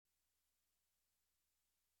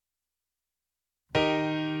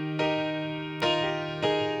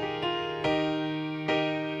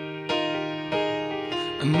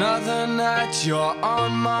Another night you're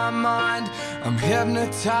on my mind. I'm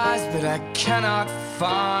hypnotized but I cannot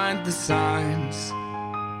find the signs.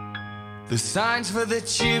 The signs for the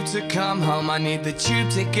tube to come home. I need the tube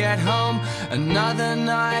to get home. Another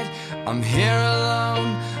night I'm here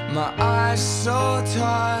alone. My eyes so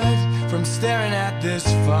tired from staring at this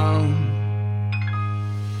phone.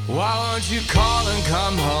 Why won't you call and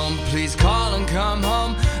come home? Please call and come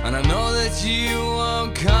home. And I know that you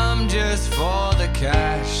won't come just for the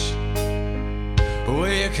cash. But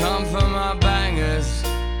will you come for my bangers,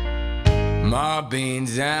 my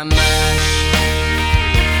beans and mash?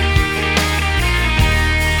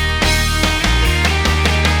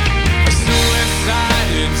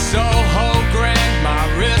 Suicide in Soho Grand. My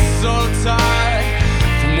wrist so tired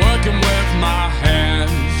from working with my hands.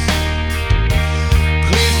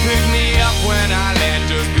 Pick me up when I land,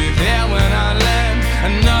 just be there when I land.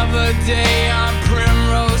 Another day on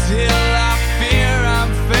Primrose Hill, I fear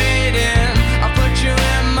I'm fading. I'll put you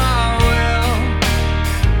in my will.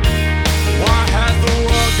 Why has the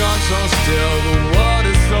world gone so still? The world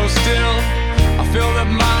is so still. I feel that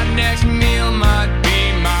my next meal might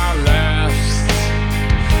be my last.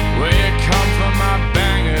 Will you come for my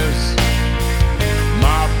bangers,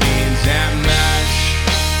 my beans and mash?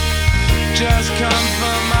 Just come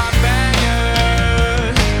for my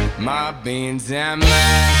bangers, my beans and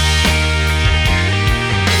mash.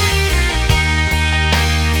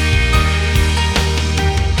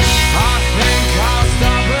 I think I'll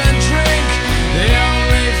stop and drink. The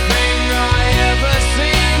only thing I ever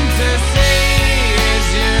seem to see is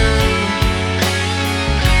you.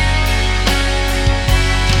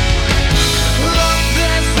 Look,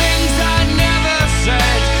 there's things I never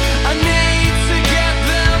said. I need to get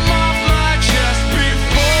them off my chest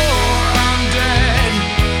before I'm dead.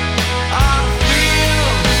 I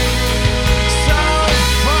feel so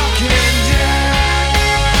fucking dead.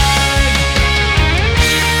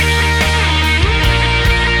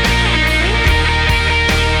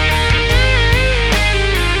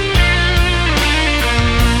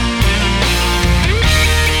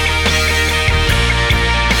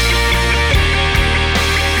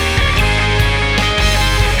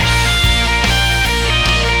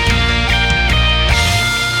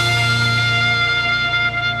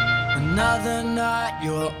 Another night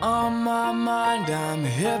you're on my mind. I'm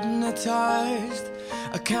hypnotized.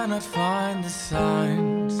 I cannot find the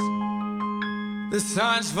signs. The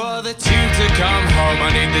signs for the tube to come home. I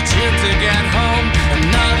need the tube to get home.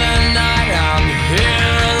 Another night I'm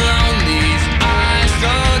here alone. These eyes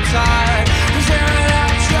so tired from staring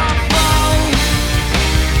at your phone.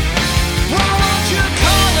 Why won't you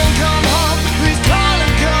call and come home? Please call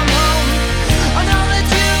and come home. I know that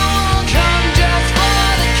you won't come just for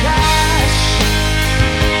the cash.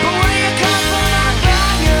 But will you come for my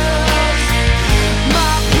bangers,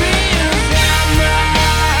 my beans and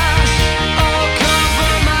mash? Oh, come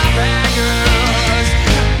for my bangers,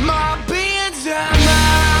 my beans and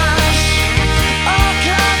mash. Oh,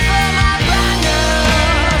 come for my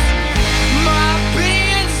bangers, my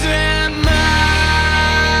beans and mash.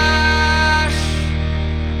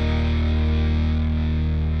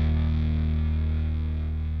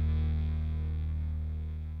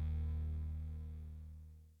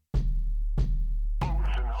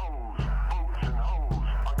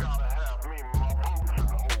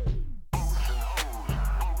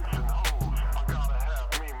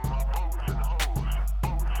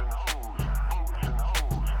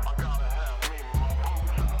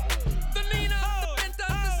 The Nina, the Pinta,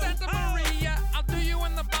 the Santa Maria. I'll do you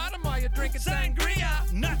in the bottom while you're drinking sangria.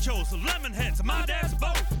 Nachos, lemon heads, my dad's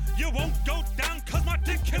boat. You won't go down cause my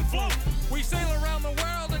dick can float. We sail around the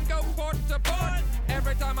world and go port to port.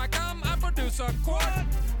 Every time I come, I produce a quart.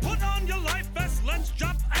 Put on your life vest, let's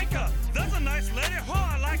drop anchor. There's a nice lady who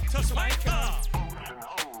I like to swank her.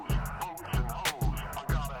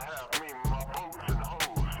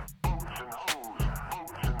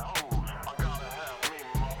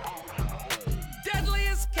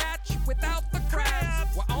 Deadliest catch without the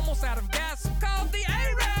crabs. We're almost out of gas, called the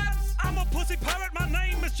Arabs. I'm a pussy pirate, my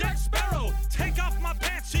name is Jack Sparrow. Take off my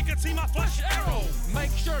pants, she can see my flesh arrow.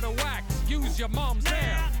 Make sure to wax, use your mom's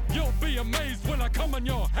hair. You'll be amazed when I come in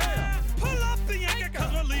your hair. Pull up the anchor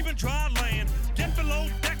cause we're leaving dry land. Get below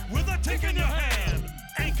deck with a tick in your hand.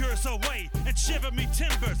 Anchor us away and shiver me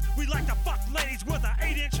timbers. We like to fuck ladies with our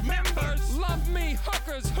 8-inch members. Love me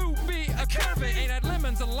hookers who be a curvy. Ain't had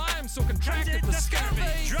lemons and limes so contracted the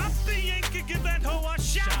scurvy. Drop the anchor, give that hoe a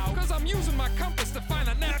shout. Cause I'm using my compass to find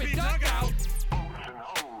a nappy dugout.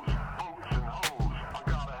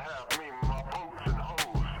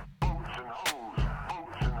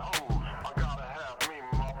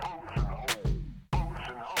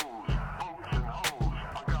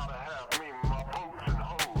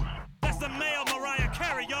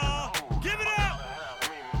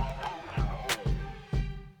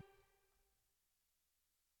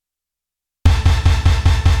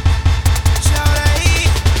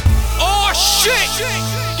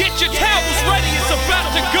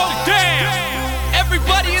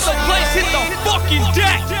 fucking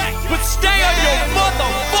deck, but stay on your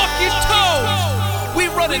motherfucking toes. We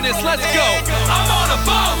running this, let's go. I'm on a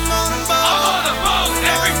boat, I'm on a boat.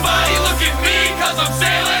 Everybody look at me, cause I'm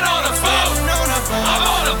sailing on a boat. I'm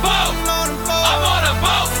on a boat, I'm on a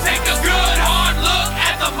boat. Take a good hard look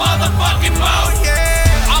at the motherfucking boat.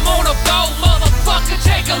 I'm on a boat, motherfucker,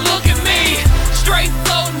 take a look at me. Straight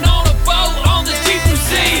floating on a boat on the deep blue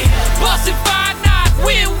sea. Bustin' 5 knots,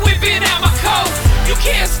 wind whipping out my coat. You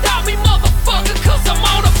can't stop me, motherfucker, cause I'm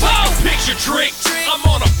on a boat. Picture trick, I'm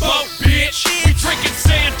on a boat, bitch. We drinking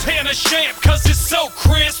Santana champ, cause it's so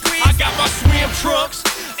crisp. I got my swim trunks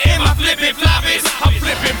and my flippin' floppies. I'm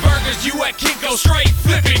flipping burgers, you at Kinko, straight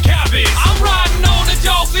flipping cabbage. I'm riding on a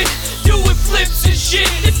dolphin, doing flips and shit.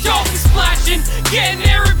 The dolphin splashing, getting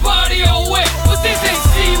everybody all wet. But this ain't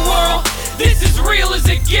SeaWorld, this is real as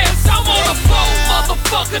it gets. I'm on a boat,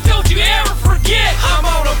 motherfucker, don't you ever forget. I'm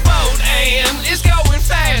on a boat and it's going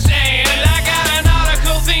fast and I got an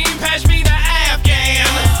nautical theme, pass me the Afghan.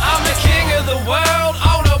 I'm the king of the world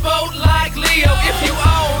on a boat like Leo. If you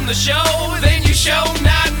own the show, then you show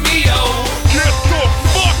not me-o. Get the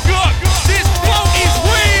fuck up! This boat is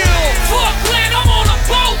real! Fuck land, I'm on a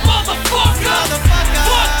boat, motherfucker!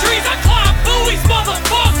 Fuck trees, I climb buoys,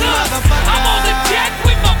 motherfucker! I'm on the deck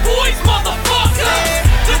with my boys, motherfucker!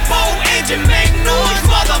 The boat engine make noise,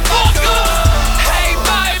 motherfucker! Hey,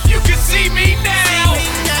 ma, if you can see me now,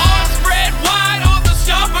 arms spread wide on the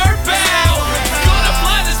starboard bow. Gonna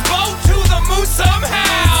fly this boat to the moon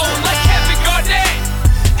somehow. Like Kevin Garnett,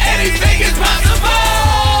 anything is possible!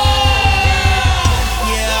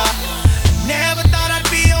 Never thought I'd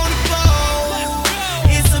be on a boat.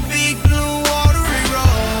 It's a big blue watery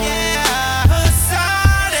road.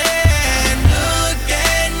 Poseidon, look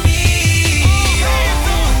at me.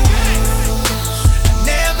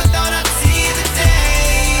 Never thought I'd see the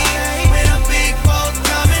day when a big boat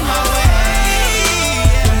coming my way.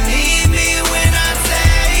 Believe me when I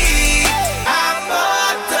say I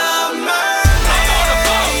fucked a mermaid. I'm on a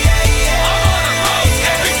boat, I'm on a boat.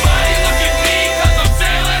 Everybody look at me, cause I'm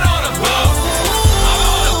sailing on a boat. I'm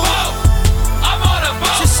on a boat, I'm on a boat.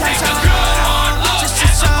 Take a good hard look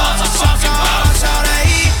at the motherfucking boat.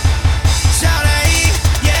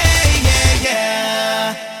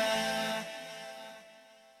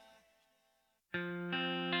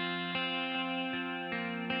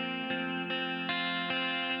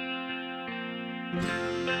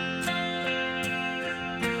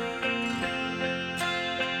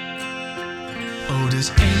 Old as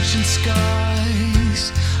ancient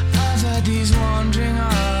skies, I've had these wandering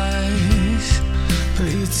eyes,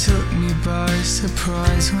 but you took me by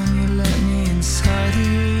surprise when you let me inside of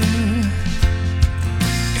you,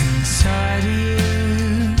 inside of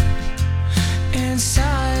you,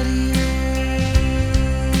 inside of you.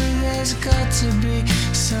 There's got to be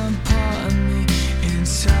some part of me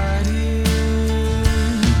inside of you.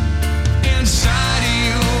 Inside of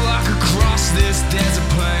you, I could cross this desert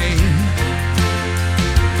plain.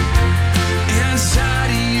 Inside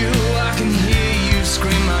of you, I can hear you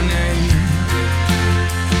scream my name.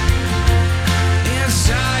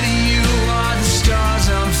 Inside of you are the stars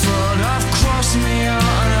unfurled. I've crossed me out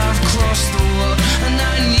and I've crossed the world, and I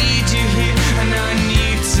need you here and I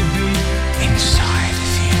need to be inside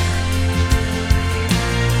of you.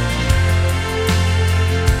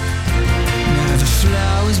 Now the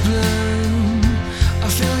flowers bloom, I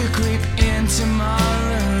feel you creep into my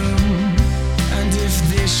room, and if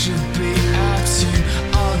this should be our tune,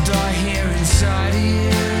 I'll die here inside of you.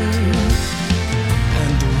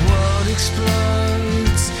 And the world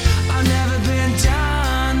explodes. I've never been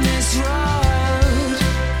down this road.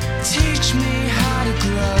 Teach me how to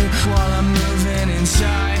glow while I'm moving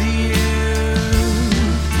inside of you.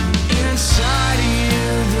 Inside of you,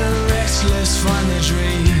 the restless find their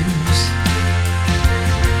dreams.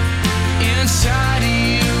 Inside of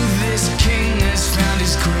you, this king has found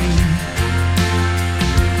his queen.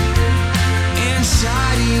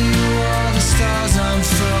 Inside of you, all the stars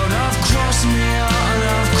unfurled. I've crossed me out and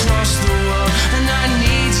I've crossed the world, and I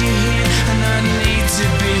need you here and I need to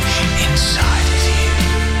be inside of you.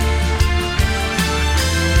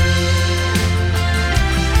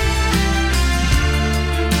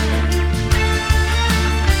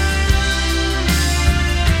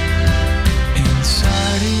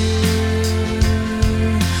 Inside of you,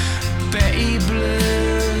 Betty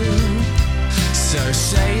Blue. So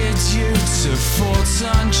say adieu to faults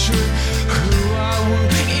untrue. Who I woo,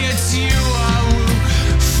 it's you I woo.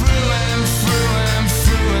 Through and through and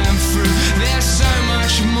through and through. There's so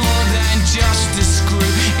much more than just a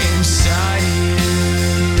screw inside of you.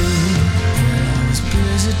 When I was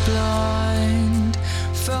blizzard blind,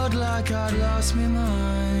 felt like I'd lost my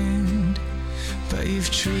mind. but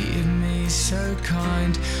you've treated me so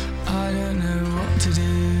kind. I don't know what to do.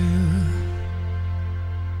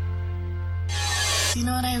 You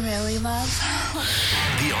know what I really love?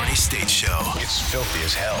 The Arnie State Show. It's filthy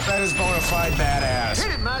as hell. That is bona fide badass.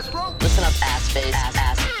 Hit it, Maestro. Listen up, ass face,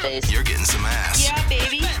 ass face. You're getting some ass. Yeah,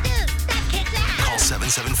 baby. Call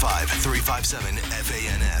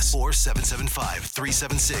 775-357-FANS or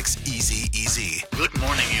 775-376-EASY. Good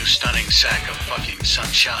morning, you stunning sack of fucking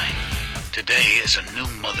sunshine. Today is a new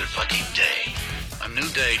motherfucking day. A new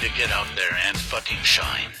day to get out there and fucking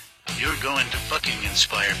shine. You're going to fucking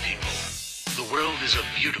inspire people. The world is a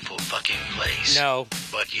beautiful fucking place. No.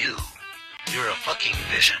 But you're a fucking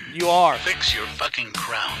vision. You are. Fix your fucking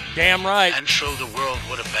crown. Damn right. And show the world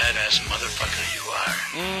what a badass motherfucker you are.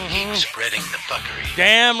 Keep spreading the fuckery.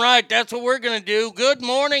 Damn right. That's what we're going to do. Good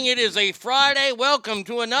morning. It is a Friday. Welcome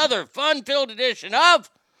to another fun-filled edition of...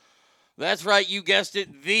 That's right. You guessed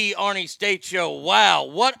it. The Arnie State Show. Wow.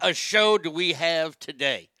 What a show do we have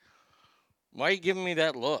today? Why are you giving me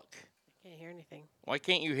that look? I can't hear anything. Why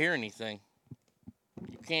can't you hear anything?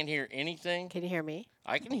 You can't hear anything? Can you hear me?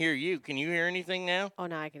 I can hear you. Can you hear anything now? Oh,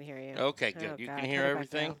 now I can hear you. Okay, good. Oh, You God, can turn hear it back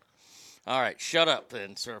everything? down. All right, shut up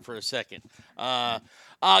then, sir, for a second.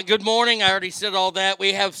 Good morning. I already said all that.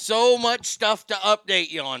 We have so much stuff to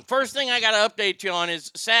update you on. First thing I got to update you on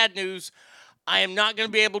is sad news. I am not going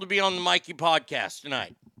to be able to be on the Mikey podcast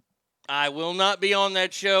tonight. I will not be on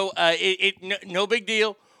that show. No big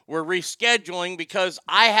deal. We're rescheduling because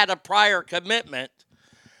I had a prior commitment.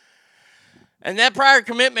 And that prior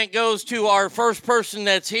commitment goes to our first person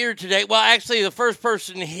that's here today. Well, actually, the first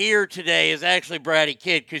person here today is actually Bratty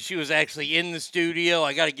Kid because she was actually in the studio.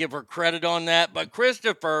 I got to give her credit on that. But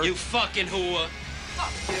Christopher... You fucking whore.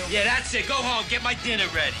 Yeah, that's it. Go home. Get my dinner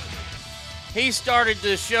ready. He started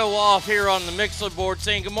the show off here on the Mixler board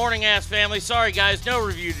saying, "Good morning, ass family. Sorry, guys, no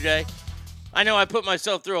review today. I know I put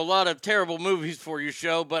myself through a lot of terrible movies for your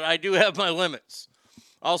show, but I do have my limits.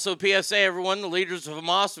 Also, PSA, everyone, the leaders of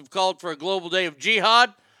Hamas have called for a global day of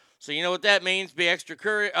jihad. So you know what that means. Be extra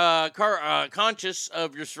conscious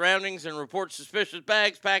of your surroundings and report suspicious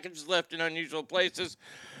bags, packages left in unusual places.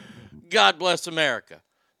 God bless America."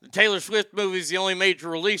 The Taylor Swift movie is the only major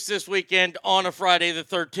release this weekend on a Friday the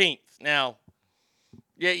 13th. Now,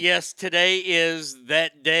 yes, today is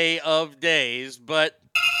that day of days, but...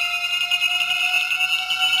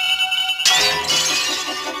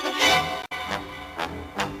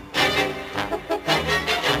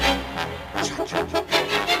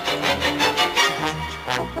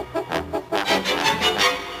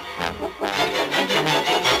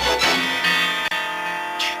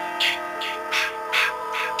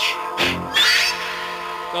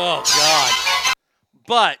 Oh, God.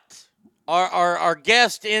 But our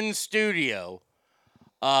guest in studio,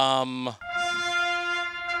 the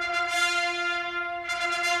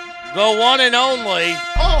one and only...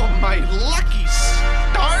 Oh, my lucky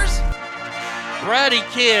stars! Bratty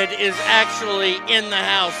Kid is actually in the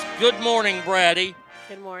house. Good morning, Bratty.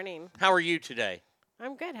 Good morning. How are you today?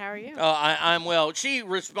 I'm good. How are you? I'm well. She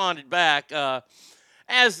responded back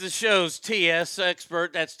as the show's TS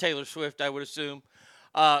expert. That's Taylor Swift, I would assume.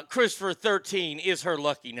 Christopher 13 is her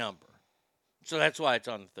lucky number. So that's why it's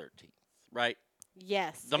on the 13th, right?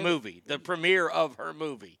 Yes. The movie, the premiere of her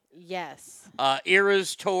movie. Yes.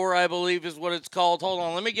 Era's Tour, I believe, is what it's called. Hold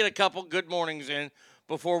on, let me get a couple good mornings in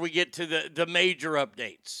before we get to the major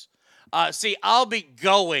updates. See, I'll be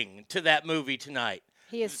going to that movie tonight.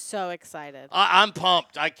 He is so excited. I'm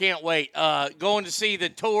pumped. I can't wait. Going to see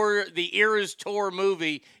the Era's Tour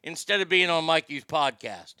movie instead of being on Mikey's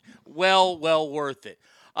podcast. Well worth it.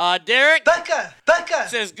 Derek Becca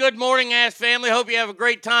says, "Good morning, ass family. Hope you have a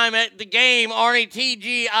great time at the game. Arnie,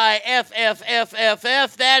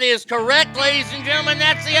 TGIFFFFF. That is correct, ladies and gentlemen.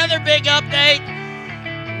 That's the other big update.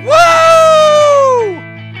 Woo!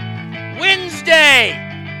 Wednesday,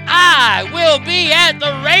 I will be at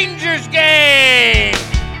the Rangers game.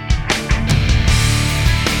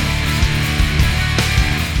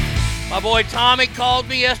 My boy Tommy called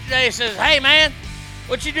me yesterday and says, "Hey, man,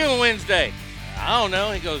 what you doing Wednesday?" "I don't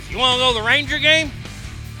know." He goes, "You want to go to the Ranger game?"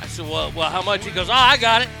 I said, well, how much? He goes, "Oh, I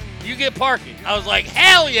got it. You get parking." I was like,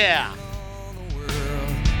 hell yeah.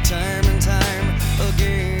 Time and time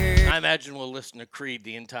again. I imagine we'll listen to Creed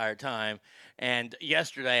the entire time. And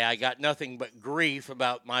yesterday I got nothing but grief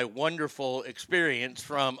about my wonderful experience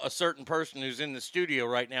from a certain person who's in the studio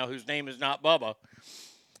right now whose name is not Bubba.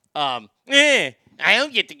 I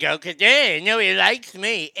don't get to go because, no, he likes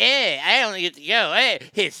me. I don't get to go.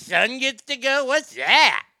 His son gets to go? What's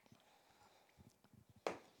that?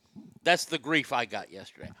 That's the grief I got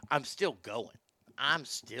yesterday. I'm still going. And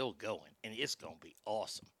it's going to be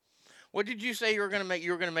awesome. What did you say you were gonna make?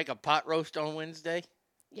 You were gonna make a pot roast on Wednesday?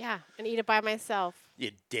 Yeah, and eat it by myself.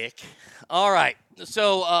 You dick. All right.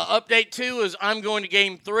 So update 2 is I'm going to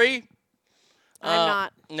game 3. I'm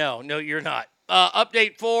not. No, you're not.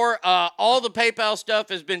 Update 4, all the PayPal stuff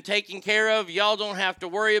has been taken care of. Y'all don't have to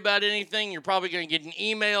worry about anything. You're probably going to get an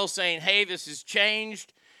email saying, hey, this has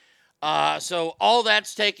changed. So all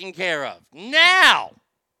that's taken care of. Now,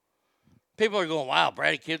 people are going, wow,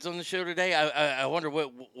 Brady Kid's on the show today? I wonder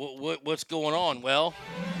what's going on. Well,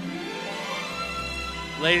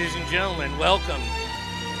 ladies and gentlemen, welcome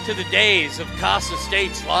to the days of Casa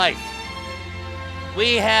State's life.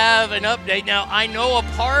 We have an update. Now, I know a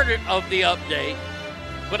part of the update,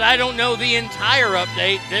 but I don't know the entire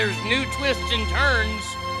update. There's new twists and turns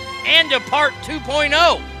and a part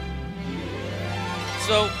 2.0.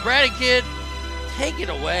 So, Brady Kid, take it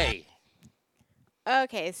away.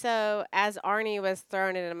 Okay, so as Arnie was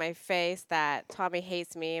throwing it in my face that Tommy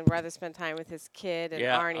hates me and rather spend time with his kid and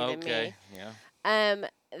Arnie than me. Yeah.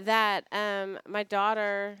 My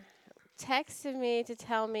daughter texted me to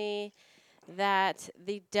tell me that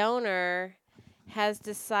the donor has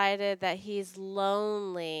decided that he's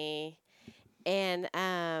lonely and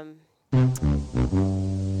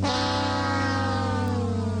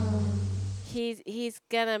he's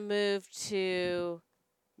gonna move to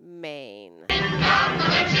Maine.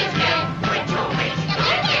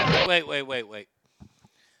 Wait.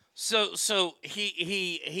 So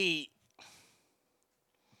he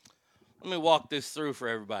let me walk this through for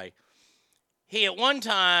everybody. He, at one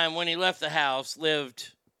time, when he left the house,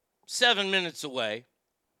 lived 7 minutes away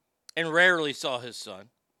and rarely saw his son.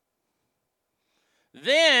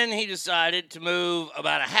 Then he decided to move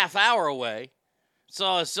about a half hour away,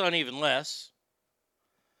 saw his son even less.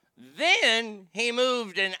 Then he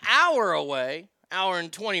moved an hour away, hour and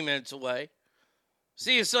 20 minutes away,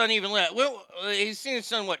 see his son even less. Well, he's seen his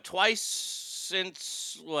son, twice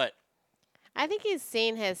since what? I think he's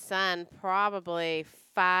seen his son probably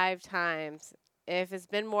 5 times. If it's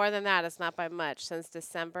been more than that, it's not by much, since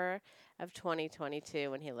December of 2022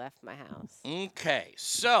 when he left my house. Okay,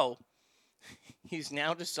 so he's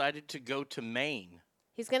now decided to go to Maine.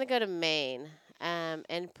 He's going to go to Maine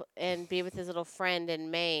and be with his little friend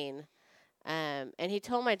in Maine. And he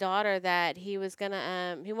told my daughter that he was going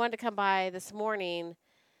to he wanted to come by this morning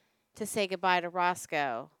to say goodbye to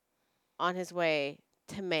Roscoe on his way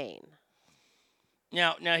to Maine.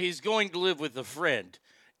 Now he's going to live with a friend.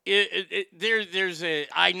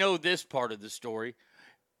 I know this part of the story.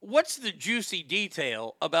 What's the juicy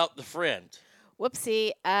detail about the friend?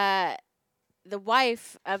 Whoopsie. The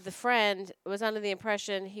wife of the friend was under the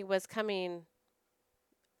impression he was coming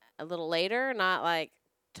a little later, not like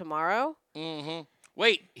tomorrow. Mm-hmm.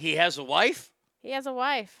 Wait, he has a wife? He has a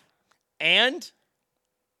wife. And?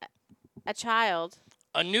 A child.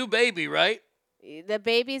 A new baby, right? The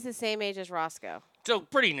baby's the same age as Roscoe. So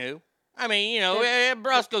pretty new. I mean,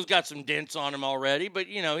 Roscoe's got some dents on him already, but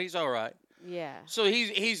he's all right. Yeah. So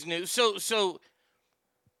he's new. So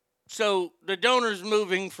the donor's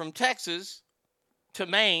moving from Texas to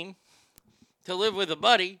Maine to live with a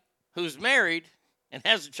buddy who's married and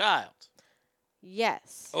has a child.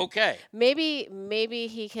 Yes. Okay. Maybe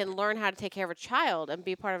he can learn how to take care of a child and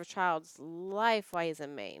be part of a child's life while he's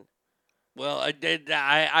in Maine. Well, I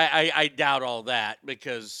doubt all that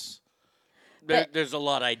because there's a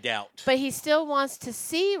lot I doubt. But he still wants to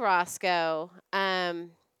see Roscoe.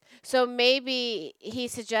 So maybe he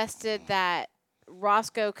suggested that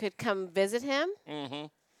Roscoe could come visit him.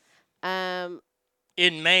 Mm-hmm.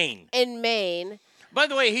 In Maine. In Maine. By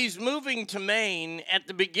the way, he's moving to Maine at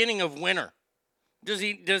the beginning of winter. Does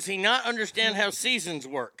he not understand how seasons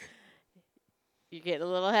work? You're getting a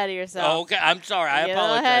little ahead of yourself. Oh, okay. I'm sorry. I apologize. You're a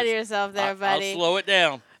little ahead of yourself there, buddy. I'll slow it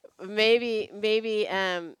down. Maybe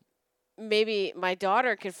my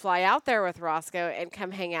daughter could fly out there with Roscoe and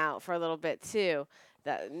come hang out for a little bit too.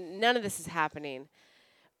 None of this is happening.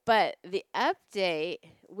 But the update,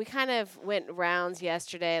 we kind of went rounds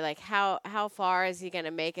yesterday, like how far is he going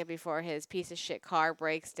to make it before his piece of shit car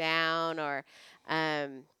breaks down, or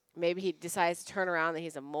maybe he decides to turn around that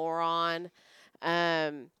he's a moron.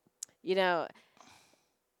 The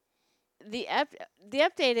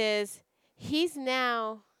update is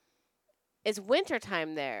it's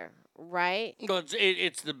wintertime there, right? Well,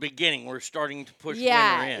 it's the beginning. We're starting to push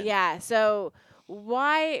winter in. Yeah. So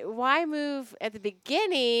why move at the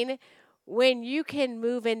beginning when you can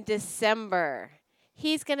move in December?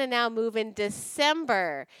 He's going to now move in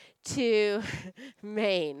December to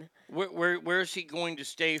Maine. Where is he going to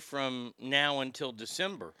stay from now until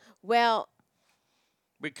December? Well,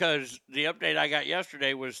 because the update I got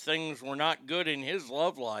yesterday was things were not good in his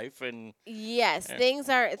love life, and Yes, things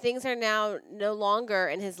are now no longer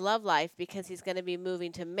in his love life because he's going to be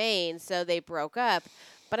moving to Maine, so they broke up.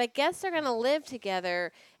 But I guess they're going to live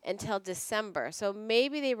together until December. So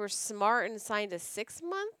maybe they were smart and signed a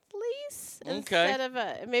 6-month lease instead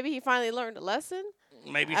of maybe he finally learned a lesson.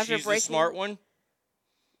 maybe she's the smart one.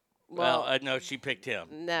 Well, no, she picked him.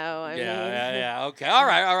 No, I mean. Yeah. Okay. All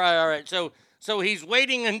right. So he's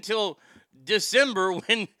waiting until December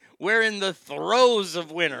when we're in the throes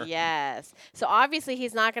of winter. Yes. So obviously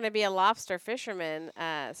he's not going to be a lobster fisherman,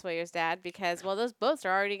 Sawyer's dad, because those boats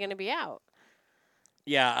are already going to be out.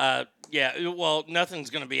 Yeah. Well, nothing's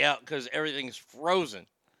going to be out because everything's frozen.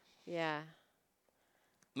 Yeah.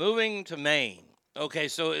 Moving to Maine. Okay,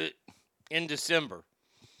 so in December.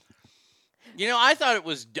 You know, I thought it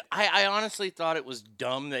was. I honestly thought it was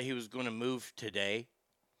dumb that he was going to move today.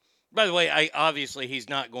 By the way, obviously he's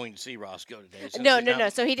not going to see Roscoe today. No.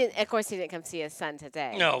 So he didn't. Of course, he didn't come see his son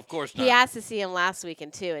today. No, of course not. He asked to see him last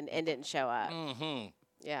weekend too, and didn't show up. Mm-hmm.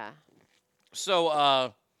 Yeah. So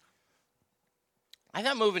I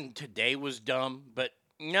thought moving today was dumb, but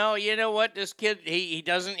no, you know what? This kid, he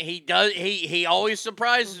always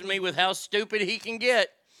surprises me with how stupid he can get.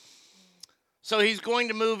 So he's going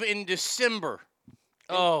to move in December.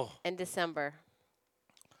 In December.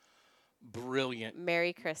 Brilliant.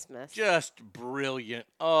 Merry Christmas. Just brilliant.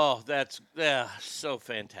 Oh, that's so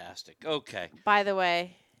fantastic. Okay. By the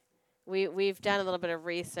way, we've done a little bit of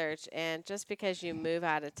research, and just because you move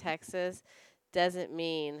out of Texas doesn't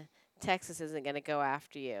mean Texas isn't going to go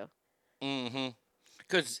after you. Mm-hmm.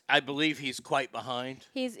 Because I believe he's quite behind.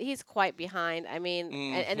 He's quite behind. I mean,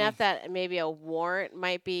 enough that maybe a warrant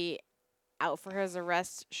might be out for his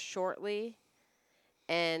arrest shortly.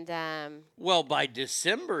 And well, by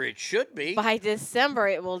December it should be. By December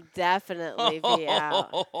it will definitely be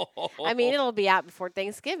out. I mean, it'll be out before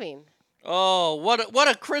Thanksgiving. Oh, what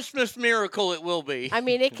a Christmas miracle it will be. I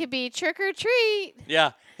mean, it could be trick or treat.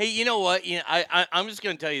 Yeah. Hey, you know what? I'm just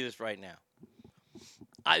going to tell you this right now.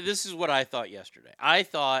 This is what I thought yesterday. I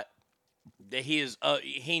thought that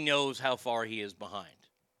he knows how far he is behind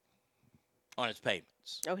on his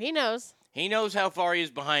payments. Oh, he knows. He knows how far he is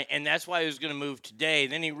behind, and that's why he was going to move today.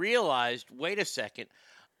 Then he realized, wait a second,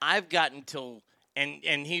 I've got until,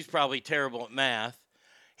 and he's probably terrible at math.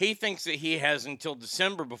 He thinks that he has until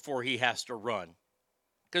December before he has to run.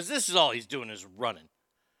 Because this is all he's doing is running.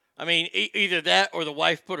 I mean, either that or the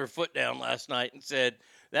wife put her foot down last night and said,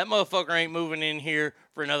 that motherfucker ain't moving in here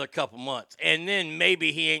for another couple months. And then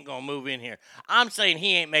maybe he ain't going to move in here. I'm saying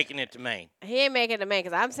he ain't making it to Maine. He ain't making it to Maine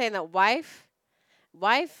because I'm saying that wife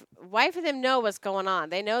and them know what's going on.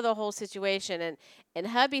 They know the whole situation. And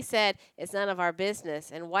hubby said, it's none of our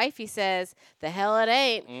business. And wifey says, the hell it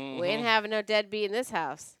ain't. We ain't having no deadbeat in this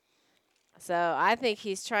house. So I think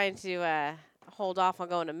he's trying to hold off on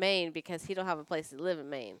going to Maine because he don't have a place to live in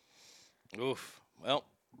Maine. Oof. Well,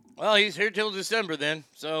 he's here till December then.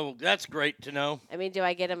 So that's great to know. I mean, do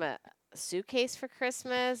I get him a suitcase for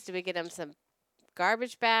Christmas? Do we get him some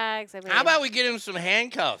garbage bags? I mean, how about we get him some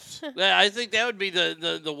handcuffs? I think that would be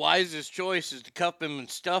the wisest choice, is to cuff him and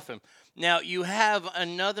stuff him. Now, you have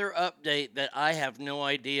another update that I have no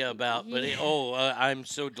idea about, but I'm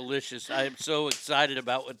so delicious. I am so excited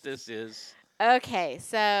about what this is. Okay,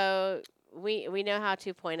 so we know how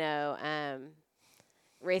 2.0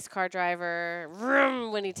 race car driver,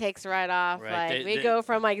 vroom, when he takes right off. Right. Like we go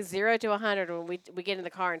from like 0 to 100 when we get in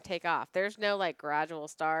the car and take off. There's no like gradual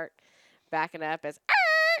start, backing up as.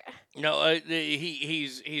 No,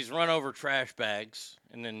 he's run over trash bags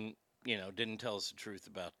and then didn't tell us the truth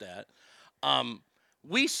about that.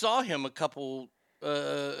 We saw him about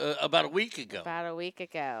a week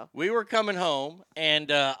ago. We were coming home,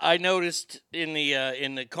 and I noticed in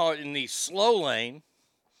the car, in the slow lane,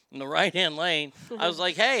 in the right-hand lane, I was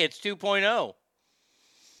like, hey, it's 2.0.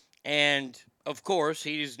 And, of course,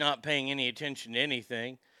 he's not paying any attention to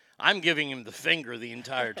anything. I'm giving him the finger the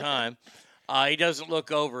entire time. He doesn't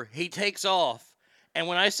look over. He takes off. And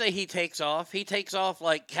when I say he takes off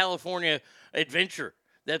like California Adventure,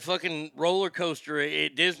 that fucking roller coaster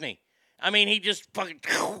at Disney. I mean, he just fucking...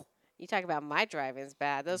 You talk about my driving's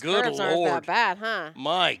bad. Those Good curves Lord. aren't that bad, huh?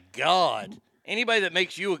 My God. Anybody that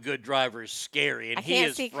makes you a good driver is scary, and I he can't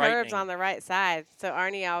is see frightening. curbs on the right side. So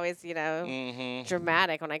Arnie always,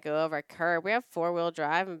 dramatic when I go over a curb. We have 4-wheel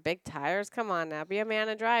drive and big tires. Come on now. Be a man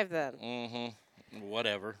and drive then.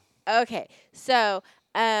 Whatever. Okay. So,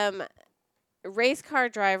 race car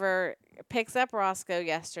driver picks up Roscoe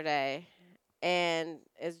yesterday and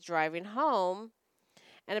is driving home.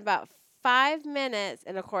 And about 5 minutes,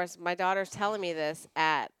 and of course, my daughter's telling me this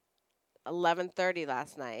at 11:30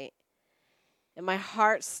 last night. And my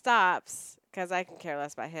heart stops because I can care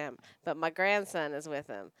less about him. But my grandson is with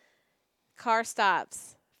him. Car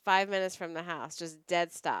stops 5 minutes from the house, just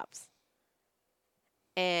dead stops.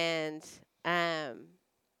 And,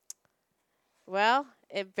 well,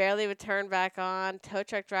 it barely would turn back on. Tow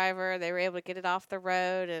truck driver, they were able to get it off the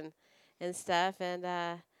road and stuff. And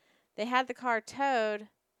they had the car towed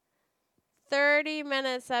 30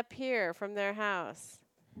 minutes up here from their house.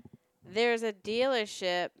 There's a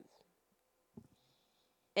dealership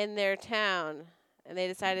in their town, and they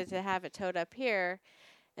decided to have it towed up here.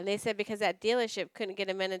 And they said because that dealership couldn't get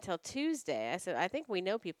them in until Tuesday. I said, I think we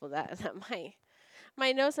know people that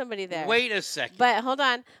might know somebody there. Wait a second. But hold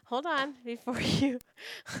on, before you.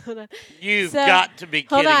 Hold on. You've got to be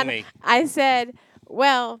kidding me. I said,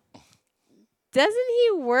 well, doesn't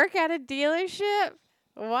he work at a dealership?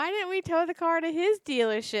 Why didn't we tow the car to his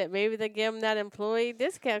dealership? Maybe they give him that employee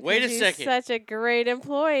discount. Wait a second. He's such a great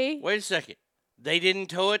employee. Wait a second. They didn't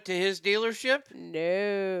tow it to his dealership?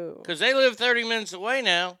 No. Because they live 30 minutes away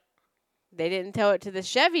now. They didn't tow it to the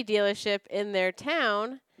Chevy dealership in their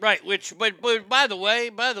town. Right, but by the way,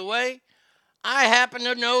 I happen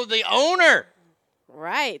to know the owner.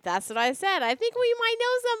 Right, that's what I said. I think we might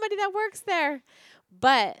know somebody that works there.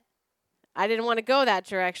 But I didn't want to go that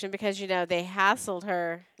direction because, they hassled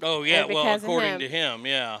her. Oh, yeah, well, according to him,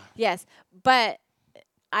 yeah. Yes, but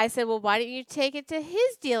I said, well, why didn't you take it to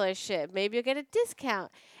his dealership? Maybe you'll get a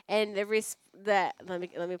discount. And let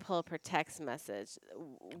me pull up her text message.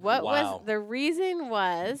 What was the reason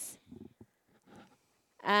was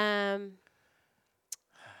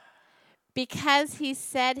because he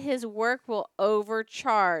said his work will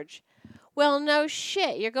overcharge. Well, no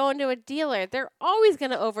shit. You're going to a dealer. They're always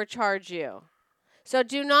going to overcharge you. So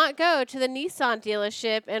do not go to the Nissan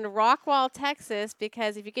dealership in Rockwall, Texas,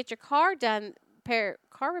 because if you get your car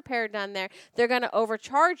repair done there, they're going to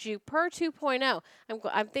overcharge you per 2.0.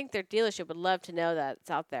 I think their dealership would love to know that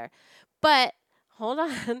it's out there. But hold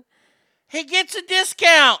on. He gets a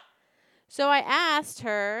discount. So I asked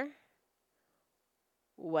her,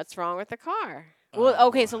 what's wrong with the car? Well,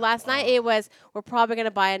 okay, so last night it was, we're probably going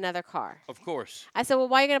to buy another car. Of course. I said, well,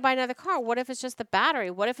 why are you going to buy another car? What if it's just the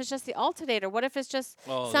battery? What if it's just the alternator? What if it's just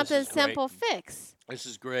something simple fix? This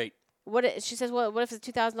is great. She says, well, what if it's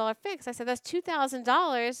a $2,000 fix? I said, that's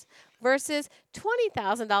 $2,000 versus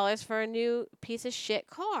 $20,000 for a new piece of shit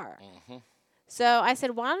car. Mm-hmm. So I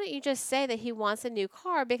said, why don't you just say that he wants a new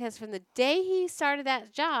car? Because from the day he started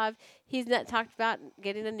that job, he's not talked about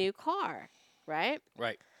getting a new car, right?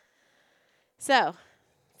 Right. So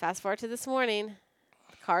fast forward to this morning.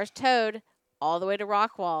 The car's towed all the way to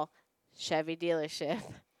Rockwall, Chevy dealership.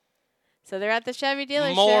 So they're at the Chevy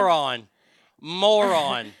dealership. Moron.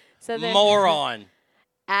 So moron.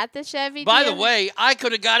 At the Chevy By the way, I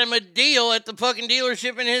could have got him a deal at the fucking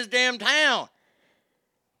dealership in his damn town.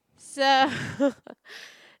 So I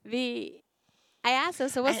asked him,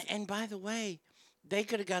 so what's... And by the way, they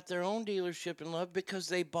could have got their own dealership in Love because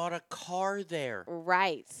they bought a car there.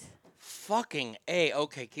 Right. Fucking A.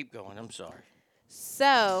 Okay, keep going. I'm sorry.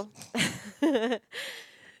 So,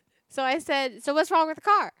 so I said, so what's wrong with the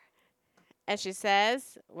car? And she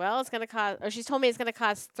says, well, it's going to cost, or she's told me it's going to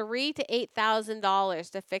cost $3,000 to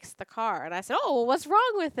 $8,000 to fix the car. And I said, oh, well, what's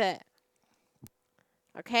wrong with it?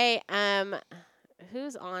 Okay,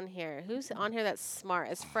 who's on here? Who's on here that's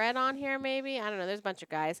smart? Is Fred on here maybe? I don't know. There's a bunch of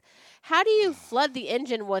guys. How do you flood the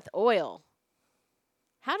engine with oil?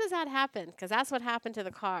 How does that happen? Because that's what happened to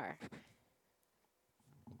the car.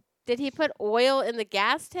 Did he put oil in the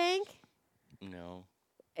gas tank? No.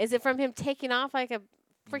 Is it from him taking off like a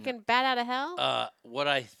freaking bat out of hell? What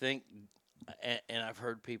I think, and I've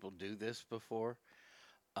heard people do this before,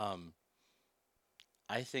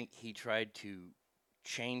 I think he tried to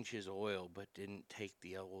change his oil but didn't take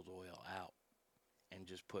the old oil out and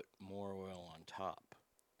just put more oil on top.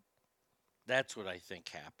 That's what I think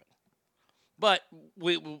happened. But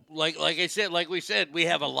we like we said, we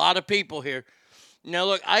have a lot of people here. Now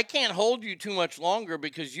look, I can't hold you too much longer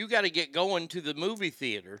because you got to get going to the movie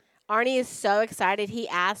theater. Arnie is so excited. He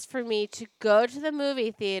asked for me to go to the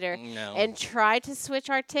movie theater and try to switch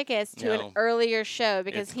our tickets to an earlier show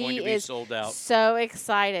because he is sold out. So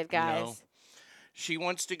excited, guys. No. She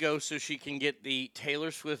wants to go so she can get the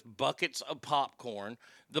Taylor Swift buckets of popcorn.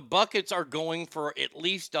 The buckets are going for at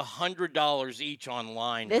least $100 each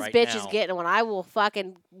online this right bitch now. Is getting one. I will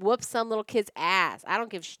fucking whoop some little kid's ass. I don't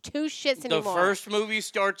give two shits anymore. The first movie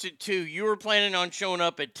starts at 2. You were planning on showing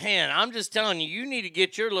up at 10. I'm just telling you, you need to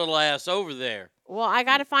get your little ass over there. Well, I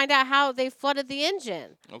got to find out how they flooded the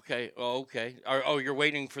engine. Okay. Oh, okay. You're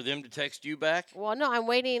waiting for them to text you back? Well, no, I'm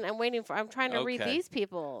waiting. I'm trying to read these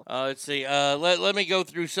people. Let's see. Let me go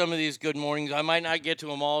through some of these good mornings. I might not get to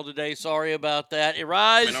them all today. Sorry about that.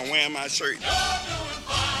 Rise. And I'm wearing my shirt.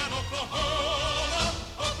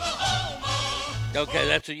 Okay,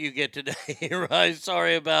 that's what you get today. Rise.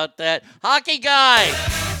 Sorry about that. Hockey guy.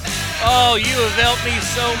 Oh, you have helped me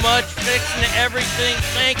so much fixing everything.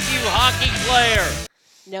 Thank you, hockey player.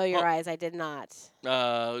 No, your eyes. I did not.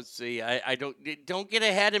 Let's see. I don't get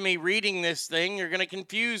ahead of me reading this thing. You're gonna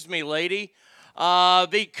confuse me, lady.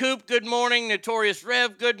 The Coop, good morning. Notorious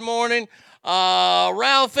Rev, good morning.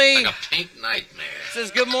 Ralphie. Like a pink nightmare. Says,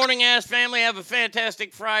 good morning, ass family. Have a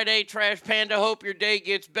fantastic Friday. Trash Panda, hope your day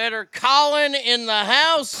gets better. Colin in the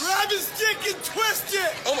house. Grab his dick and twist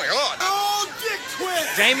it. Oh, my God. Oh, dick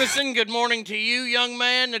twist. Jameson, good morning to you, young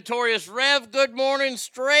man. Notorious Rev, good morning.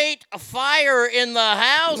 Straight fire in the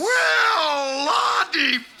house. Well,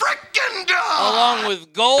 Lottie frickin' dog. Along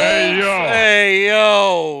with Gold. Hey, yo. Hey,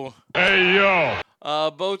 yo. Hey, yo.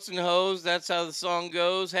 Boats and Hoes, that's how the song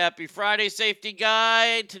goes. Happy Friday, safety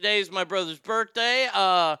guy. Today's my brother's birthday.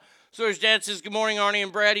 So his dad says, good morning, Arnie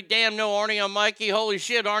and Brady. Damn, no Arnie, I'm Mikey. Holy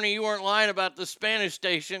shit, Arnie, you weren't lying about the Spanish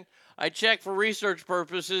station. I checked for research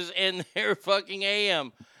purposes, and they're fucking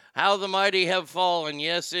AM. How the mighty have fallen.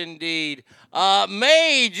 Yes, indeed.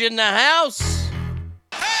 Mage in the house.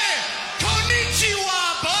 Hey,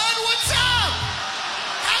 konnichiwa, bud. What's up?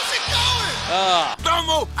 How's it going?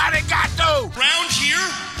 Domo arigato. Round here,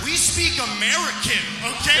 we speak American,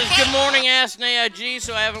 okay? Says, good morning, Ask NAIG.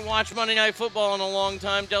 So I haven't watched Monday Night Football in a long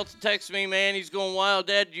time. Delta texts me, man. He's going wild.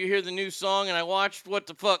 Dad, did you hear the new song? And I watched What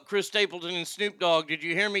the Fuck, Chris Stapleton and Snoop Dogg. Did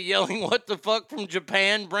you hear me yelling, what the fuck from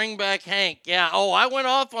Japan? Bring back Hank. Yeah, I went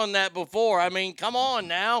off on that before. I mean, come on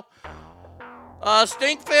now.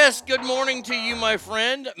 Stinkfist, good morning to you, my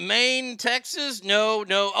friend. Maine, Texas? No.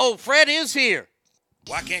 Oh, Fred is here.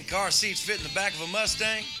 Why can't car seats fit in the back of a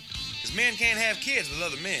Mustang? Because men can't have kids with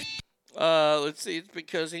other men. Let's see. It's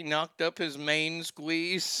because he knocked up his main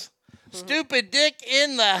squeeze. Stupid Dick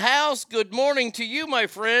in the house. Good morning to you, my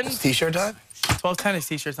friend. It's t-shirt time? 12:10 is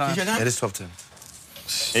t-shirt time. It is 12:10.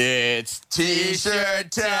 It's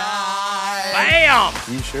t-shirt time. Bam!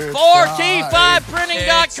 T-shirt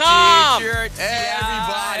 4t5printing.com.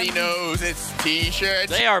 Everybody knows it's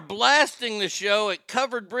t-shirts. They are blasting the show at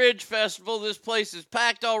Covered Bridge Festival. This place is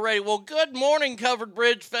packed already. Well, good morning, Covered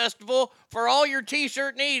Bridge Festival. For all your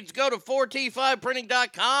t-shirt needs, go to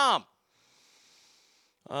 4t5printing.com.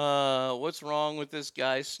 What's wrong with this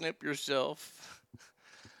guy? Snip yourself.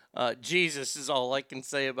 Jesus is all I can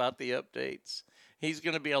say about the updates. He's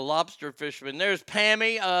going to be a lobster fisherman. There's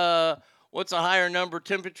Pammy. What's a higher number,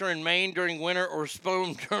 temperature in Maine during winter or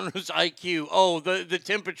sperm turner's IQ? Oh, the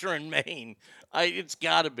temperature in Maine. It's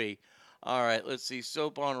got to be. All right, let's see.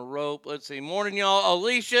 Soap on a rope. Let's see. Morning, y'all.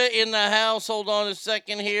 Alicia in the house. Hold on a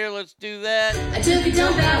second here. Let's do that. I took a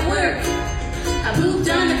dump at work. I pooped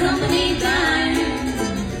on the company dime.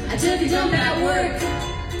 I took a dump at work.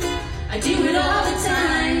 I do it all the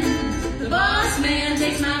time. The boss man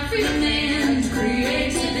takes my freedom and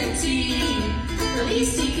creativity. The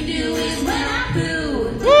least he can do is when I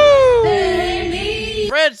poo. Woo! Hey, me.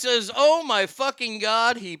 Fred says, oh my fucking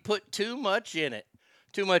God, he put too much in it.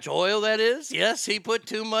 Too much oil, that is? Yes, he put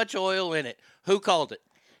too much oil in it. Who called it?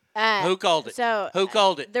 Who called it? Who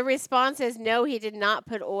called it? The response is no, he did not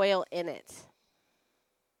put oil in it.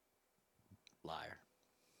 Liar.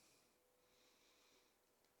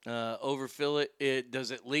 Overfill it.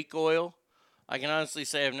 Does it leak oil? I can honestly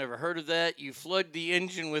say I've never heard of that. You flood the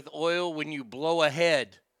engine with oil when you blow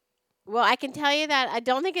ahead. Well, I can tell you that I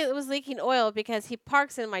don't think it was leaking oil because he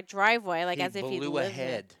parks in my driveway as if he blew lived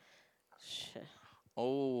ahead.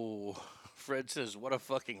 Oh, Fred says, what a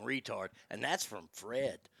fucking retard. And that's from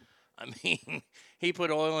Fred. I mean, he put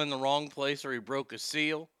oil in the wrong place or he broke a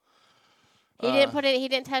seal. He didn't put it. He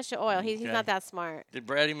didn't touch the oil. He's not that smart. Did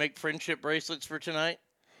Brady make friendship bracelets for tonight?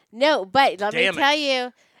 No, but let me tell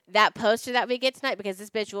you, that poster that we get tonight, because this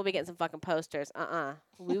bitch will be getting some fucking posters.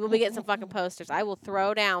 We will be getting some fucking posters. I will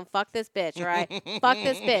throw down. Fuck this bitch, all right? Fuck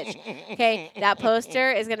this bitch. Okay, that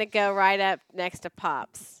poster is going to go right up next to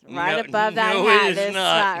Pops. Right above that hat. It is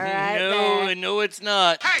not. No, it's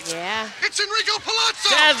not. Hey, yeah. It's Enrico Palazzo.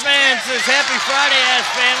 Jazzman says, happy Friday, ass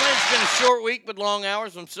family. It's been a short week, but long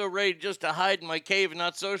hours. I'm so ready just to hide in my cave and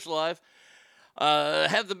not socialize.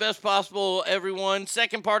 Have the best possible, everyone.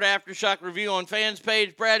 Second part of Aftershock review on fans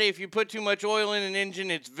page. Brady, if you put too much oil in an engine,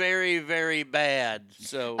 it's very, very bad.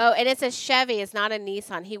 So. Oh, and it's a Chevy. It's not a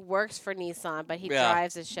Nissan. He works for Nissan, but he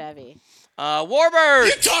drives a Chevy. Warbird.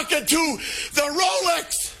 You're talking to the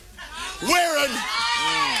Rolex wearing,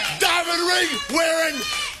 diamond ring wearing,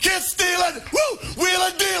 kiss stealing, woo,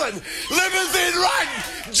 wheeling dealing, limousine riding,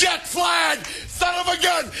 jet flying, son of a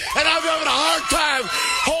gun, and I'm having a hard time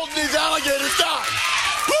holding these alligators down.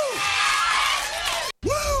 Woo!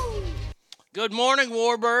 Woo! Good morning,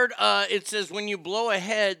 Warbird. It says when you blow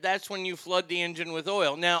ahead, that's when you flood the engine with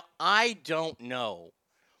oil. Now, I don't know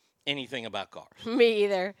anything about cars. Me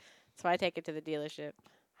either. That's why I take it to the dealership.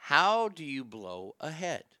 How do you blow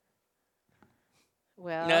ahead?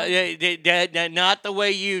 Well, No, not the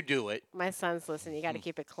way you do it. my son's listening. You got to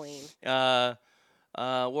keep it clean.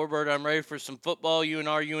 Warbird, I'm ready for some football.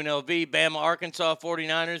 UNR, UNLV, Bama, Arkansas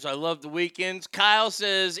 49ers. I love the weekends. Kyle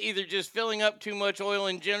says either just filling up too much oil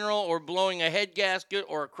in general or blowing a head gasket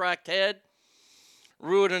or a cracked head.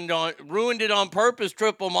 Ruined it on purpose,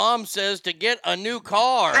 Triple Mom says, to get a new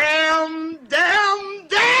car. Damn!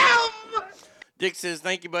 Dick says,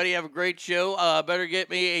 thank you, buddy. Have a great show. Better get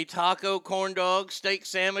me a taco, corn dog, steak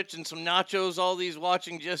sandwich, and some nachos. All these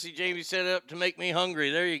watching Jesse Jamie set up to make me hungry.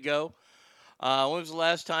 There you go. When was the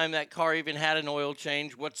last time that car even had an oil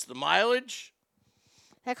change? What's the mileage?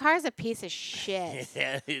 That car's a piece of shit.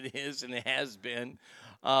 Yeah, it is, and it has been.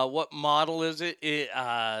 What model is it?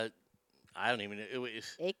 I don't even know. It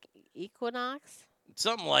was Equinox?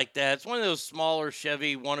 something like that. It's one of those smaller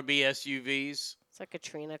Chevy wannabe SUVs. It's a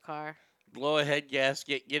Katrina car. Blow a head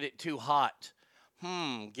gasket. Get it too hot.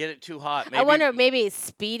 Get it too hot. Maybe. I wonder, maybe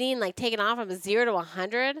speeding, like taking off from 0 to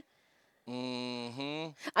 100.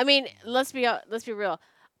 I mean, let's be real.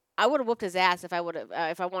 I would have whooped his ass if I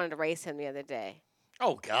wanted to race him the other day.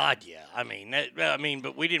 Oh God, yeah. I mean,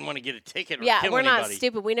 but we didn't want to get a ticket or Yeah, kill we're anybody. not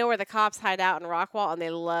stupid. We know where the cops hide out in Rockwall, and they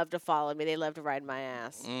love to follow me. They love to ride my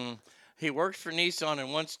ass. He works for Nissan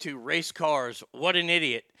and wants to race cars. What an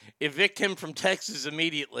idiot! Evict him from Texas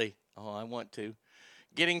immediately. Oh, I want to.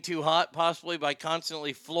 Getting too hot, possibly by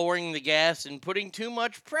constantly flooring the gas and putting too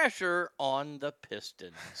much pressure on the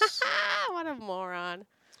pistons. What a moron.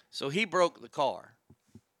 So he broke the car.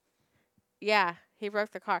 Yeah, he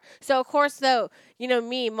broke the car. So, of course, though, you know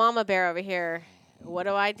me, Mama Bear over here, what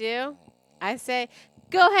do? I say,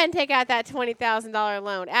 go ahead and take out that $20,000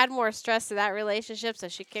 loan. Add more stress to that relationship so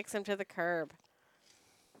she kicks him to the curb.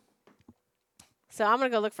 So I'm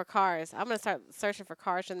going to go look for cars. I'm going to start searching for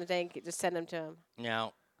cars during the day and just send them to him.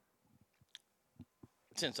 Now,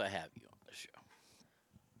 since I have you on the show.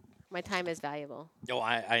 My time is valuable. Oh,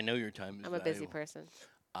 I know your time is I'm valuable. a busy person.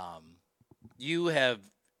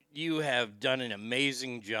 You have done an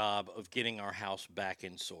amazing job of getting our house back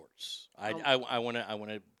in sorts. I want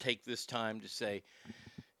to take this time to say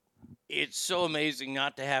it's so amazing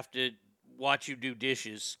not to have to watch you do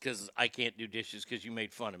dishes because I can't do dishes because you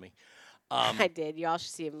made fun of me. I did. You all should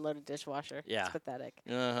see him load a dishwasher. Yeah. It's pathetic.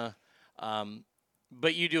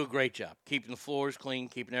 But you do a great job keeping the floors clean,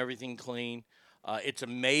 keeping everything clean. It's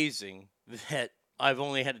amazing that I've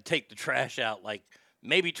only had to take the trash out like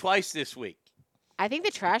maybe twice this week. I think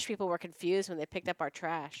the trash people were confused when they picked up our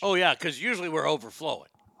trash. Oh, yeah, because usually we're overflowing.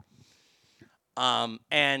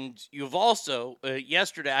 And you've also,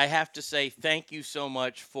 yesterday, I have to say thank you so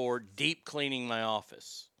much for deep cleaning my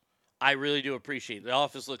office. I really do appreciate it. The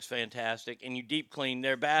office looks fantastic, and you deep cleaned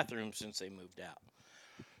their bathroom since they moved out.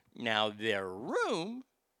 Now, their room,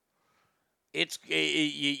 it's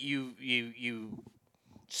you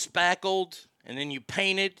spackled, and then you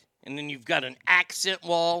painted, and then you've got an accent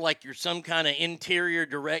wall like you're some kind of interior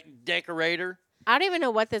decorator. I don't even know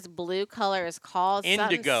what this blue color is called.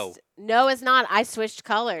 Indigo. No, it's not. I switched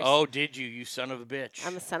colors. Oh, did you? You son of a bitch.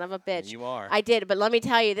 I'm a son of a bitch. You are. I did, but let me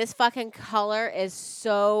tell you, this fucking color is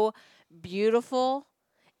so beautiful.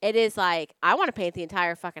 It is like, I want to paint the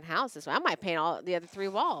entire fucking house this way. I might paint all the other 3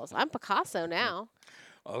 walls. I'm Picasso now.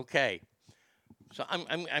 Okay. So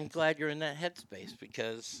I'm glad you're in that headspace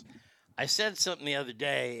because I said something the other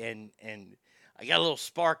day and I got a little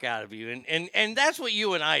spark out of you. And that's what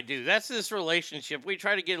you and I do. That's this relationship. We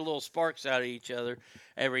try to get a little sparks out of each other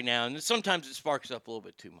every now and then. Sometimes it sparks up a little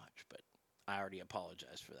bit too much, but I already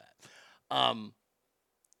apologize for that.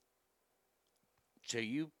 So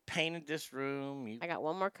you painted this room. I got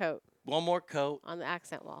one more coat. One more coat. On the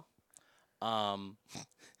accent wall.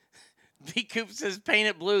 B. Coop says paint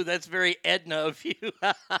it blue. That's very Edna of you.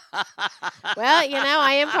 Well, you know,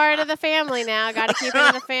 I am part of the family now. Got to keep it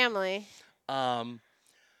in the family.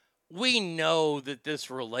 We know that this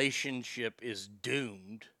relationship is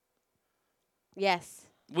doomed. Yes.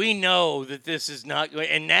 We know that this is not going,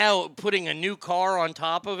 and now putting a new car on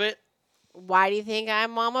top of it. Why do you think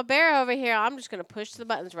I'm Mama Bear over here? I'm just going to push the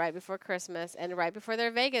buttons right before Christmas and right before their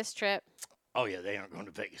Vegas trip. Oh, yeah, they aren't going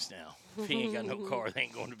to Vegas now. If he ain't got no car, they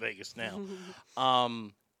ain't going to Vegas now.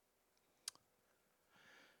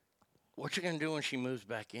 What you gonna do when she moves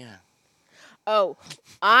back in? Oh,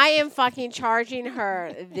 I am fucking charging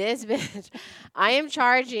her. This bitch. I am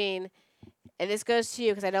charging, and this goes to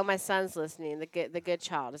you because I know my son's listening. The good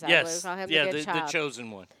child. Is that what we Yes. call him? Yeah, the good child. the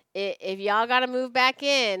chosen one. If y'all got to move back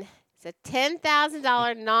in, it's a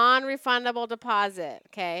 $10,000 non-refundable deposit.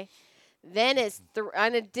 Okay. Then it's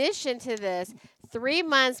in addition to this, 3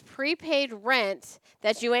 months prepaid rent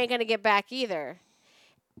that you ain't gonna get back either,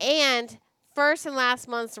 and first and last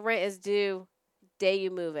month's rent is due day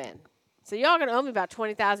you move in. So y'all gonna owe me about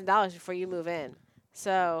 $20,000 before you move in.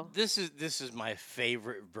 So this is my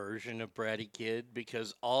favorite version of Bratty Kid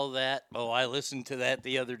because all that. Oh, I listened to that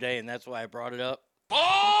the other day, and that's why I brought it up.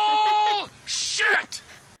 Oh, shit!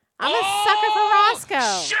 I'm a sucker for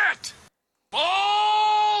Roscoe. Shit!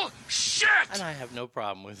 Oh, shit! And I have no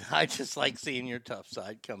problem with it. I just like seeing your tough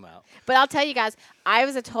side come out. But I'll tell you guys, I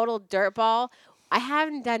was a total dirtball. I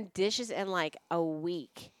haven't done dishes in like a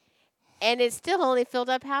week, and it still only filled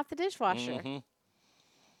up half the dishwasher. Mm-hmm.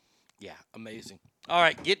 Yeah, amazing. All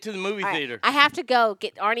right, get to the movie theater. I have to go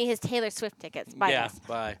get Arnie his Taylor Swift tickets. Bye, yeah, guys.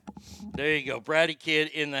 bye. There you go. Bratty Kid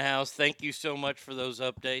in the house. Thank you so much for those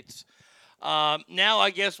updates. Now I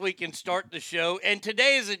guess we can start the show. And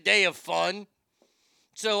today is a day of fun.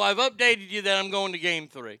 So I've updated you that I'm going to Game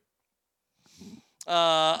 3.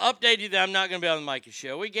 Updated you that I'm not going to be on the Micah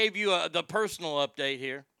show. We gave you the personal update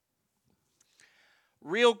here.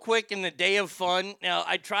 Real quick in the day of fun. Now,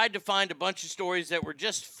 I tried to find a bunch of stories that were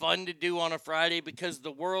just fun to do on a Friday because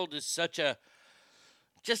the world is such a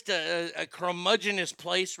curmudgeonous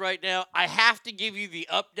place right now. I have to give you the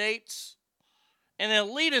updates, and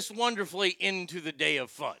it'll lead us wonderfully into the day of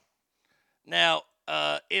fun. Now,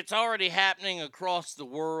 it's already happening across the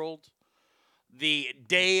world. The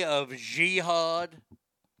day of jihad.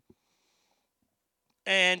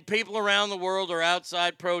 And people around the world are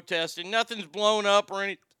outside protesting. Nothing's blown up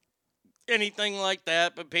or anything like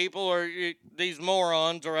that, but these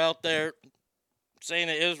morons are out there saying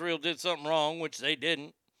that Israel did something wrong, which they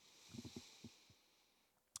didn't.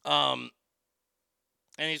 And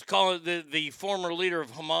he's calling, the former leader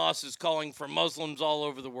of Hamas is calling for Muslims all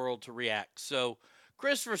over the world to react. So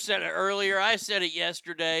Christopher said it earlier. I said it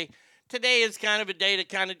yesterday. Today is kind of a day to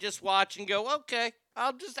kind of just watch and go, okay,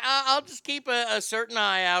 I'll just keep a certain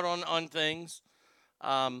eye out on things.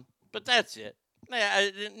 But that's it.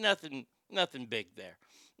 Nothing big there.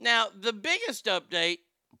 Now, the biggest update,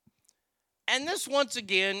 and this once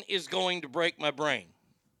again is going to break my brain.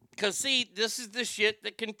 Because, see, this is the shit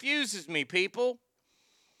that confuses me, people.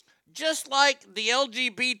 Just like the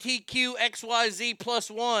LGBTQ XYZ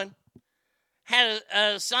plus one had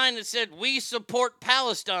a sign that said, "We support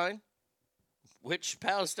Palestine," which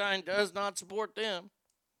Palestine does not support them.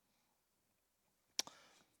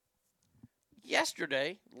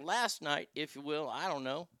 Yesterday, last night, if you will, I don't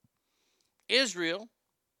know, Israel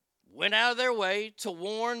went out of their way to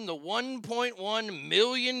warn the 1.1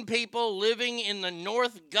 million people living in the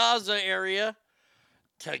North Gaza area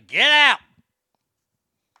to get out.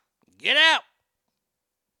 Get out.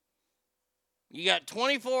 You got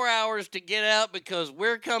 24 hours to get out because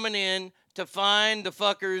we're coming in to find the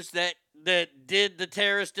fuckers that did the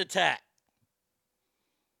terrorist attack.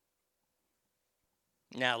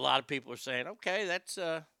 Now, a lot of people are saying, okay, that's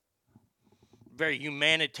very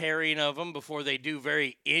humanitarian of them before they do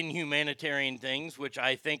very inhumanitarian things, which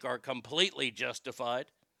I think are completely justified.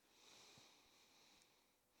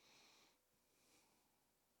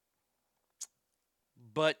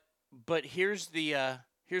 But here's the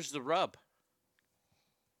rub.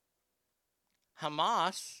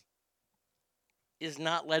 Hamas is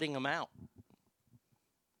not letting them out.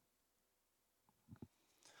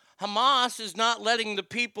 Hamas is not letting the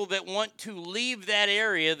people that want to leave that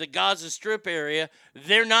area, the Gaza Strip area,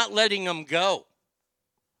 they're not letting them go.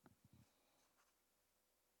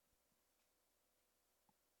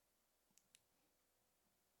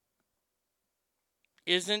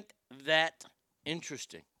 Isn't that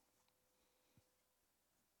interesting?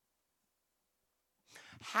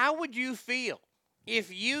 How would you feel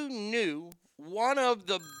if you knew one of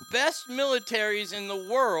the best militaries in the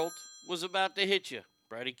world was about to hit you?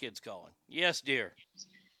 Bratty Kid's calling. Yes, dear.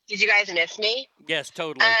 Did you guys miss me? Yes,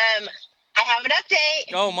 totally. I have an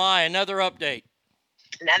update. Oh my, another update.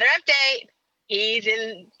 Another update. He's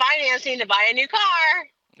in financing to buy a new car.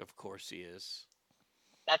 Of course he is.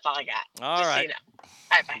 That's all I got. All Just right. so you know.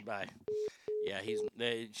 All right, bye. Bye. Yeah,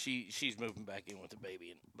 she's moving back in with the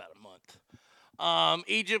baby in about a month.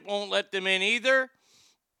 Egypt won't let them in either.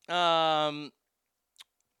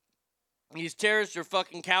 These terrorists are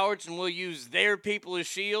fucking cowards and will use their people as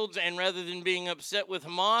shields. And rather than being upset with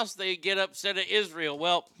Hamas, they get upset at Israel.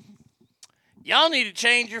 Well, Y'all need to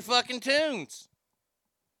change your fucking tunes.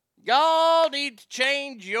 Y'all need to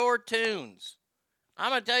change your tunes.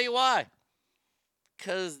 I'm going to tell you why.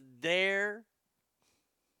 Because they're...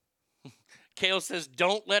 Kale says,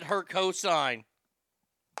 don't let her co-sign.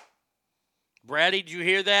 Braddy, did you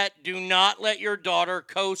hear that? Do not let your daughter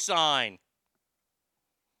co-sign.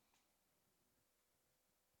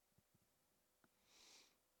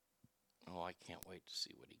 Oh, I can't wait to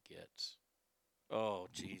see what he gets. Oh,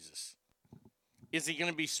 Jesus. Is he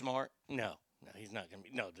going to be smart? No. No, he's not going to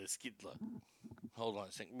be. No, this kid, look. Hold on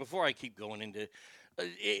a second. Before I keep going into...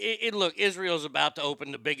 look, Israel's about to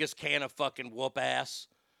open the biggest can of fucking whoop ass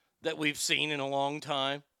that we've seen in a long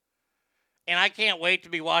time. And I can't wait to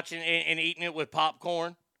be watching and eating it with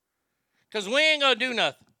popcorn. Because we ain't going to do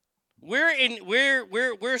nothing.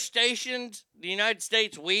 We're stationed, the United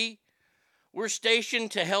States, we're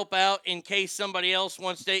stationed to help out in case somebody else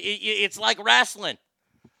wants to. It's like wrestling.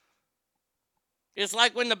 It's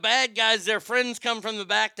like when the bad guys, their friends come from the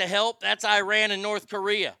back to help. That's Iran and North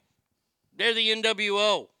Korea. They're the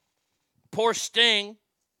NWO. Poor Sting.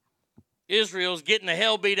 Israel's getting the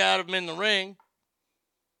hell beat out of him in the ring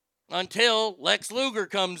until Lex Luger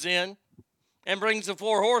comes in and brings the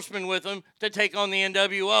Four Horsemen with him to take on the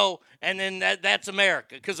NWO, and then that's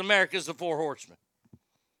America, because America's the Four Horsemen.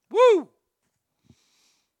 Woo!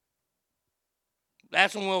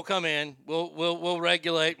 That's when we'll come in. We'll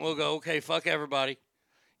regulate. And we'll go, okay, fuck everybody.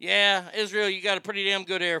 Yeah, Israel, you got a pretty damn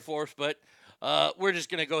good Air Force, but we're just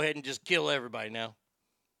going to go ahead and just kill everybody now.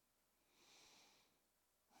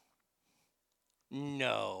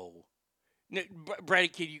 No. Brady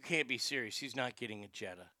Kid, you can't be serious. He's not getting a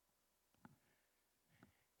Jetta.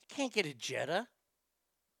 You can't get a Jetta.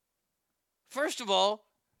 First of all,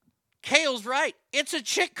 Kale's right. It's a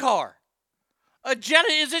chick car. A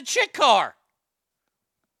Jetta is a chick car.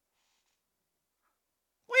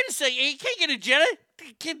 Wait a second. You can't get a Jetta?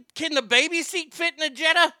 Can the baby seat fit in a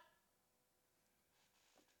Jetta?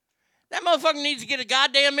 That motherfucker needs to get a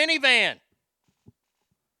goddamn minivan.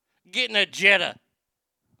 Getting a Jetta.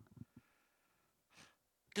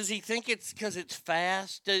 Does he think it's because it's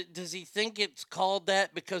fast? Does he think it's called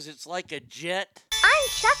that because it's like a jet? I'm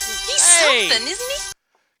Chucky. He's something, isn't he?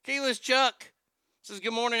 Keyless Chuck says,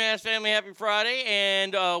 good morning, Ass Family. Happy Friday.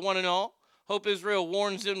 And one and all, hope Israel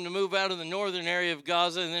warns them to move out of the northern area of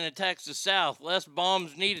Gaza and then attacks the south. Less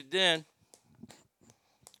bombs needed then.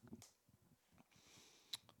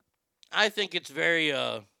 I think it's very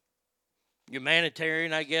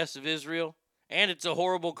humanitarian, I guess, of Israel. And it's a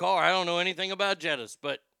horrible car. I don't know anything about Jettas,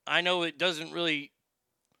 but I know it doesn't really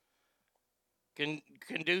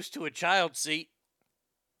conduce to a child seat.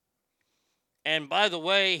 And by the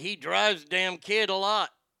way, he drives the damn kid a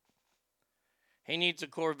lot. He needs a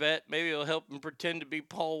Corvette. Maybe it'll help him pretend to be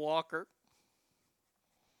Paul Walker.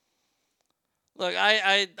 Look,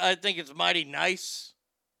 I think it's mighty nice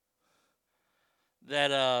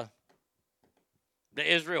that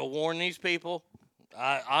Israel warned these people.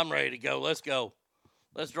 I'm ready to go. Let's go.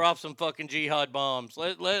 Let's drop some fucking jihad bombs.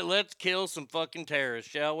 Let's kill some fucking terrorists,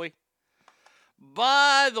 shall we?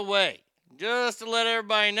 By the way, just to let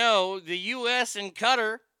everybody know, the U.S. and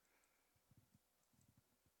Qatar.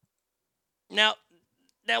 Now,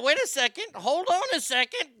 wait a second. Hold on a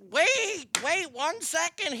second. Wait 1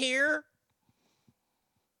 second here.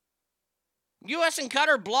 U.S. and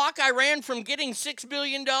Qatar block Iran from getting $6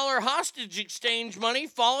 billion hostage exchange money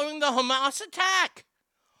following the Hamas attack.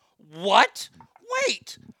 What?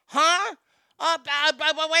 Wait. Huh?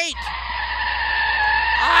 Wait.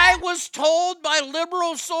 I was told by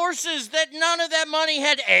liberal sources that none of that money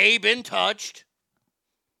had A, been touched.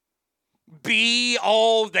 B,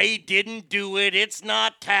 oh, they didn't do it. It's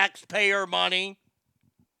not taxpayer money.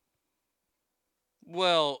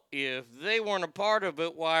 Well, if they weren't a part of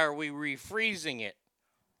it, why are we refreezing it?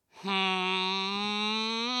 The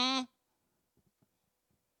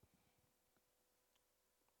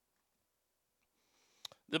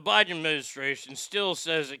Biden administration still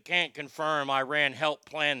says it can't confirm Iran helped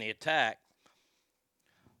plan the attack.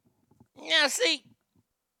 Now, see,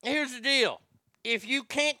 here's the deal. If you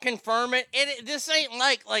can't confirm it, this ain't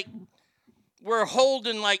like we're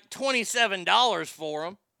holding like $27 for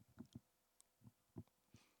them.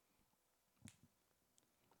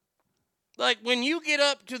 Like, when you get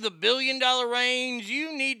up to the $1 billion range,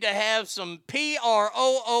 you need to have some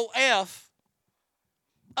PROOF.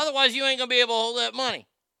 Otherwise, you ain't going to be able to hold that money.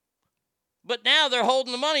 But now they're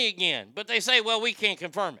holding the money again. But they say, well, we can't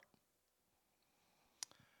confirm it.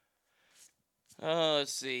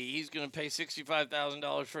 Let's see. He's going to pay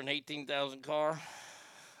 $65,000 for an $18,000 car.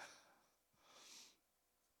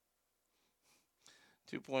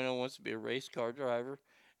 2.0 wants to be a race car driver.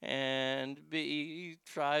 And B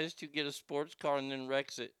tries to get a sports car and then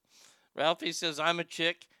wrecks it. Ralphie says, I'm a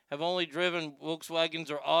chick, have only driven Volkswagens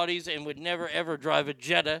or Audis, and would never ever drive a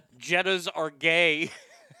Jetta. Jettas are gay.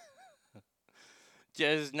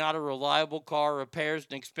 Jetta is not a reliable car. Repairs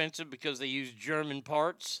and expensive because they use German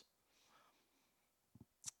parts.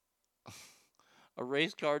 A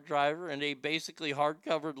race car driver and a basically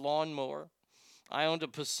hard-covered lawnmower. I owned a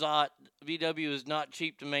Passat. VW is not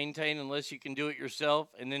cheap to maintain unless you can do it yourself,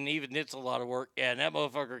 and then even it's a lot of work. Yeah, and that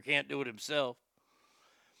motherfucker can't do it himself.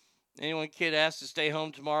 Anyone kid asked to stay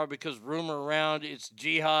home tomorrow because rumor around it's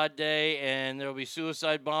Jihad Day and there'll be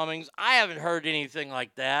suicide bombings. I haven't heard anything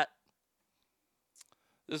like that.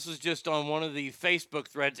 This was just on one of the Facebook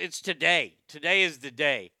threads. It's today. Today is the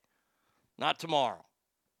day, not tomorrow.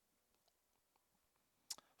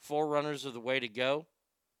 Forerunners are the way to go.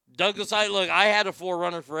 Douglas, I had a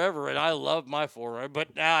 4Runner forever, and I loved my 4Runner,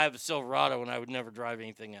 but now I have a Silverado, and I would never drive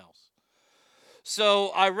anything else.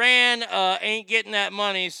 So Iran ain't getting that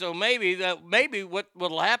money, so maybe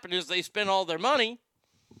what'll happen is they spend all their money,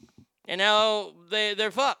 and now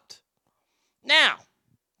they're fucked. Now,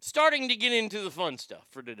 starting to get into the fun stuff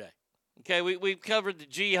for today. Okay, we've covered the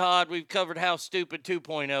jihad, we've covered how stupid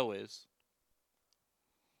 2.0 is.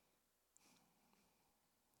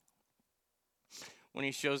 When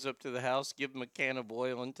he shows up to the house, give him a can of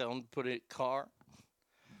oil and tell him to put it in the car.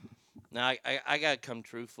 Now, I got to come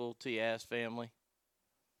truthful to you, ass family.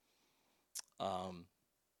 A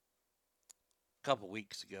couple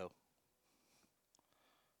weeks ago,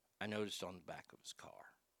 I noticed on the back of his car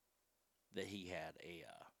that he had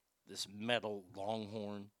this metal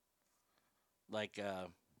Longhorn.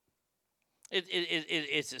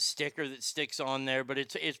 It's a sticker that sticks on there, but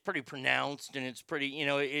it's pretty pronounced, and it's pretty,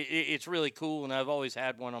 it's really cool, and I've always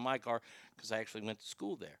had one on my car because I actually went to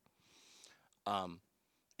school there.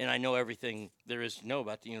 And I know everything there is to know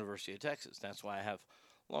about the University of Texas. That's why I have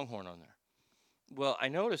Longhorn on there. Well, I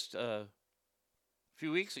noticed a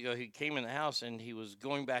few weeks ago he came in the house, and he was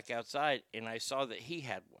going back outside, and I saw that he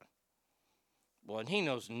had one. Well, and he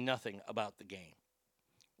knows nothing about the game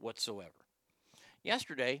whatsoever.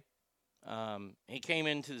 Yesterday, he came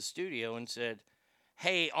into the studio and said,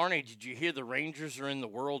 "Hey, Arnie, did you hear the Rangers are in the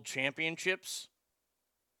World Championships?"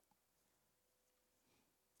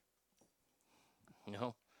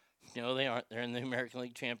 No, they aren't. They're in the American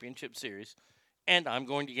League Championship Series. And I'm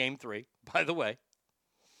going to Game 3, by the way.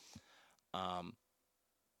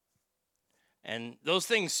 And those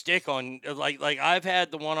things stick on, like I've had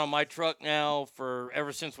the one on my truck now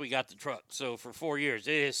ever since we got the truck. So for 4 years,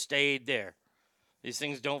 it has stayed there. These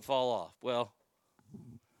things don't fall off. Well,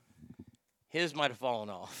 his might have fallen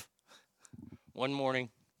off. One morning,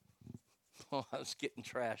 I was getting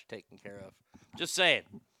trash taken care of. Just saying.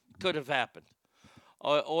 Could have happened.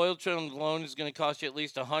 Oil change alone is going to cost you at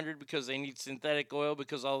least $100 because they need synthetic oil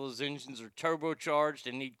because all those engines are turbocharged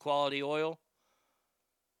and need quality oil.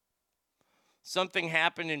 Something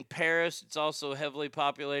happened in Paris. It's also a heavily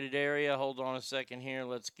populated area. Hold on a second here.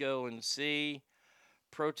 Let's go and see.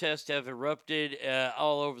 Protests have erupted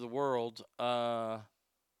all over the world. I'm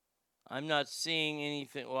not seeing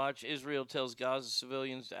anything. Watch. Israel tells Gaza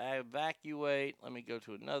civilians to evacuate. Let me go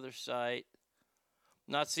to another site.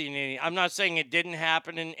 Not seeing any. I'm not saying it didn't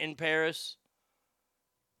happen in Paris.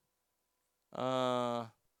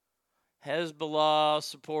 Hezbollah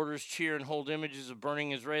supporters cheer and hold images of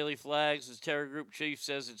burning Israeli flags as terror group chief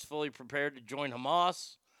says it's fully prepared to join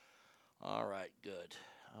Hamas. All right, good.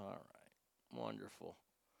 All right, wonderful.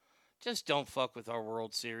 Just don't fuck with our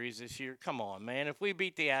World Series this year. Come on, man. If we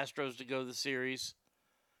beat the Astros to go to the series,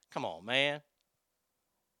 come on, man.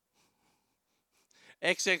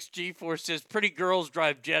 XXG4 says, pretty girls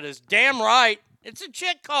drive Jettas. Damn right. It's a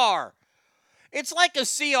chick car. It's like a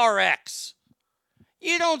CRX.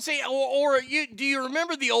 You don't see, do you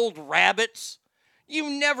remember the old Rabbits? You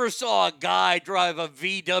never saw a guy drive a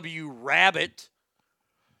VW Rabbit.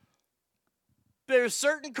 There's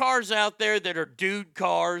certain cars out there that are dude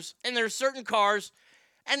cars, and there's certain cars,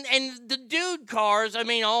 and the dude cars, I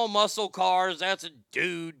mean, all muscle cars, that's a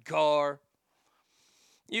dude car.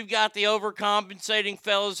 You've got the overcompensating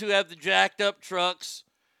fellas who have the jacked up trucks.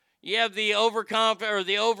 You have the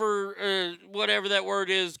whatever that word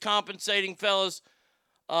is, compensating fellas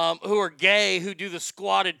who are gay who do the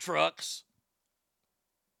squatted trucks.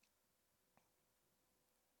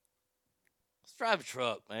 Let's drive a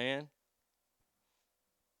truck, man.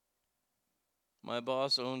 My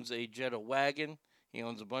boss owns a Jetta wagon. He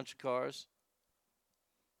owns a bunch of cars.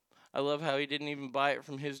 I love how he didn't even buy it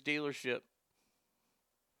from his dealership.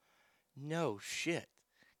 No shit.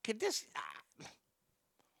 Could this...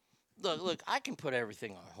 Look, I can put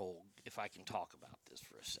everything on hold. if I can talk about this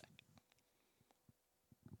for a second.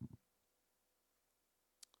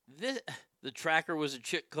 The tracker was a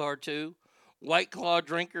chick car, too. White Claw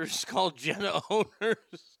drinkers called Jenna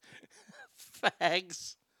owners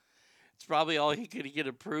fags. It's probably all he could get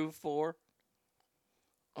approved for.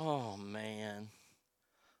 Oh, man.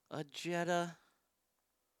 A Jetta.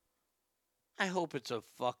 I hope it's a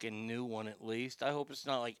fucking new one at least. I hope it's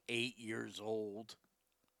not like 8 years old.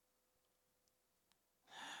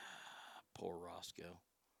 Poor Roscoe.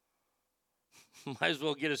 Might as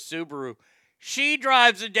well get a Subaru. She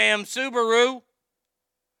drives a damn Subaru.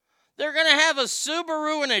 They're going to have a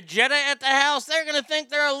Subaru and a Jetta at the house. They're going to think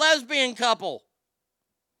they're a lesbian couple.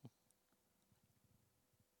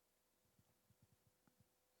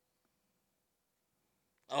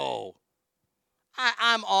 Oh.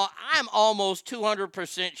 I'm almost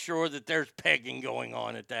 200% sure that there's pegging going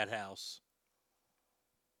on at that house.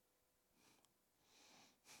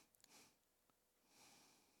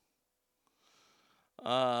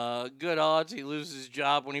 Good odds he loses his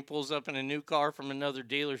job when he pulls up in a new car from another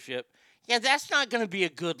dealership. Yeah, that's not going to be a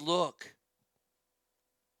good look.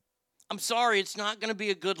 I'm sorry, it's not going to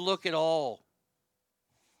be a good look at all.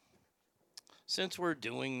 Since we're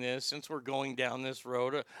doing this, since we're going down this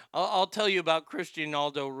road, I'll tell you about Cristiano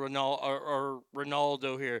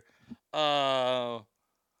Ronaldo here.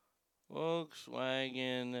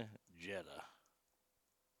 Volkswagen Jetta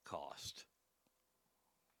cost.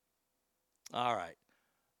 All right.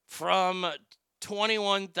 From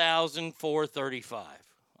 $21,435.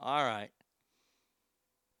 All right.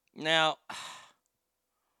 Now,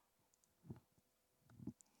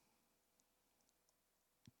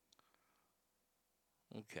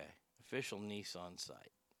 okay. Official Nissan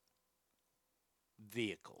site.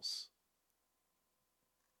 Vehicles.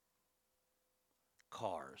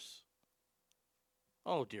 Cars.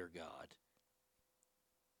 Oh, dear God.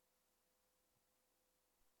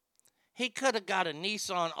 He could have got a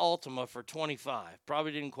Nissan Altima for $25.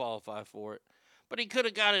 Probably didn't qualify for it. But he could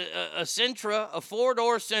have got a Sentra, a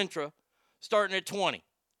four-door Sentra, starting at $20.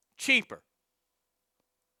 Cheaper.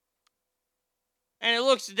 And it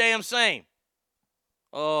looks the damn same.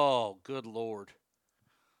 Oh, good Lord.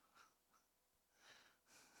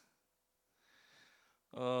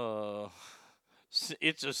 It's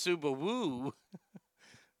a Subaru.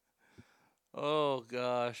 Oh,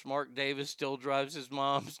 gosh. Mark Davis still drives his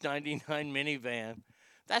mom's 99 minivan.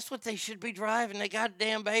 That's what they should be driving. They got a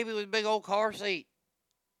damn baby with a big old car seat.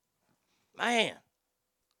 Man.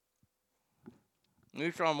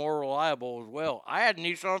 Nissan more reliable as well. I had a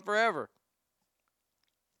Nissan forever.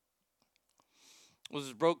 Was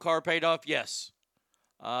his broke car paid off? Yes.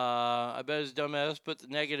 I bet his dumbass put the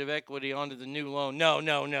negative equity onto the new loan. No.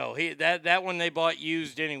 That one they bought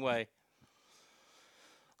used anyway.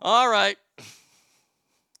 All right.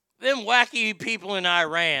 Them wacky people in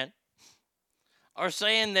Iran are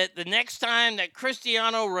saying that the next time that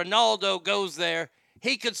Cristiano Ronaldo goes there,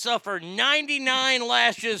 he could suffer 99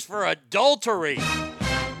 lashes for adultery.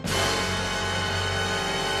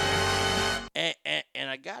 And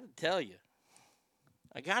I got to tell you,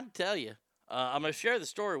 I'm going to share the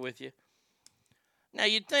story with you. Now,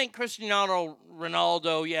 you'd think Cristiano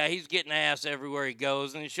Ronaldo, yeah, he's getting ass everywhere he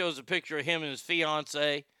goes, and it shows a picture of him and his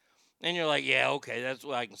fiancée, and you're like, yeah, okay, that's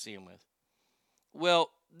what I can see him with.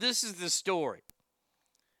 Well, this is the story.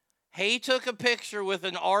 He took a picture with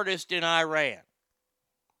an artist in Iran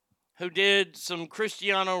who did some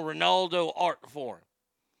Cristiano Ronaldo art for him,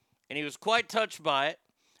 and he was quite touched by it,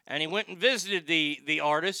 and he went and visited the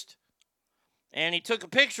artist, and he took a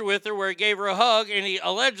picture with her where he gave her a hug, and he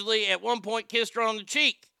allegedly at one point kissed her on the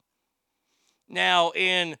cheek. Now,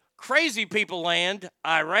 in crazy people land,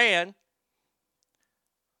 Iran,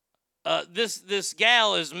 this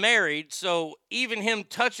gal is married, so even him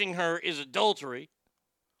touching her is adultery.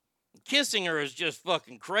 Kissing her is just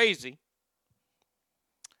fucking crazy.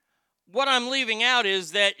 What I'm leaving out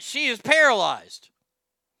is that she is paralyzed.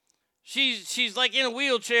 She's like in a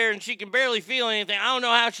wheelchair and she can barely feel anything. I don't know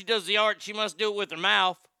how she does the art. She must do it with her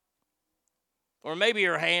mouth. Or maybe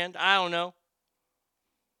her hand. I don't know.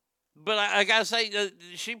 But I gotta say,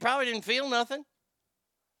 she probably didn't feel nothing.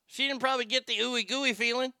 She didn't probably get the ooey gooey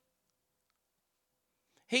feeling.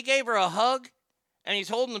 He gave her a hug and he's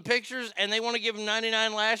holding the pictures and they want to give him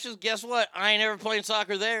 99 lashes. Guess what? I ain't ever playing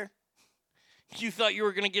soccer there. You thought you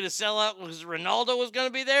were going to get a sellout because Ronaldo was going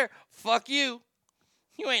to be there? Fuck you.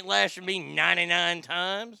 You ain't lashing me 99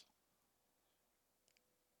 times.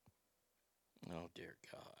 Oh, dear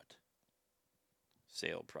God.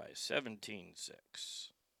 Sale price, $17,600.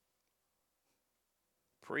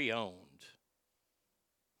 Pre-owned.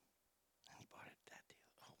 And he bought it that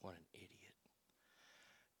deal. Oh, what an idiot.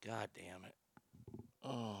 God damn it.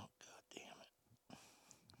 Oh, God damn it.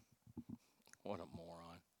 What a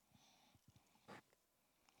moron.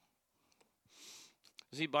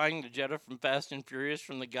 Is he buying the Jetta from Fast and Furious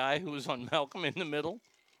from the guy who was on Malcolm in the Middle?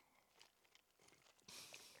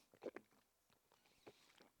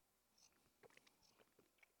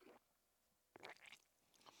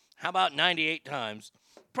 How about 98 times?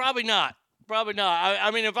 Probably not. Probably not. I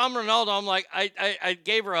mean, if I'm Ronaldo, I'm like, I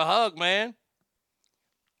gave her a hug, man.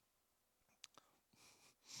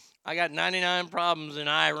 I got 99 problems and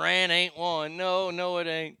Iran ain't one. No, it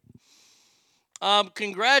ain't.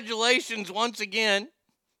 Congratulations once again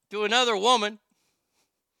to another woman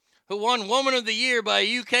who won Woman of the Year by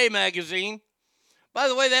a UK magazine. By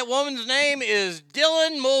the way, that woman's name is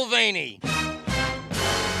Dylan Mulvaney.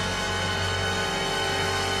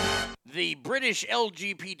 The British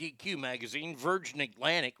LGBTQ magazine Virgin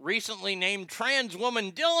Atlantic recently named trans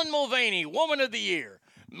woman Dylan Mulvaney Woman of the Year,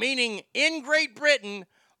 meaning in Great Britain,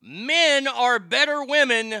 men are better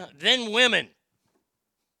women than women.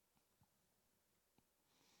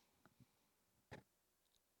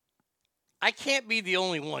 I can't be the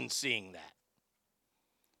only one seeing that.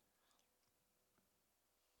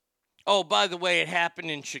 Oh, by the way, it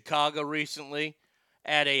happened in Chicago recently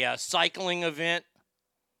at a cycling event.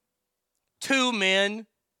 2 men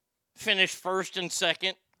finished first and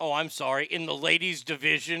second. Oh, I'm sorry, in the ladies'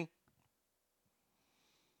 division.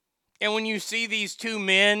 And when you see these 2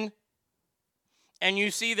 men and you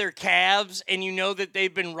see their calves and you know that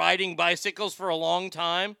they've been riding bicycles for a long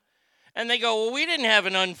time, and they go, well, we didn't have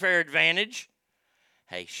an unfair advantage.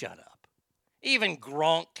 Hey, shut up. Even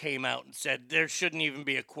Gronk came out and said there shouldn't even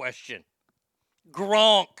be a question.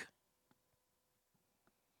 Gronk.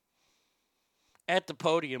 At the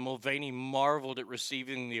podium, Mulvaney marveled at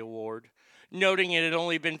receiving the award, noting it had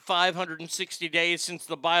only been 560 days since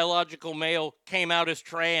the biological male came out as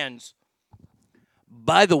trans.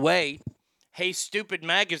 By the way, Hey Stupid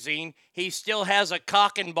magazine, he still has a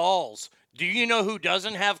cock and balls. Do you know who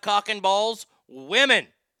doesn't have cock and balls? Women.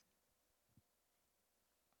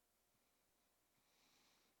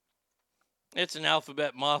 It's an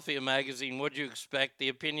Alphabet Mafia magazine. What'd you expect? The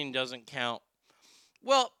opinion doesn't count.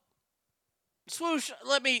 Well, Swoosh,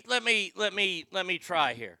 let me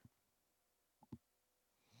try here.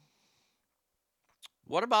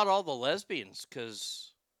 What about all the lesbians?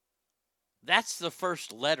 Because that's the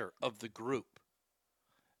first letter of the group.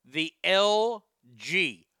 The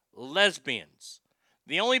LG, lesbians.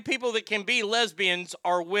 The only people that can be lesbians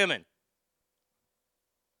are women.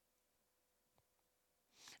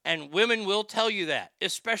 And women will tell you that,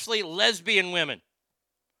 especially lesbian women.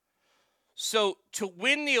 So to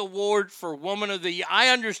win the award for Woman of the Year, I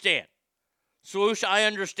understand. Swoosh, I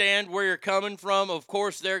understand where you're coming from. Of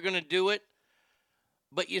course, they're going to do it.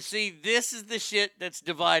 But you see, this is the shit that's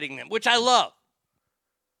dividing them, which I love.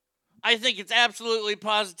 I think it's absolutely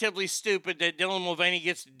positively stupid that Dylan Mulvaney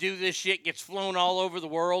gets to do this shit, gets flown all over the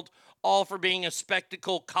world, all for being a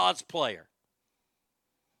spectacle cosplayer.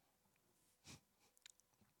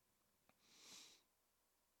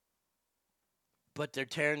 But they're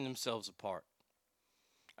tearing themselves apart.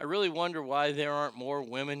 I really wonder why there aren't more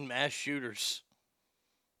women mass shooters.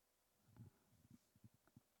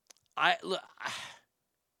 I'm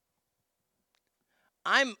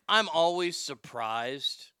always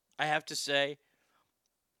surprised, I have to say.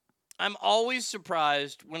 I'm always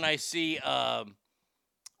surprised when I see a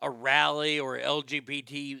rally or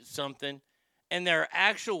LGBT something, and there are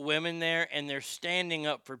actual women there, and they're standing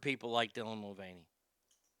up for people like Dylan Mulvaney.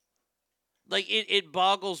 Like, it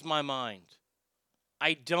boggles my mind.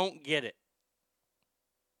 I don't get it.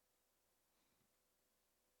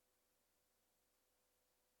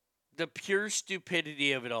 The pure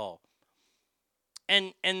stupidity of it all.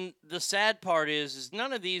 And the sad part is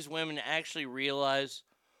none of these women actually realize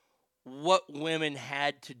what women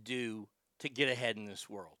had to do to get ahead in this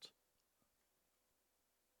world.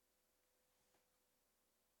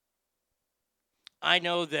 I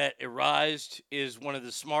know that Erased is one of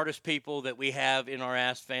the smartest people that we have in our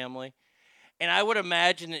ass family. And I would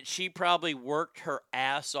imagine that she probably worked her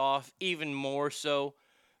ass off even more so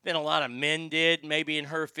than a lot of men did, maybe in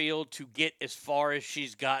her field, to get as far as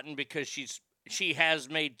she's gotten, because she has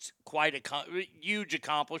made quite huge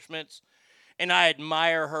accomplishments, and I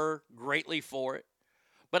admire her greatly for it.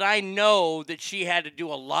 But I know that she had to do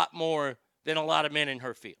a lot more than a lot of men in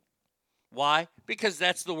her field. Why? Because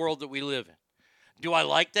that's the world that we live in. Do I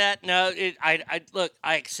like that? No, look,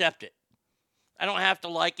 I accept it. I don't have to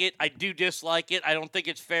like it. I do dislike it. I don't think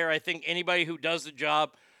it's fair. I think anybody who does the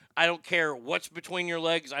job, I don't care what's between your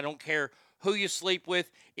legs. I don't care who you sleep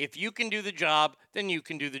with. If you can do the job, then you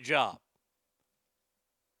can do the job.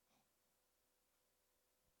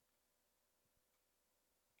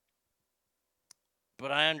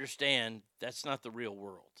 But I understand that's not the real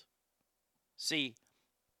world. See,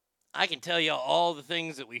 I can tell you all the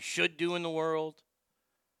things that we should do in the world.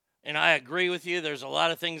 And I agree with you. There's a lot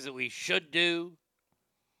of things that we should do.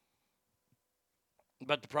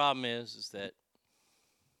 But the problem is that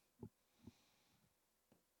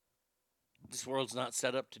this world's not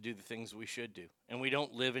set up to do the things we should do. And we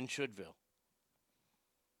don't live in Shouldville.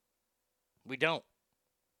 We don't.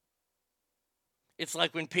 It's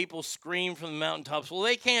like when people scream from the mountaintops, well,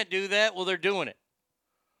 they can't do that. Well, they're doing it.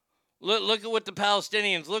 Look at what the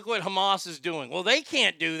Palestinians, look what Hamas is doing. Well, they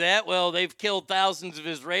can't do that. Well, they've killed thousands of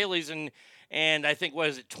Israelis and I think,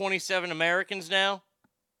 27 Americans now?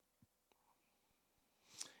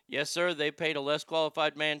 Yes, sir, they paid a less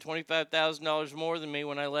qualified man $25,000 more than me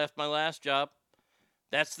when I left my last job.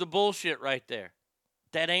 That's the bullshit right there.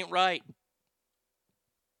 That ain't right.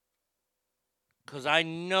 Because I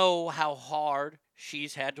know how hard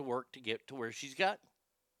she's had to work to get to where she's gotten.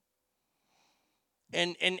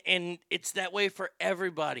 And it's that way for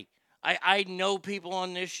everybody. I know people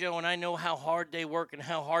on this show, and I know how hard they work and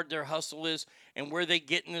how hard their hustle is and where they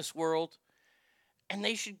get in this world. And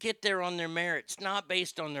they should get there on their merits, not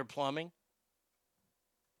based on their plumbing.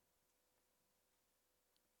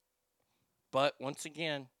 But once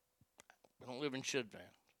again, I don't live in Shouldville,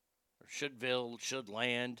 or Shouldville,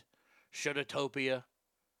 Shouldland, Shouldatopia,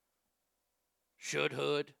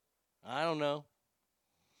 Shoulhood. I don't know.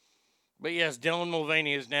 But yes, Dylan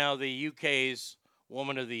Mulvaney is now the UK's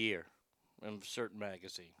Woman of the Year in a certain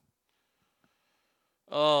magazine.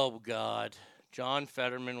 Oh, God. John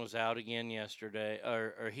Fetterman was out again yesterday,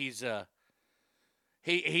 or he's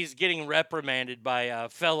getting reprimanded by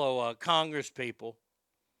fellow Congress people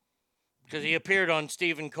because he appeared on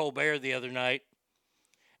Stephen Colbert the other night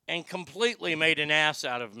and completely made an ass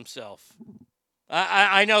out of himself.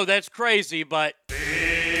 I know that's crazy, but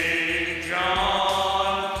Big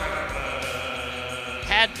John Fetterman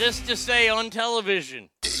had this to say on television.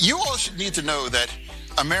 You all should need to know that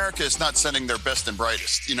America is not sending their best and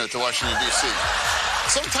brightest, to Washington, D.C.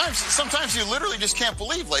 Sometimes you literally just can't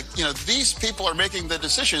believe, these people are making the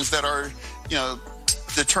decisions that are,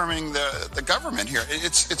 determining the government here.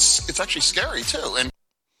 It's actually scary, too. And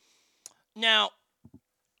now,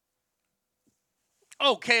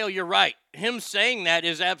 Cale, you're right. Him saying that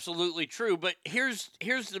is absolutely true, but here's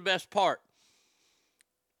the best part.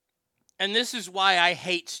 And this is why I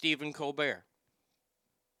hate Stephen Colbert.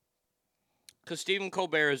 Because Stephen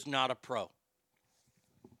Colbert is not a pro.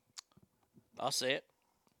 I'll say it.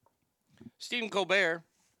 Stephen Colbert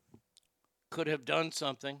could have done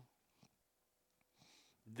something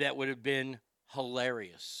that would have been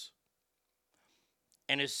hilarious.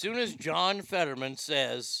 And as soon as John Fetterman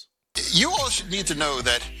says... You all should need to know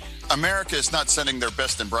that America is not sending their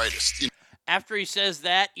best and brightest. After he says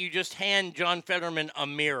that, you just hand John Fetterman a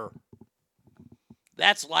mirror.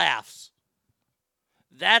 That's laughs.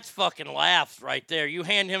 That's fucking laughs right there. You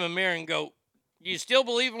hand him a mirror and go, you still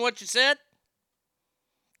believe in what you said?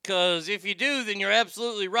 Because if you do, then you're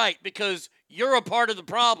absolutely right, because you're a part of the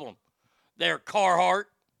problem there, Carhartt.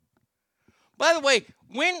 By the way,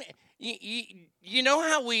 when you know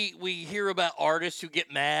how we hear about artists who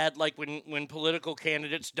get mad, like when political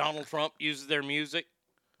candidates, Donald Trump, uses their music?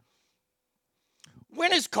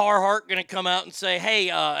 When is Carhartt going to come out and say,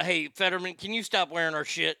 hey, Fetterman, can you stop wearing our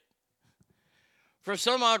shit? For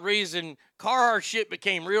some odd reason, Carhartt shit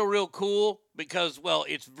became real cool because, well,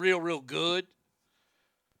 it's real good.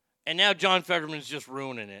 And now John Fetterman's just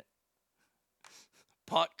ruining it.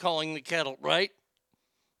 Pot calling the kettle, right?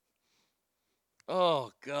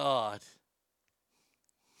 Oh, God.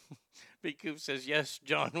 Big Coop says, yes,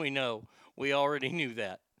 John, we know. We already knew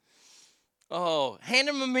that. Oh, hand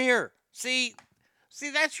him a mirror. See,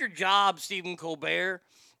 that's your job, Stephen Colbert.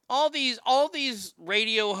 All these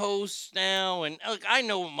radio hosts now, and look, I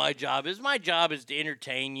know what my job is. My job is to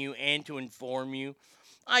entertain you and to inform you.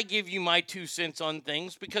 I give you my 2 cents on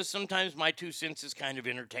things because sometimes my 2 cents is kind of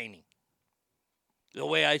entertaining. The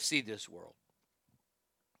way I see this world.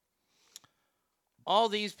 All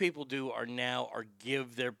these people do are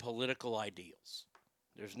give their political ideals.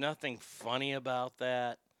 There's nothing funny about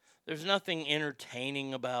that. There's nothing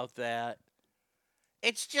entertaining about that.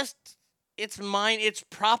 It's just... It's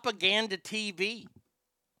propaganda TV.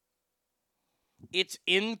 It's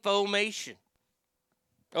information.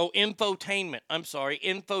 Oh, infotainment. I'm sorry.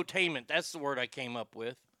 Infotainment. That's the word I came up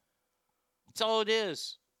with. That's all it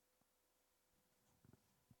is.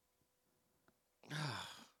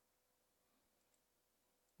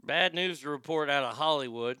 Bad news to report out of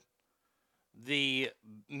Hollywood. The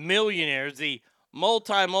millionaires, the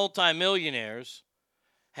multi-millionaires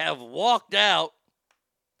have walked out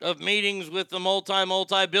of meetings with the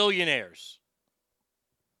multi-billionaires,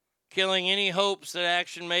 killing any hopes that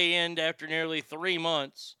action may end after nearly 3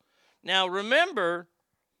 months. Now, remember,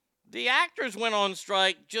 the actors went on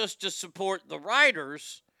strike just to support the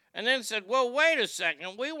writers and then said, well, wait a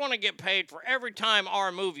second, we want to get paid for every time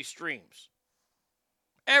our movie streams.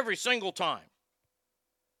 Every single time.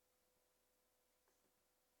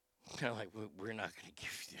 They're like, we're not going to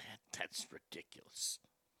give you that. That's ridiculous.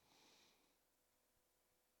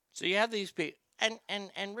 So you have these people,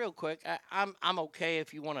 and real quick, I'm okay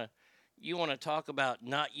if you want to talk about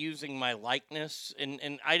not using my likeness,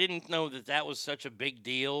 and I didn't know that was such a big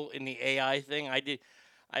deal in the AI thing.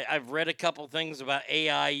 I've read a couple things about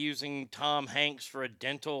AI using Tom Hanks for a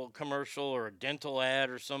dental commercial or a dental ad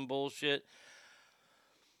or some bullshit.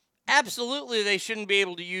 Absolutely, they shouldn't be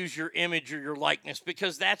able to use your image or your likeness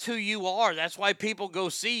because that's who you are. That's why people go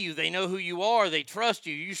see you. They know who you are. They trust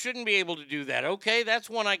you. You shouldn't be able to do that. Okay, that's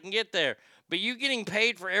one I can get there. But you getting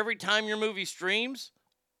paid for every time your movie streams?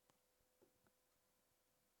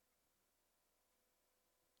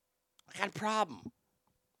 I got a problem.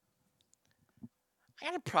 I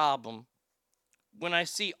got a problem when I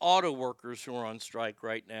see auto workers who are on strike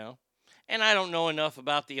right now. And I don't know enough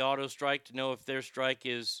about the auto strike to know if their strike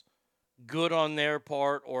is good on their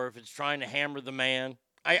part or if it's trying to hammer the man.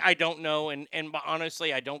 I don't know, and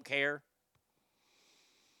honestly, I don't care.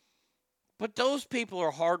 But those people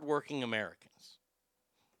are hardworking Americans.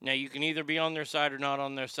 Now, you can either be on their side or not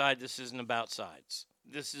on their side. This isn't about sides.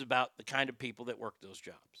 This is about the kind of people that work those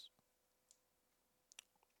jobs.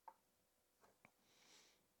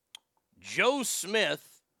 Joe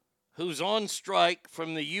Smith, who's on strike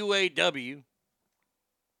from the UAW,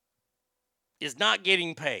 is not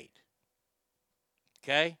getting paid.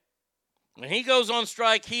 Okay? When he goes on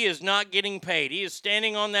strike, he is not getting paid. He is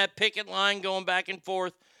standing on that picket line going back and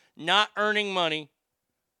forth, not earning money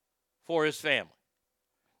for his family.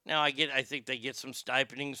 Now, I think they get some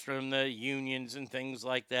stipendings from the unions and things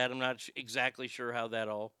like that. I'm not exactly sure how that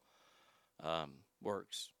all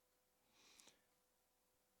works.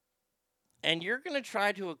 And you're going to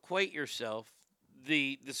try to equate yourself,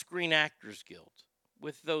 the Screen Actors Guild,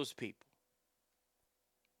 with those people.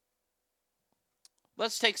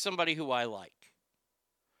 Let's take somebody who I like.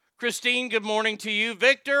 Christine, good morning to you.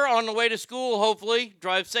 Victor, on the way to school, hopefully.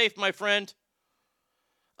 Drive safe, my friend.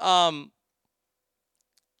 Somebody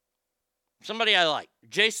I like.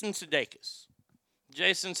 Jason Sudeikis.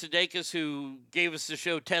 Jason Sudeikis, who gave us the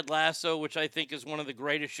show Ted Lasso, which I think is one of the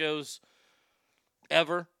greatest shows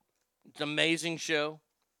ever. It's an amazing show.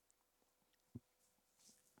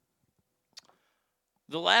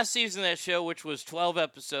 The last season of that show, which was 12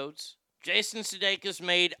 episodes, Jason Sudeikis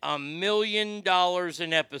made $1 million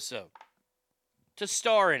an episode to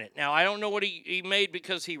star in it. Now, I don't know what he made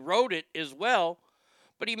because he wrote it as well,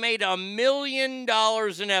 but he made $1 million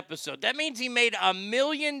an episode. That means he made $1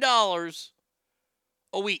 million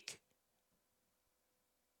a week.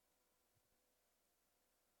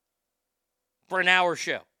 For an hour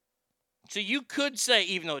show. So you could say,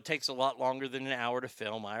 even though it takes a lot longer than an hour to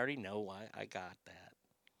film, I already know why I got that.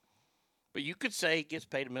 But you could say he gets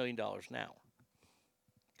paid $1 million an hour.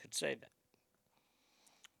 Could say that.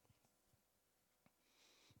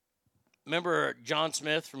 Remember John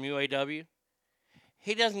Smith from UAW?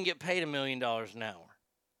 He doesn't get paid $1 million an hour.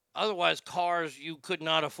 Otherwise, you could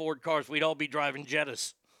not afford cars. We'd all be driving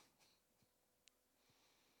Jettas.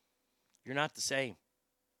 You're not the same.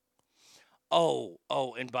 Oh,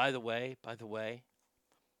 and by the way,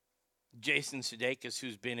 Jason Sudeikis,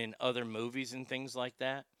 who's been in other movies and things like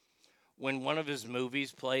that, when one of his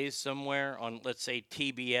movies plays somewhere on, let's say,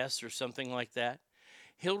 TBS or something like that,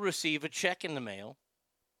 he'll receive a check in the mail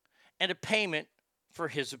and a payment for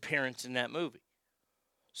his appearance in that movie.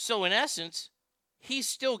 So, in essence, he's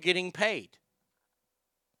still getting paid.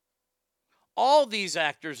 All these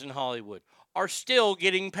actors in Hollywood are still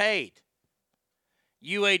getting paid.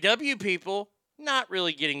 UAW people, not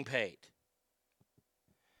really getting paid.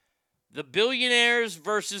 The billionaires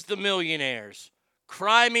versus the millionaires.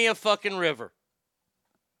 Cry me a fucking river.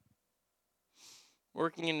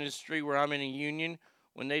 Working in an industry where I'm in a union,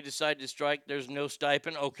 when they decide to strike, there's no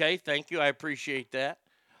stipend. Okay, thank you. I appreciate that.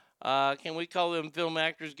 Can we call them Film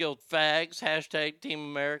Actors Guild fags? Hashtag Team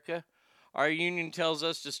America. Our union tells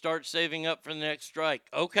us to start saving up for the next strike.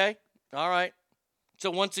 Okay, all right. So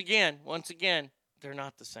once again, they're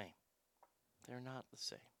not the same. They're not the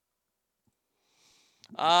same.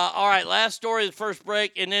 All right, last story, the first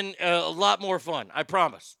break, and then a lot more fun. I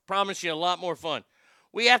promise. Promise you a lot more fun.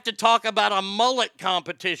 We have to talk about a mullet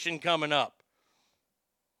competition coming up.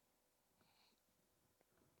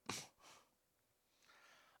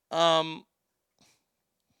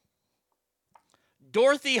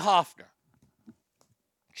 Dorothy Hoffner.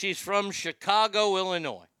 She's from Chicago,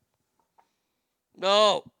 Illinois.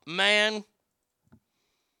 Oh, man.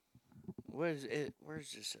 Where's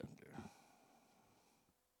this under?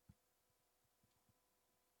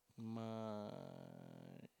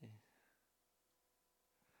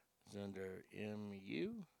 It's under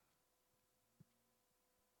MU.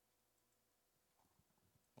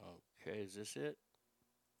 Okay, is this it?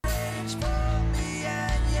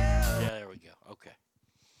 Yeah, there we go. Okay.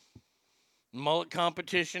 Mullet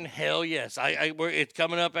competition? Hell yes. It's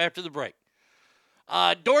coming up after the break.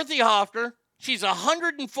 Dorothy Hoffner, she's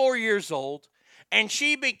 104 years old, and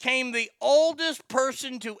she became the oldest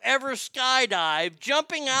person to ever skydive,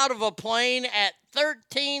 jumping out of a plane at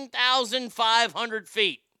 13,500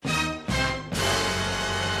 feet.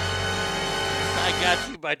 I got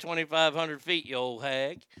you by 2,500 feet, you old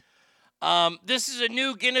hag. This is a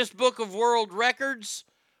new Guinness Book of World Records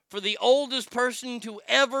for the oldest person to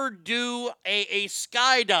ever do a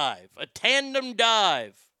skydive, a tandem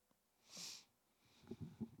dive.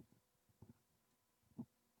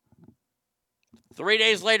 Three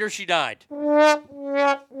days later, she died. A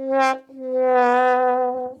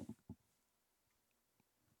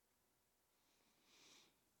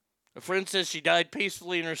friend says she died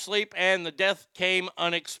peacefully in her sleep, and the death came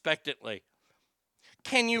unexpectedly.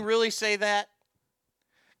 Can you really say that?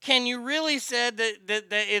 Can you really say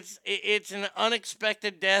that it's an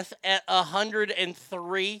unexpected death at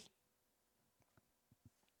 103?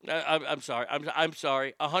 I'm sorry. I'm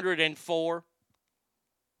sorry. 104.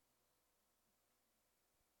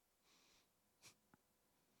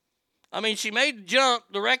 I mean, she made the jump.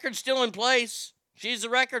 The record's still in place. She's the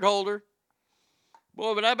record holder.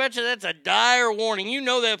 Boy, but I bet you that's a dire warning. You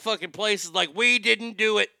know that fucking place is like, we didn't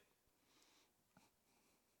do it.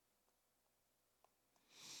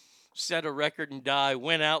 Set a record and die.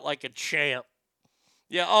 Went out like a champ.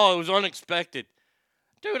 Yeah, it was unexpected.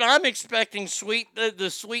 Dude, I'm expecting the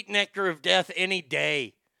sweet nectar of death any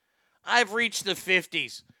day. I've reached the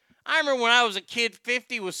 50s. I remember when I was a kid,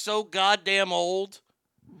 50 was so goddamn old.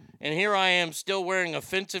 And here I am still wearing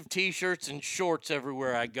offensive t-shirts and shorts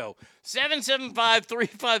everywhere I go.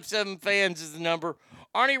 775-357-FANS is the number.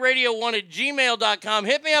 ArnieRadio1@gmail.com.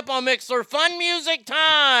 Hit me up on Mixler. Fun music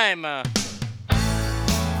time.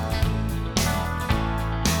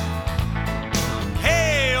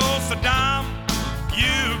 Hey, old Saddam,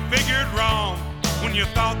 you figured wrong when you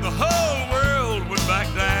thought the whole world would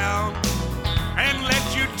back down and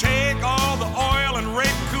let you take all the oil and rape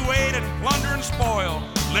Kuwait and plunder and spoil.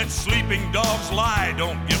 Let sleeping dogs lie,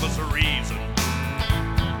 don't give us a reason.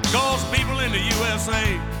 'Cause people in the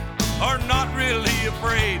USA are not really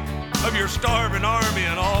afraid of your starving army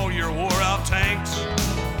and all your wore-out tanks.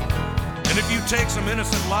 And if you take some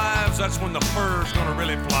innocent lives, that's when the fur's gonna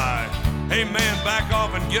really fly. Hey man, back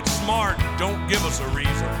off and get smart, don't give us a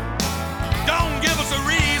reason. Don't give us a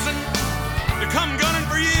reason to come gunning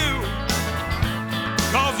for you.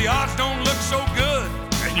 'Cause the odds don't look so good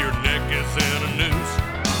and your neck is in a noose.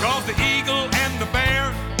 'Cause the eagle and the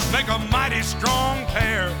bear make a mighty strong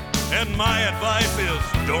pair. And my advice is,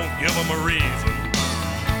 don't give them a reason.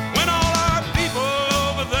 When all our people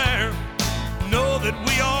over there know that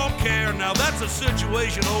we all care, now that's a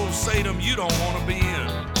situation, old Satan, you don't want to be in.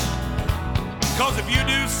 'Cause if you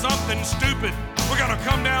do something stupid, we're gonna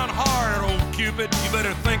come down hard, old Cupid. You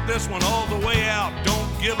better think this one all the way out.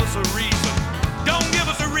 Don't give us a reason. Don't give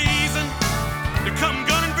us a reason to come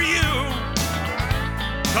gunning for you.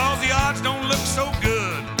 'Cause the odds don't look so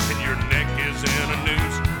good and your neck is in a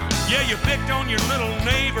noose. Yeah, you picked on your little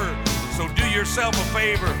neighbor, so do yourself a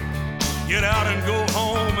favor. Get out and go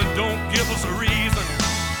home and don't give us a reason.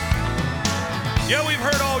 Yeah, we've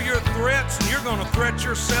heard all your threats and you're gonna threat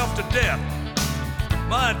yourself to death.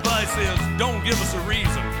 My advice is, don't give us a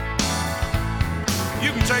reason.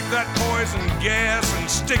 You can take that poison gas and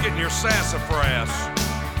stick it in your sassafras.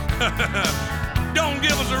 Don't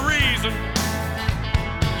give us a reason.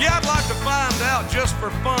 Yeah, I'd like to find out just for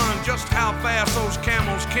fun just how fast those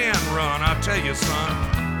camels can run. I tell you,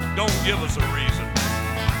 son, don't give us a reason.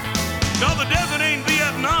 No, the desert ain't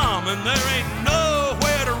Vietnam, and there ain't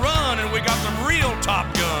nowhere to run, and we got some real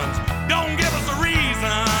Top Guns. Don't give us a reason.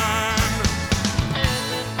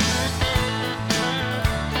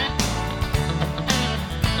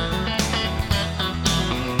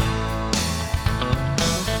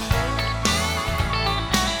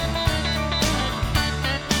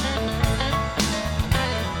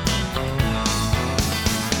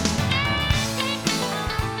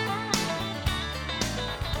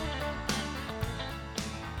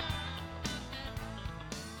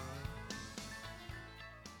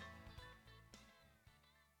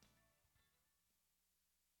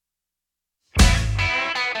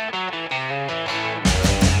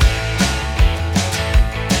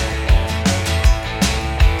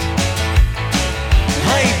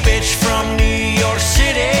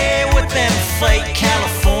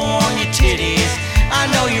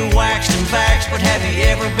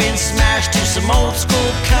 trash to some old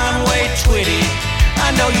school Conway Twitty.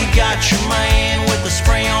 I know you got your man with the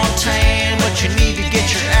spray on tan, but you need to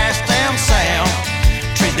get your ass down south.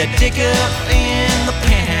 Trade that dick up in the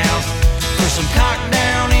penthouse for some cock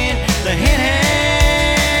down in the hen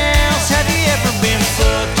house. Have you ever been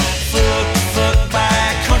fucked by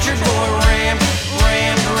a country boy rammed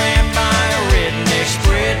by a redneck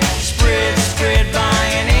spread by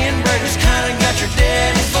an inbred who's kinda got your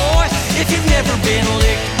daddy's voice? If you've never been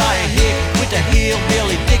licked by a hick with a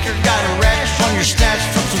hillbilly dick or got a rash on your snatch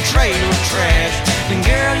from some trailer trash, then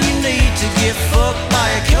girl, you need to get fucked by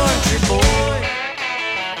a country boy.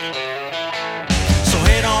 So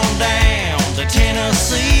head on down to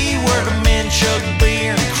Tennessee, where the men chug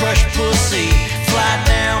beer and crush pussy. Fly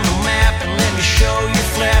down the map and let me show you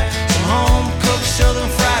flat some home-cooked southern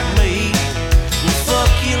fried meat. We'll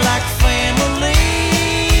fuck you like family.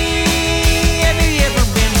 Have you ever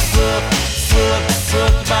been fucked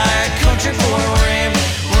by a country boy rammed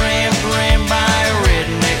by a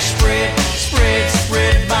redneck spread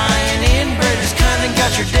by an inbred who's kinda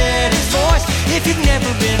got your daddy's voice? If you've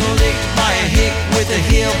never been licked by a hick with a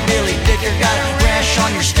hillbilly dick or got a rash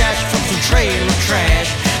on your stash from some trailer trash,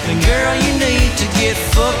 then girl, you need to get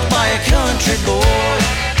fucked by a country boy.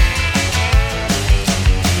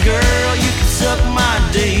 Girl, you can suck my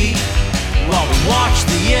D while we watch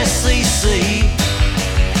the SEC.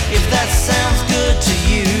 If that sounds good to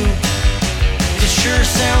you, it sure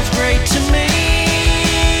sounds great to me.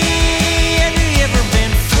 Have you ever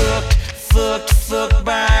been fucked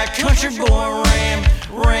by a country boy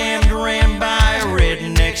rammed by a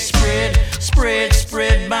redneck spread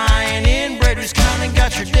by an inbred who's kinda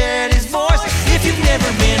got your daddy's voice? If you've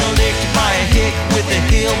never been licked by a hick with a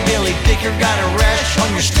hillbilly dick or got a rash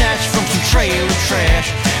on your snatch from some trailer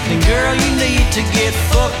trash, then girl, you need to get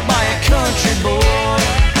fucked by a country boy.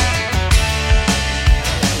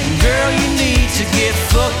 Girl, you need to get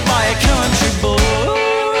fucked by a country boy.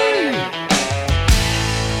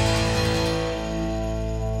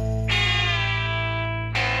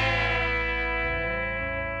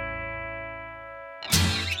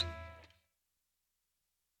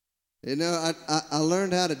 You know, I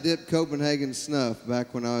learned how to dip Copenhagen snuff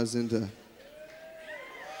back when I was into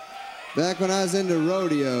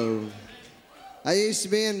rodeo. I used to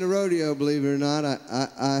be into rodeo, believe it or not.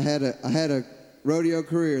 I had a rodeo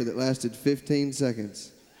career that lasted 15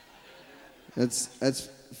 seconds. That's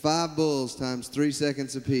 5 bulls times 3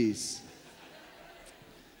 seconds apiece.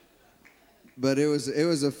 But it was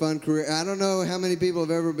a fun career. I don't know how many people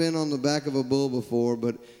have ever been on the back of a bull before,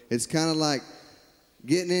 but it's kind of like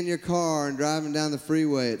getting in your car and driving down the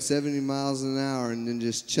freeway at 70 miles an hour and then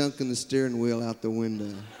just chunking the steering wheel out the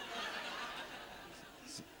window.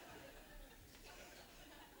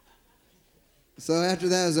 So after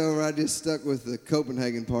that was over, I just stuck with the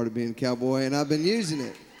Copenhagen part of being a cowboy, and I've been using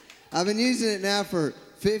it. I've been using it now for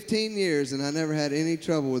 15 years, and I never had any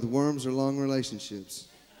trouble with worms or long relationships.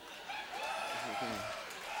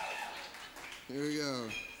 Here we go.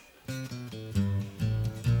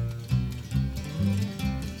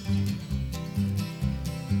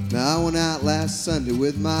 Now I went out last Sunday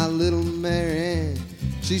with my little Mary Ann.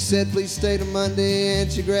 She said, please stay till Monday,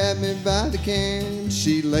 and she grabbed me by the can.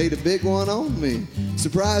 She laid a big one on me,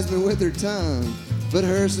 surprised me with her tongue, but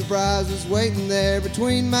her surprise was waiting there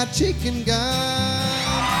between my cheek and gum.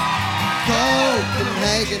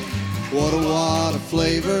 Copenhagen, what a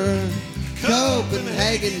flavor.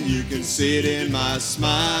 Copenhagen, you can see it in my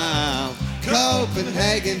smile.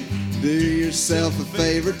 Copenhagen, do yourself a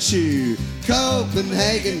favor, chew.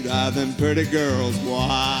 Copenhagen, drive them pretty girls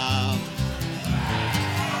wild.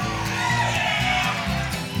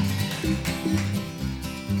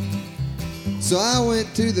 So I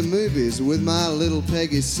went to the movies with my little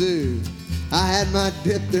Peggy Sue. I had my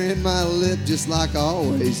dip there in my lip just like I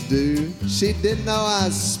always do. She didn't know I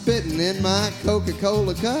was spitting in my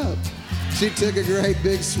Coca-Cola cup. She took a great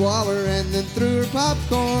big swallow and then threw her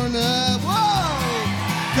popcorn up. Whoa!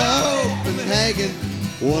 Copenhagen,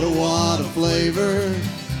 what a flavor.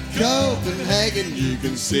 Copenhagen, you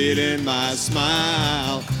can see it in my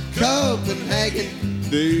smile. Copenhagen,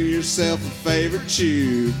 do yourself a favor,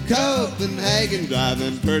 chew. Copenhagen, drive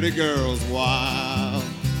them pretty girls wild.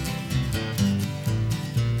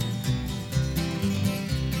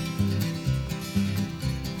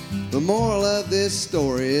 The moral of this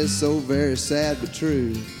story is so very sad but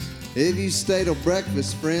true. If you stay till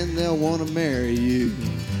breakfast, friend, they'll want to marry you.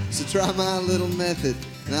 So try my little method,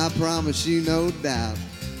 and I promise you no doubt.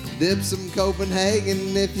 Dip some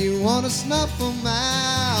Copenhagen if you want to snuff them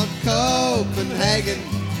out. Copenhagen,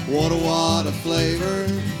 what a flavor.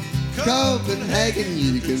 Copenhagen,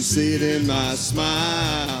 you can see it in my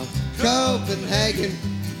smile. Copenhagen,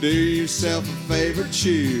 do yourself a favor,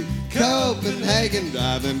 chew. Copenhagen,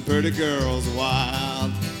 drive them pretty girls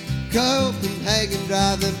wild. Copenhagen,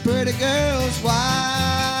 drive them pretty girls wild.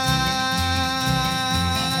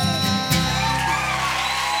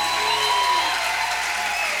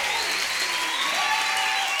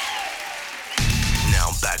 Now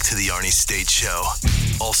back to the Arnie State Show,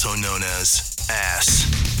 also known as Ass.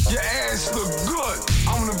 Your ass look good.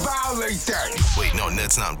 I'm gonna violate that. Wait, no,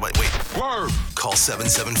 that's not. Wait. Word. Call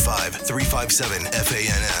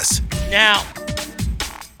 775-357-FANS. Now,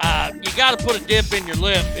 you got to put a dip in your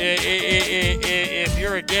lip if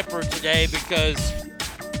you're a dipper today, because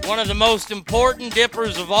one of the most important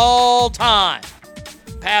dippers of all time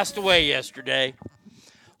passed away yesterday.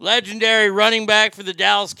 Legendary running back for the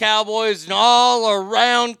Dallas Cowboys and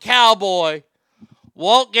all-around cowboy,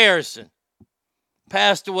 Walt Garrison,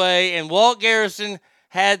 passed away, and Walt Garrison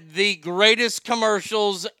had the greatest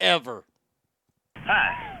commercials ever.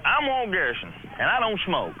 Hi, I'm Walt Garrison, and I don't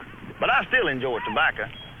smoke, but I still enjoy tobacco.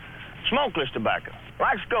 Smokeless tobacco,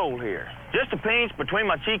 like Skoal here. Just a pinch between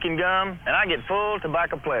my cheek and gum, and I get full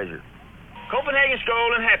tobacco pleasure. Copenhagen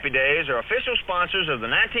Skoal and Happy Days are official sponsors of the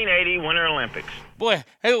 1980 Winter Olympics. Boy,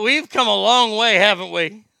 hey, we've come a long way, haven't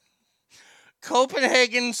we?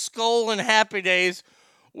 Copenhagen Skoal and Happy Days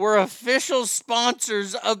were official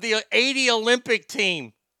sponsors of the 80 Olympic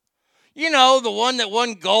team. You know, the one that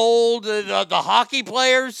won gold, the hockey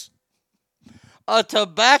players. A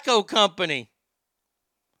tobacco company.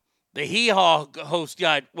 The hee-haw host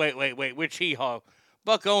guy. Wait, which hee-haw?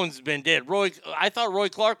 Buck Owens has been dead. I thought Roy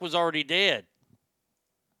Clark was already dead.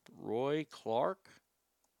 Roy Clark?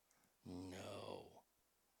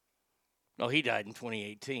 No, he died in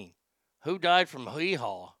 2018. Who died from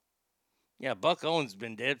hee-haw? Yeah, Buck Owens has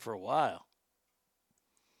been dead for a while.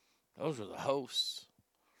 Those are the hosts.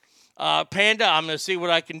 Panda, I'm going to see what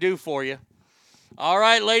I can do for you. All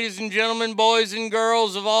right, ladies and gentlemen, boys and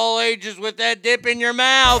girls of all ages, with that dip in your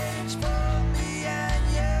mouth.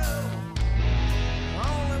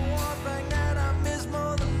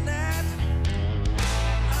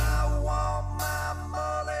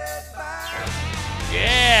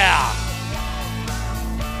 Yeah.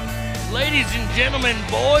 Ladies and gentlemen,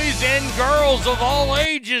 boys and girls of all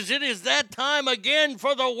ages, it is that time again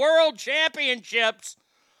for the World Championships.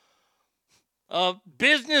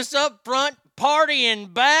 Business up front, party in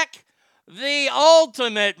back. The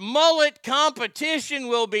ultimate mullet competition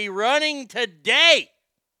will be running today.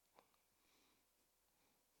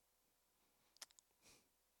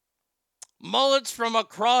 Mullets from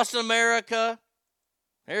across America.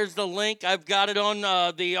 Here's the link. I've got it on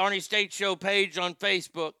the Arnie State Show page on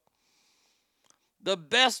Facebook. The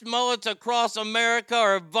best mullets across America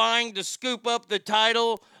are vying to scoop up the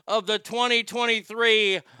title of the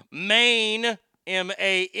 2023 Maine,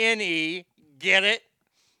 M-A-N-E, get it,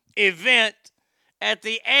 event at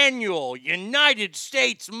the annual United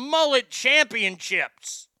States Mullet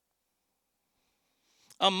Championships.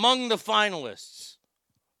 Among the finalists,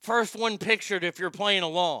 first one pictured if you're playing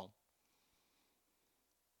along.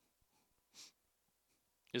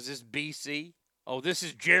 Is this BC? Oh, this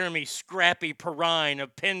is Jeremy Scrappy Perrine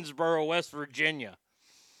of Pennsboro, West Virginia.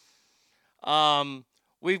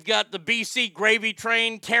 We've got the BC Gravy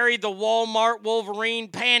Train, Terry the Walmart Wolverine,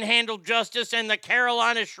 Panhandle Justice, and the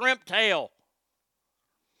Carolina Shrimp Tail.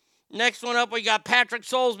 Next one up, we got Patrick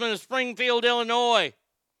Solzman of Springfield, Illinois.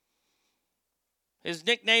 His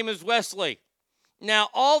nickname is Wesley. Now,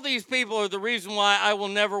 all these people are the reason why I will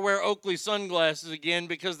never wear Oakley sunglasses again,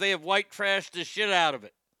 because they have white trashed the shit out of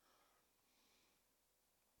it.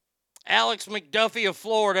 Alex McDuffie of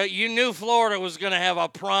Florida. You knew Florida was going to have a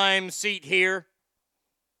prime seat here.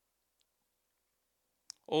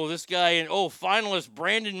 Oh, this guy, finalist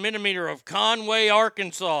Brandon Minimeter of Conway,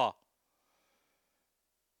 Arkansas.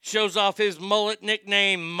 Shows off his mullet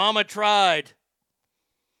nickname, Mama Tried.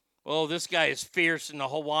 Oh, this guy is fierce in the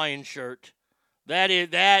Hawaiian shirt. That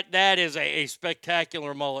is a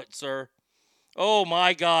spectacular mullet, sir. Oh,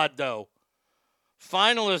 my God, though.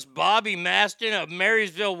 Finalist Bobby Maston of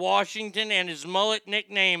Marysville, Washington, and his mullet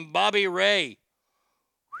nickname, Bobby Ray.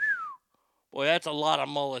 Boy, that's a lot of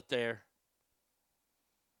mullet there.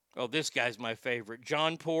 Oh, this guy's my favorite.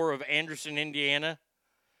 John Poor of Anderson, Indiana.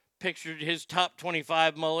 Pictured his top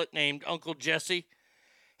 25 mullet named Uncle Jesse.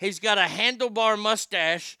 He's got a handlebar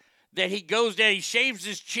mustache that he goes down. He shaves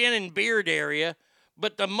his chin and beard area,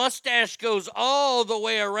 but the mustache goes all the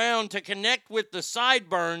way around to connect with the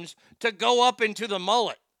sideburns to go up into the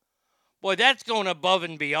mullet. Boy, that's going above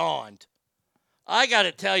and beyond. I got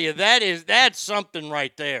to tell you, that's something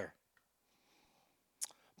right there.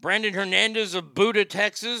 Brandon Hernandez of Buda,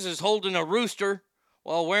 Texas is holding a rooster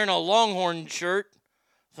while wearing a Longhorn shirt.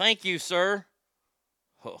 Thank you, sir.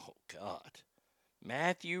 Oh, God.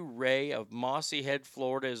 Matthew Ray of Mossy Head,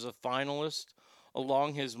 Florida is a finalist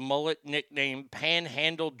along his mullet nickname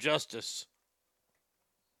Panhandle Justice.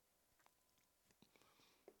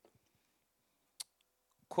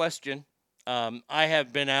 Question. I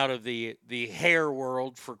have been out of the hair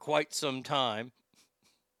world for quite some time.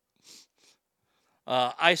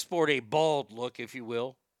 I sport a bald look, if you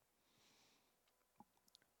will.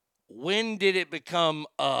 When did it become,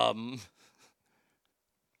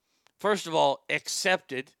 first of all,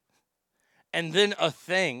 accepted, and then a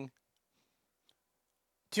thing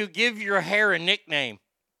to give your hair a nickname?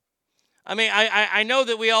 I mean, I know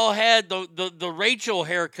that we all had the Rachel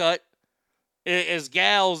haircut as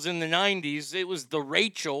gals in the 90s. It was the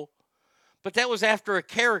Rachel, but that was after a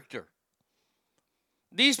character.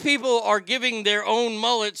 These people are giving their own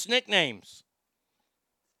mullets nicknames,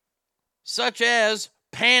 such as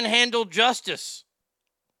Panhandle Justice.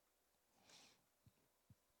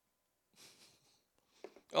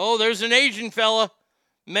 Oh, there's an Asian fella.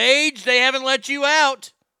 Mage, they haven't let you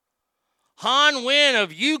out. Han Wynn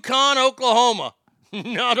of Yukon, Oklahoma.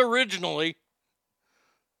 Not originally.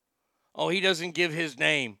 Oh, he doesn't give his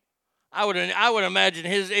name. I would imagine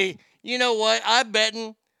his. You know what? I'm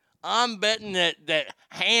betting that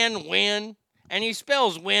Han Wynn, and he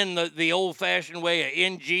spells Wynn the old-fashioned way, a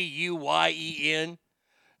Nguyen,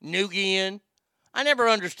 Nugian. I never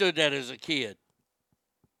understood that as a kid.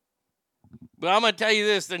 But I'm going to tell you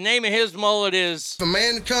this. The name of his mullet is... If a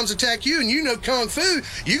man comes attack you and you know Kung Fu,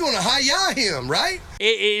 you're going to hi-ya him, right?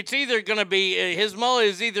 It's either going to be... his mullet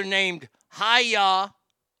is either named Hi-ya,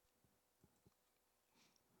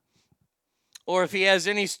 or if he has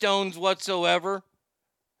any stones whatsoever,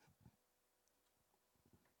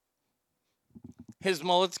 his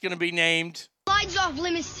mullet's going to be named... Slides off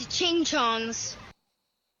limits to Ching Chongs.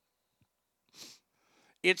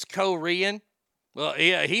 It's Korean. Well,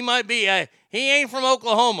 yeah, he might be. He ain't from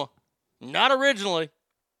Oklahoma. Not originally.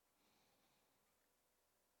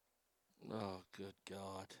 Oh, good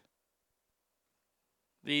God.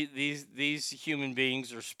 These human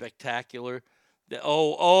beings are spectacular.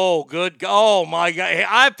 Oh, my God.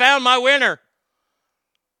 I found my winner.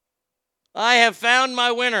 I have found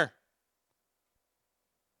my winner.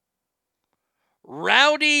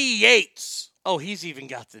 Rowdy Yates. Oh, he's even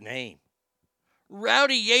got the name.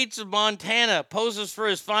 Rowdy Yates of Montana poses for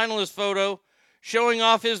his finalist photo, showing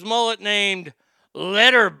off his mullet named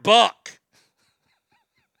Letter Buck.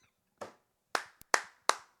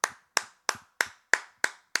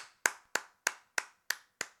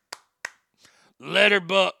 Letter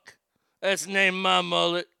Buck. That's the name of my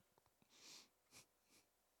mullet.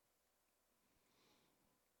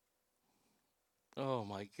 Oh,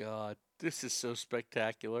 my God. This is so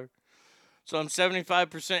spectacular. So I'm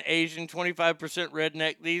 75% Asian, 25%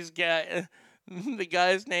 redneck. The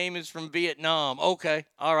guy's name is from Vietnam. Okay.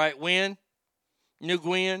 All right. Nguyen.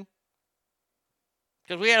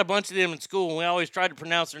 Because we had a bunch of them in school, and we always tried to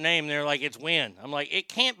pronounce their name, and they're like, it's Nguyen. I'm like, it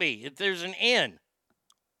can't be. There's an N.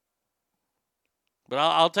 But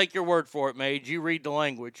I'll take your word for it, Mage. You read the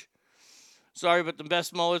language. Sorry, but the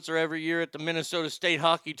best mullets are every year at the Minnesota State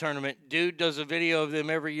Hockey Tournament. Dude does a video of them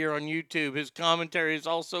every year on YouTube. His commentary is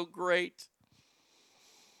also great.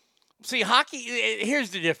 See, hockey, here's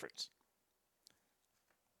the difference.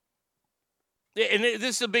 And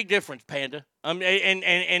this is a big difference, Panda.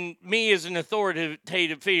 And me as an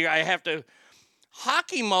authoritative figure, I have to...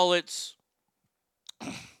 Hockey mullets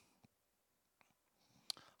are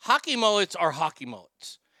hockey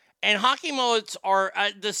mullets. And hockey mullets are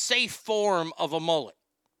the safe form of a mullet.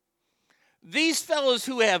 These fellas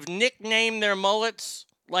who have nicknamed their mullets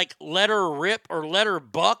like Letter Rip or Letter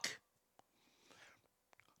Buck,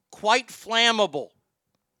 quite flammable.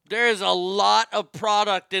 There is a lot of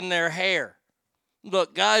product in their hair.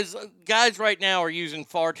 Look, guys right now are using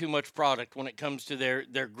far too much product when it comes to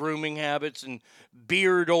their grooming habits and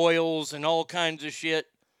beard oils and all kinds of shit.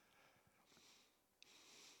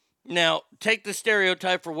 Now, take the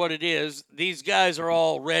stereotype for what it is. These guys are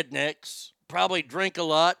all rednecks, probably drink a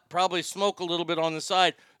lot, probably smoke a little bit on the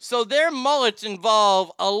side. So their mullets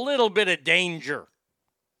involve a little bit of danger.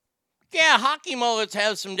 Yeah, hockey mullets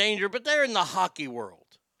have some danger, but they're in the hockey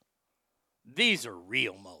world. These are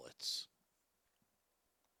real mullets.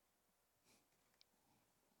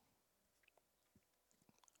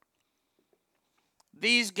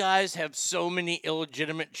 These guys have so many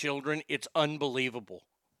illegitimate children, it's unbelievable.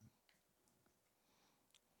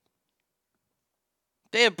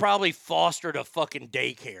 They have probably fostered a fucking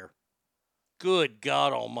daycare. Good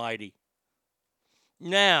God Almighty.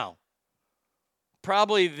 Now,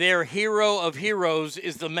 probably their hero of heroes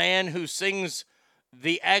is the man who sings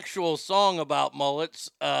the actual song about mullets.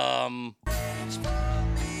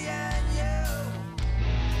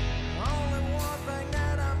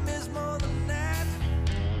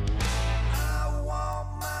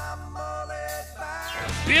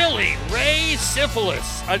 Billy Ray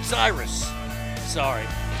Cyrus. Sorry.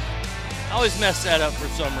 I always mess that up for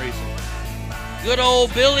some reason. Good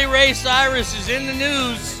old Billy Ray Cyrus is in the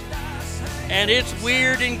news, and it's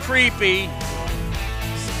weird and creepy.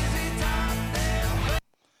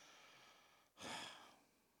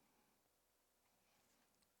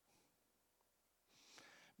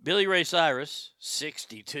 Billy Ray Cyrus,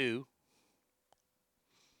 62,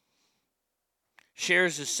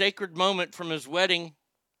 shares a sacred moment from his wedding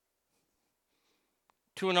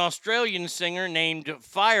to an Australian singer named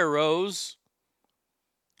Fire Rose,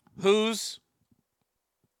 who's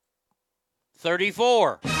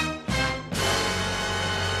 34.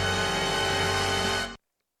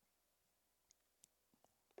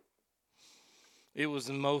 It was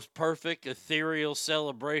the most perfect, ethereal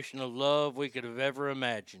celebration of love we could have ever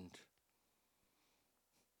imagined.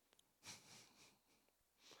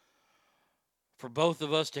 For both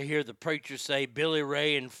of us to hear the preacher say, Billy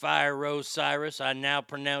Ray and Fire Rose Cyrus, I now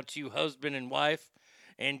pronounce you husband and wife,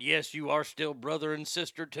 and yes, you are still brother and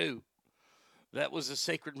sister too. That was a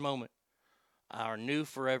sacred moment. Our new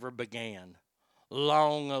forever began.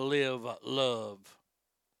 Long live love.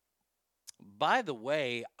 By the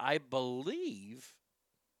way, I believe...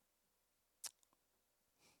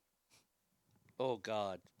 Oh,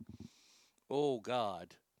 God.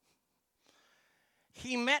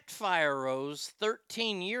 He met Fire Rose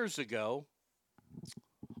 13 years ago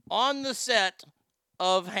on the set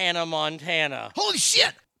of Hannah Montana. Holy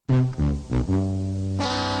shit!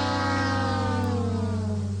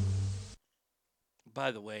 By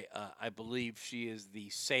the way, I believe she is the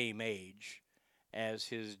same age as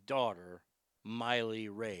his daughter, Miley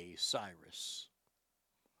Ray Cyrus.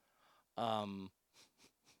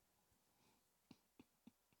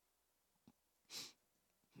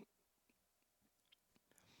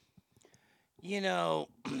 You know,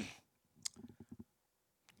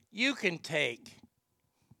 you can take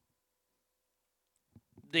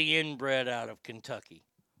the inbred out of Kentucky,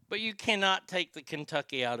 but you cannot take the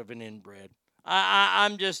Kentucky out of an inbred.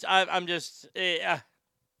 I'm just.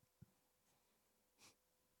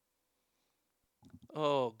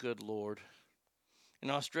 Oh, good Lord.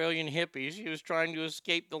 An Australian hippie. She was trying to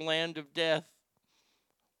escape the land of death.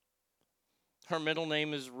 Her middle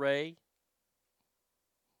name is Ray.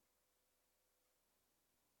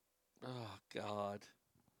 Oh, God.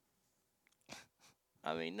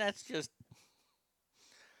 I mean, that's just...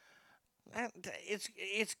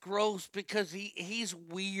 It's gross because he's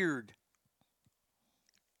weird.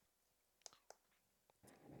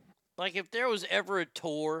 Like, if there was ever a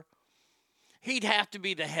tour, he'd have to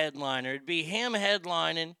be the headliner. It'd be him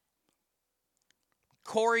headlining,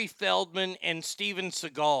 Corey Feldman, and Steven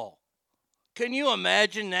Seagal. Can you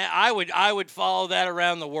imagine that? I would follow that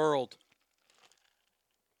around the world.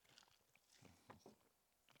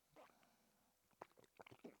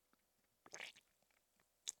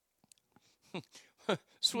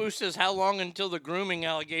 Swoosh says, how long until the grooming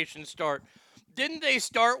allegations start? Didn't they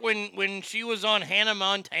start when she was on Hannah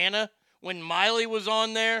Montana? When Miley was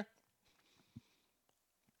on there?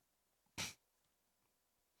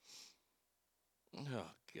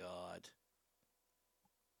 Oh, God.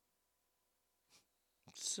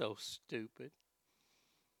 So stupid.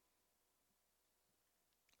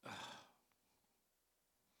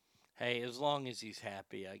 Hey, as long as he's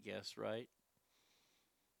happy, I guess, right?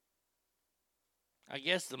 I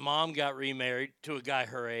guess the mom got remarried to a guy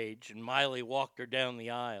her age, and Miley walked her down the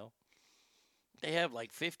aisle. They have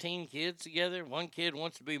like 15 kids together. One kid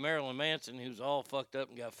wants to be Marilyn Manson, who's all fucked up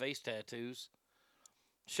and got face tattoos.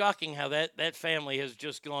 Shocking how that family has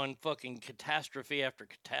just gone fucking catastrophe after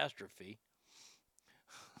catastrophe.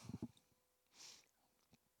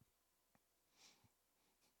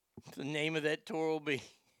 The name of that tour will be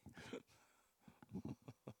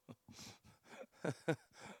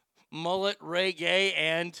Mullet, Reggae,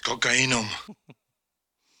 and... Cocainum.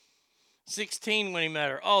 16 when he met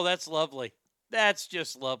her. Oh, that's lovely. That's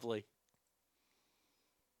just lovely.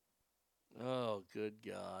 Oh, good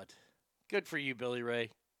God. Good for you, Billy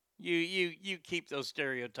Ray. You keep those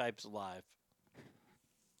stereotypes alive.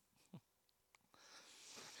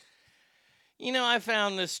 You know, I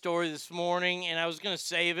found this story this morning, and I was going to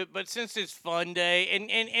save it, but since it's Fun Day, and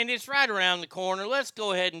it's right around the corner, let's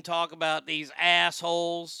go ahead and talk about these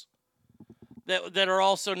assholes that are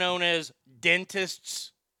also known as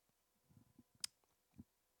dentists.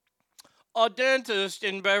 A dentist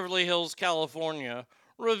in Beverly Hills, California,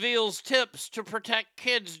 reveals tips to protect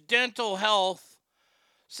kids' dental health,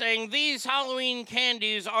 saying these Halloween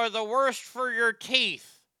candies are the worst for your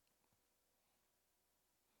teeth.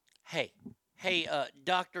 Hey,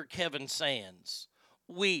 Dr. Kevin Sands,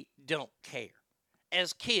 we don't care.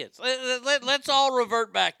 As kids, let's all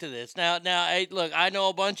revert back to this. Now, hey, look, I know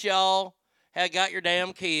a bunch of y'all have got your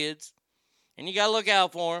damn kids, and you got to look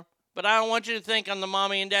out for them, but I don't want you to think on the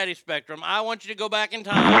mommy and daddy spectrum. I want you to go back in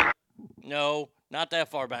time. No, not that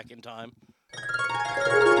far back in time.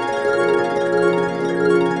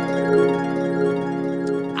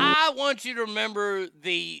 I want you to remember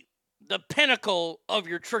the pinnacle of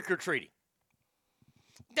your trick-or-treating.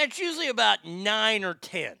 That's usually about 9 or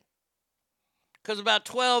 10. Because about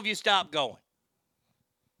 12, you stop going.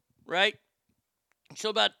 Right? So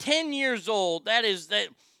about 10 years old,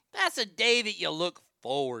 that's a day that you look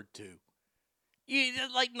forward to. You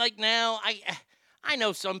like now, I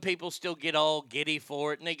know some people still get all giddy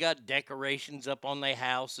for it, and they got decorations up on their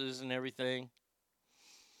houses and everything.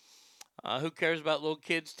 Who cares about little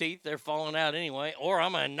kids' teeth? They're falling out anyway. Or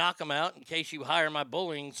I'm going to knock them out in case you hire my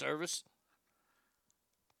bullying service.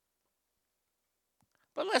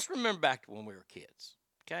 But let's remember back to when we were kids,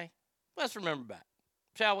 okay? Let's remember back,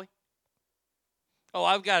 shall we? Oh,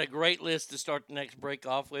 I've got a great list to start the next break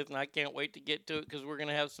off with, and I can't wait to get to it because we're going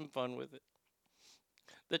to have some fun with it.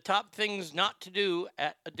 The top things not to do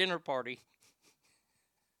at a dinner party.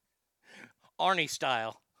 Arnie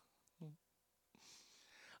style.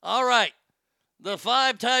 All right. The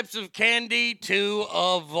 5 types of candy to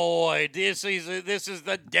avoid. This is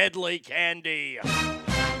the deadly candy.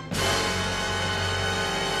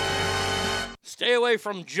 Stay away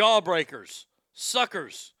from jawbreakers,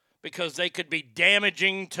 suckers, because they could be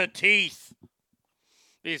damaging to teeth.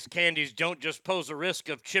 These candies don't just pose a risk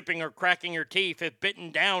of chipping or cracking your teeth if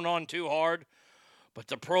bitten down on too hard, but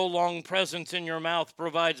the prolonged presence in your mouth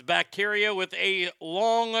provides bacteria with a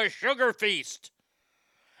long sugar feast,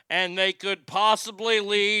 and they could possibly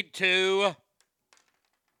lead to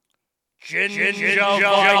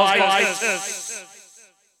gingivitis.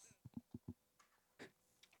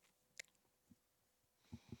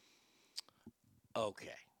 Okay.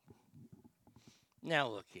 Now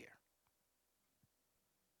look here.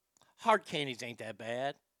 Hard candies ain't that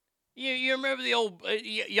bad. You remember the old,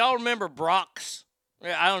 y'all remember Brock's?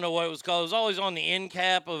 I don't know what it was called. It was always on the end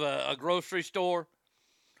cap of a grocery store.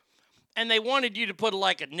 And they wanted you to put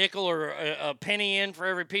like a nickel or a penny in for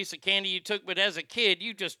every piece of candy you took. But as a kid,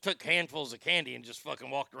 you just took handfuls of candy and just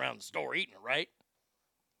fucking walked around the store eating it, right?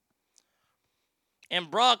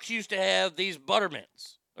 And Brock's used to have these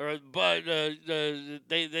buttermints. Or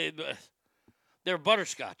they're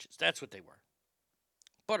butterscotches. That's what they were.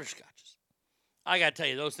 Butterscotches. I got to tell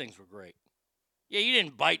you, those things were great. Yeah, you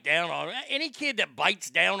didn't bite down on it. Any kid that bites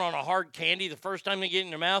down on a hard candy the first time they get in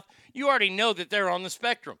their mouth, you already know that they're on the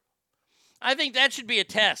spectrum. I think that should be a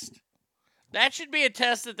test. That should be a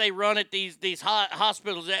test that they run at these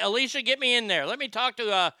hospitals. Alicia, get me in there. Let me talk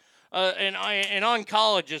to an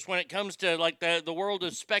oncologist when it comes to like the world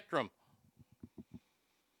of spectrum.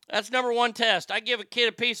 That's number one test. I give a kid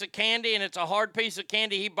a piece of candy, and it's a hard piece of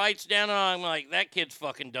candy. He bites down on it. I'm like, that kid's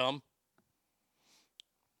fucking dumb.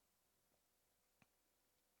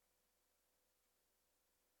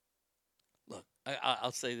 Look,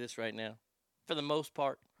 I'll say this right now. For the most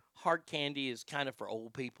part, hard candy is kind of for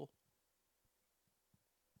old people.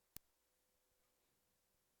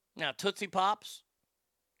 Now, Tootsie Pops.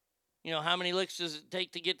 You know, how many licks does it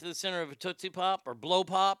take to get to the center of a Tootsie Pop? Or Blow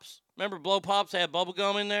Pops? Remember Blow Pops had bubble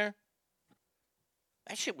gum in there?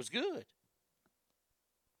 That shit was good.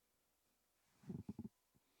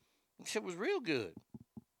 That shit was real good.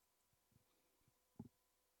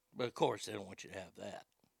 But of course, they don't want you to have that.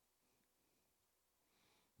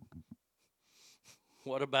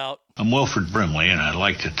 What about... I'm Wilford Brimley, and I'd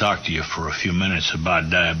like to talk to you for a few minutes about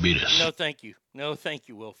diabetes. No, thank you. No, thank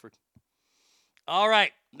you, Wilford. All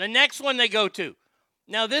right. The next one they go to.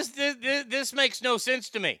 Now, this makes no sense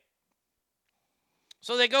to me.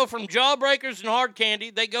 So they go from jawbreakers and hard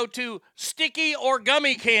candy. They go to sticky or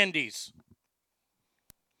gummy candies.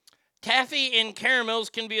 Taffy and caramels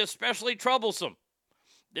can be especially troublesome.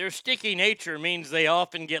 Their sticky nature means they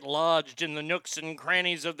often get lodged in the nooks and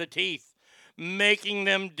crannies of the teeth, making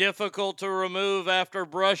them difficult to remove after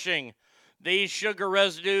brushing. These sugar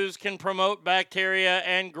residues can promote bacteria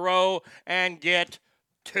and grow and get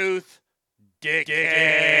tooth decay.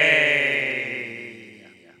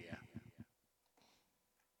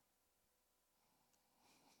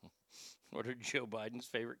 What are Joe Biden's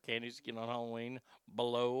favorite candies to get on Halloween?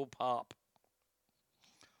 Blow Pop.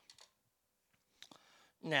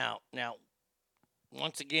 Now,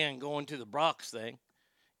 once again, going to the Brock's thing,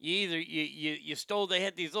 you stole. They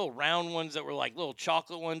had these little round ones that were like little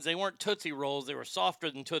chocolate ones. They weren't Tootsie Rolls. They were softer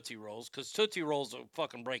than Tootsie Rolls because Tootsie Rolls will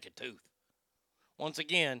fucking break a tooth. Once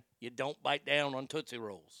again, you don't bite down on Tootsie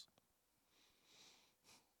Rolls.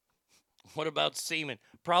 What about semen?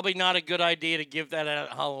 Probably not a good idea to give that out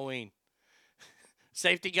at Halloween.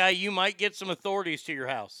 Safety guy, you might get some authorities to your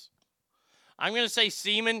house. I'm going to say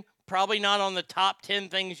semen, probably not on the top 10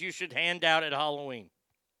 things you should hand out at Halloween.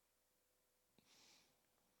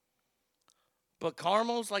 But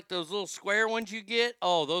caramels, like those little square ones you get,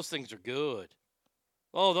 oh, those things are good.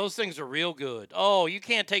 Oh, those things are real good. Oh, you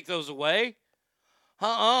can't take those away.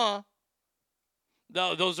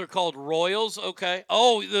 Those are called Royals, okay.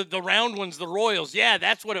 Oh, the round ones, the Royals. Yeah,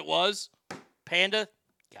 that's what it was. Panda,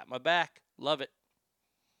 got my back. Love it.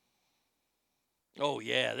 Oh,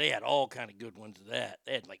 yeah, they had all kind of good ones of that.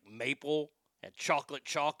 They had, like, maple, had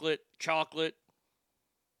chocolate.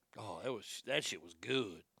 Oh, that shit was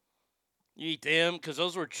good. You eat them because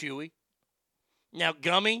those were chewy. Now,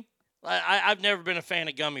 gummy. I've never been a fan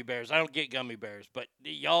of gummy bears. I don't get gummy bears, but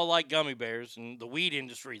y'all like gummy bears, and the weed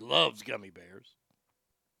industry loves gummy bears.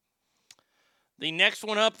 The next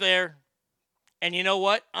one up there, and you know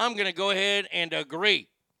what? I'm going to go ahead and agree.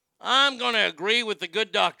 I'm going to agree with the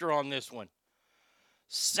good doctor on this one.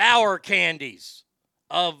 Sour candies.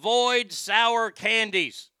 Avoid sour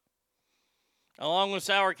candies. Along with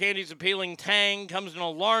sour candy's appealing tang comes an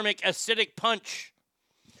alarming acidic punch.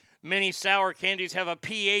 Many sour candies have a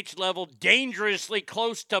pH level dangerously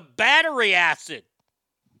close to battery acid.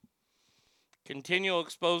 Continual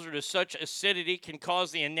exposure to such acidity can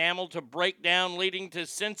cause the enamel to break down, leading to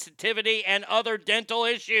sensitivity and other dental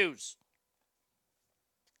issues.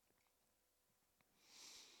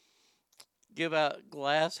 Give out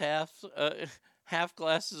half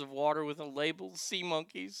glasses of water with a label, sea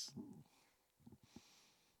monkeys.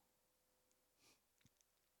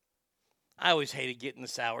 I always hated getting the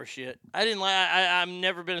sour shit. I've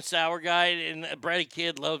never been a sour guy, and Bratty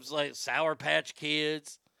Kid loves like Sour Patch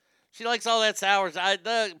Kids. She likes all that sour.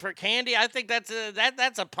 For candy, I think that's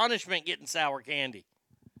a punishment, getting sour candy.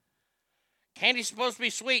 Candy's supposed to be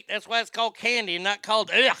sweet. That's why it's called candy and not called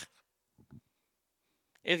ugh.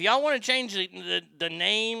 If y'all want to change the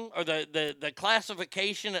name or the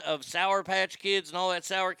classification of Sour Patch Kids and all that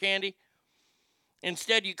sour candy,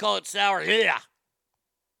 instead you call it sour ugh.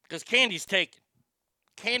 Because candy's taken.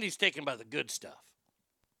 Candy's taken by the good stuff.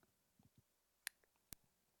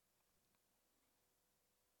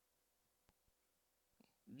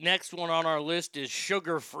 Next one on our list is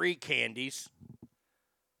sugar-free candies.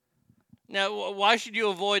 Now, why should you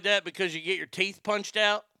avoid that? Because you get your teeth punched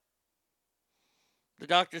out? The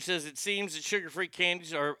doctor says it seems that sugar-free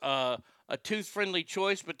candies are a tooth-friendly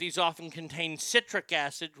choice, but these often contain citric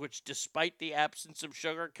acid, which, despite the absence of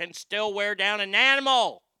sugar, can still wear down an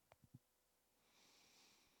animal.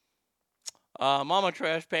 Mama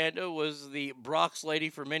Trash Panda was the Brock's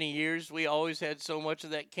lady for many years. We always had so much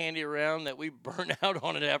of that candy around that we burned out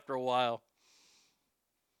on it after a while.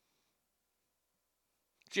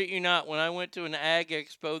 Shit you not, when I went to an ag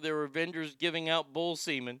expo, there were vendors giving out bull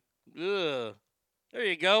semen. Ugh. There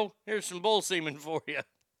you go. Here's some bull semen for you.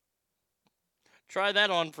 Try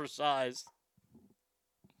that on for size.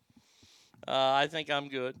 I think I'm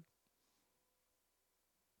good.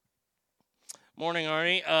 Morning,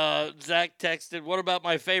 Arnie. Zach texted, what about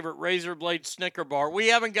my favorite razor blade Snicker bar? We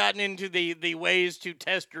haven't gotten into the ways to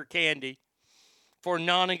test your candy for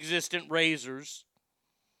non-existent razors.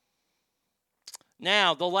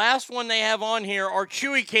 Now, the last one they have on here are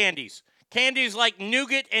chewy candies. Candies like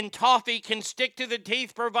nougat and toffee can stick to the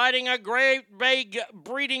teeth, providing a great big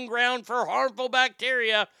breeding ground for harmful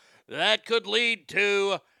bacteria that could lead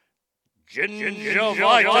to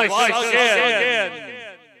gingivitis again.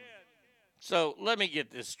 So, let me get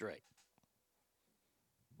this straight.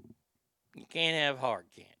 You can't have hard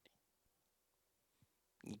candy.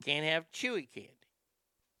 You can't have chewy candy.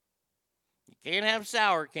 You can't have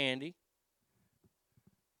sour candy.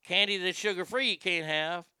 Candy that's sugar-free you can't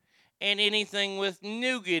have. And anything with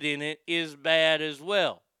nougat in it is bad as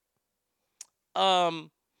well.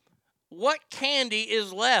 What candy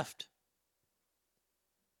is left?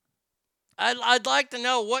 I'd like to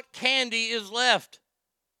know what candy is left.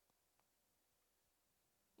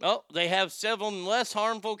 Oh, they have several less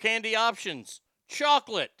harmful candy options.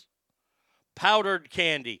 Chocolate. Powdered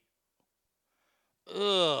candy.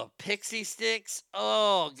 Ugh, pixie sticks.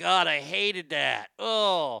 Oh, God, I hated that.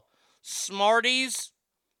 Oh, Smarties.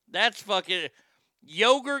 That's fucking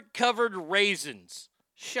yogurt-covered raisins.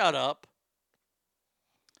 Shut up.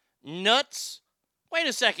 Nuts. Wait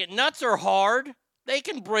a second. Nuts are hard. They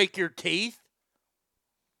can break your teeth.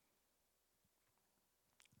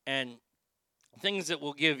 And things that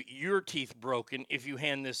will give your teeth broken if you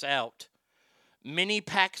hand this out. Mini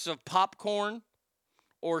packs of popcorn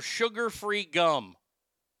or sugar-free gum.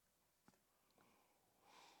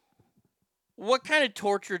 What kind of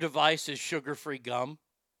torture device is sugar-free gum?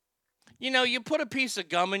 You know, you put a piece of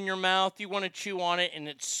gum in your mouth, you want to chew on it, and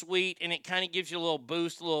it's sweet, and it kind of gives you a little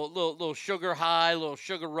boost, a little sugar high, a little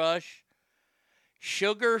sugar rush.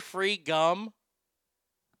 Sugar-free gum?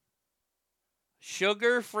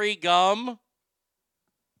 Sugar-free gum?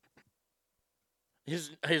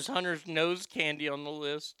 His Hunter's nose candy on the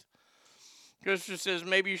list. Christopher says,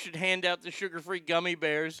 maybe you should hand out the sugar-free gummy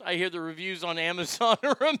bears. I hear the reviews on Amazon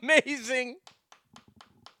are amazing.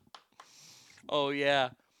 Oh, yeah.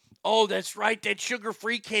 Oh, that's right, that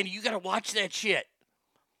sugar-free candy. You got to watch that shit.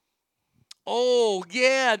 Oh,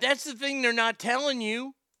 yeah, that's the thing they're not telling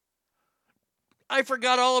you. I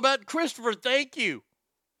forgot all about Christopher. Thank you.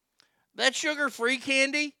 That sugar-free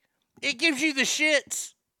candy, it gives you the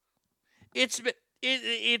shits. It's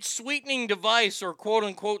sweetening device or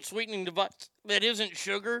quote-unquote sweetening device that isn't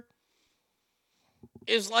sugar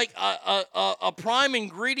is like a prime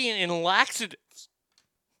ingredient in laxatives.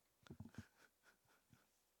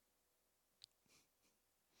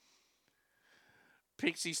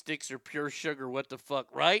 Pixie sticks are pure sugar. What the fuck,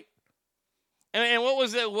 right? And what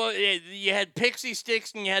was that? Well, you had pixie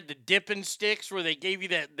sticks and you had the dipping sticks where they gave you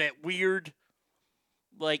that weird,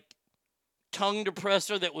 like, tongue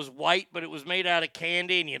depressor that was white, but it was made out of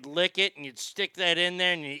candy, and you'd lick it, and you'd stick that in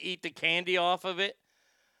there, and you'd eat the candy off of it.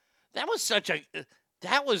 That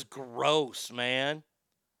was gross, man.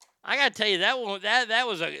 I gotta tell you, that was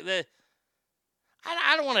I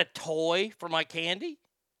don't want a toy for my candy.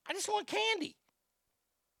 I just want candy.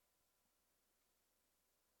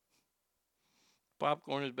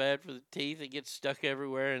 Popcorn is bad for the teeth. It gets stuck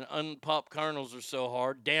everywhere, and unpopped kernels are so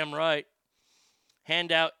hard. Damn right.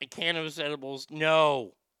 Hand out a can of edibles.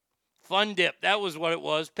 No. Fun Dip. That was what it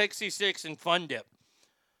was. Pixie Sticks and Fun Dip.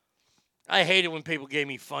 I hated when people gave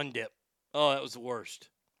me Fun Dip. Oh, that was the worst.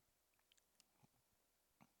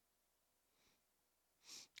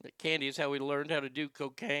 The candy is how we learned how to do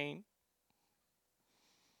cocaine.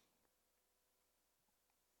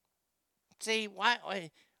 See, why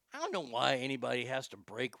I don't know why anybody has to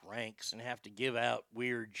break ranks and have to give out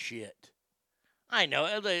weird shit. I know,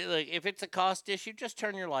 like, if it's a cost issue, just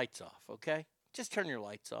turn your lights off, okay? Just turn your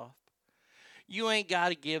lights off. You ain't got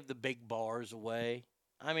to give the big bars away.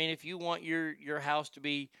 I mean, if you want your house to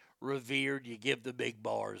be revered, you give the big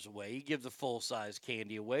bars away. You give the full-size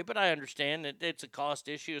candy away. But I understand that it's a cost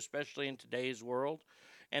issue, especially in today's world.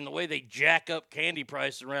 And the way they jack up candy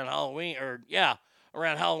prices around Halloween,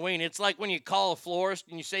 around Halloween, it's like when you call a florist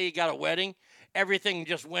and you say you got a wedding, everything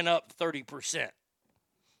just went up 30%.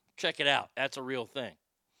 Check it out. That's a real thing.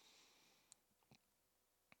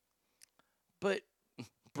 But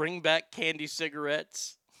bring back candy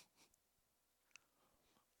cigarettes.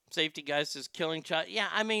 Safety guy says killing child. Yeah,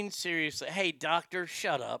 I mean, seriously. Hey, doctor,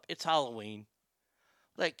 shut up. It's Halloween.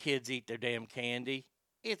 Let kids eat their damn candy.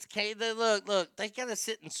 It's candy. Look, they got to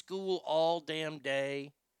sit in school all damn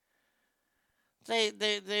day.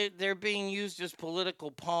 They're being used as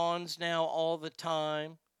political pawns now all the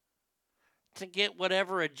time to get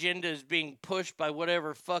whatever agenda is being pushed by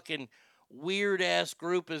whatever fucking weird-ass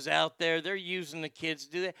group is out there. They're using the kids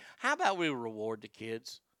to do that. How about we reward the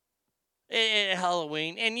kids at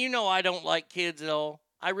Halloween? And you know I don't like kids at all.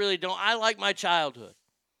 I really don't. I like my childhood.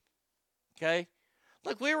 Okay?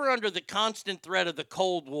 Look, we were under the constant threat of the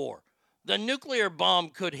Cold War. The nuclear bomb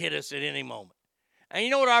could hit us at any moment. And you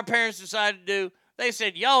know what our parents decided to do? They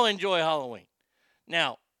said, y'all enjoy Halloween.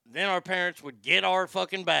 Now, then our parents would get our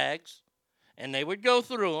fucking bags, and they would go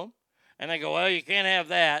through them, and they go, well, you can't have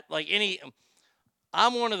that.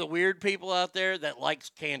 I'm one of the weird people out there that likes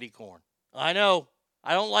candy corn. I know.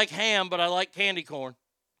 I don't like ham, but I like candy corn.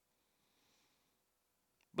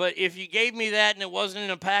 But if you gave me that and it wasn't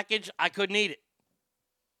in a package, I couldn't eat it.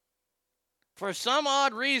 For some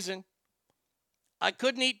odd reason, I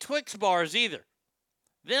couldn't eat Twix bars either.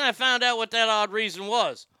 Then I found out what that odd reason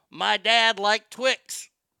was. My dad liked Twix.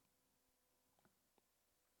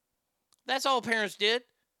 That's all parents did.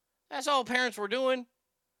 That's all parents were doing.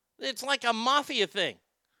 It's like a mafia thing.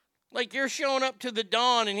 Like you're showing up to the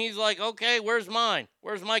dawn and he's like, okay, where's mine?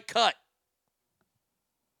 Where's my cut?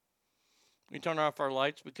 We turn off our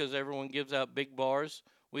lights because everyone gives out big bars.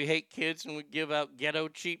 We hate kids and we give out ghetto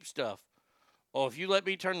cheap stuff. Oh, if you let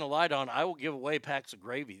me turn the light on, I will give away packs of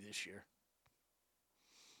gravy this year.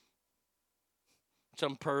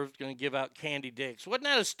 some perv's going to give out candy dicks. Wasn't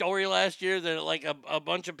that a story last year that like a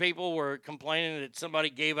bunch of people were complaining that somebody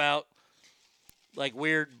gave out like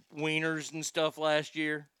weird wieners and stuff last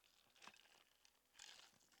year?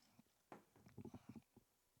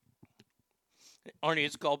 Arnie,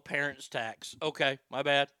 it's called parents' tax. Okay, my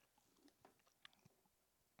bad.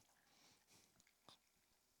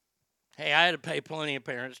 Hey, I had to pay plenty of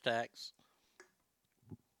parents' tax.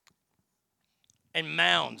 And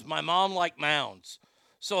Mounds. My mom liked Mounds.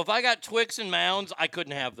 So if I got Twix and Mounds, I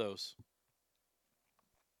couldn't have those.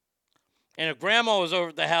 And if Grandma was over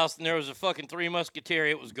at the house and there was a fucking Three Musketeer,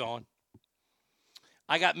 it was gone.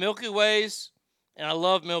 I got Milky Ways, and I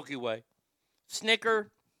love Milky Way.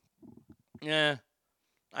 Snicker, yeah.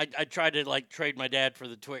 I tried to, like, trade my dad for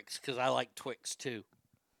the Twix because I like Twix, too.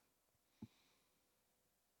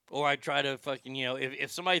 Or I try to fucking,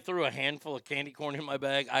 if somebody threw a handful of candy corn in my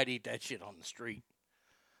bag, I'd eat that shit on the street.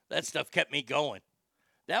 That stuff kept me going.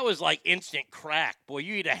 That was like instant crack. Boy,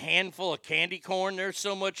 you eat a handful of candy corn, there's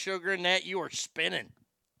so much sugar in that, you are spinning.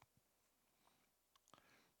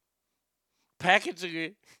 Packets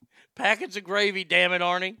of gravy, damn it,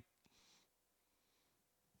 Arnie.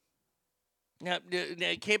 Now,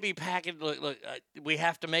 it can't be packaged. Look, we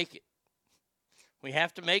have to make it. We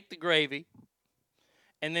have to make the gravy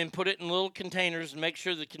and then put it in little containers and make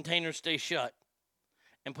sure the containers stay shut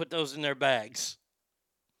and put those in their bags.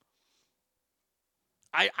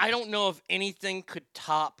 I don't know if anything could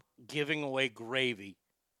top giving away gravy.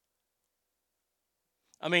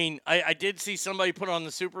 I mean, I did see somebody put on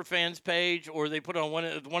the Superfans page, or they put on one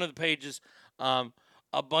of the pages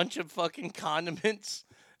a bunch of fucking condiments.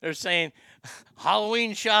 They're saying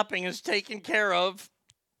Halloween shopping is taken care of.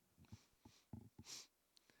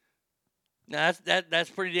 Now that's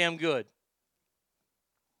pretty damn good.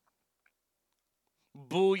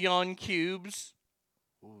 Bouillon cubes.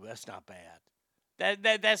 Ooh, that's not bad.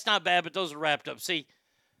 That's not bad, but those are wrapped up. See,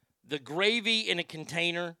 the gravy in a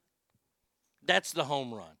container, that's the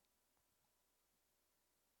home run.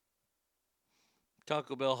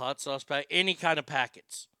 Taco Bell hot sauce pack, any kind of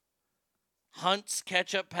packets. Hunt's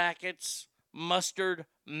ketchup packets, mustard,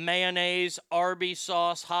 mayonnaise, Arby's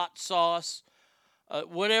sauce, hot sauce,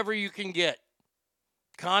 whatever you can get.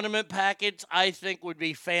 Condiment packets, I think, would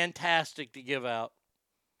be fantastic to give out.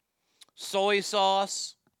 Soy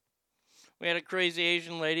sauce. We had a crazy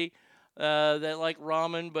Asian lady that liked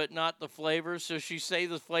ramen, but not the flavor, so she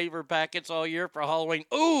saved the flavor packets all year for Halloween.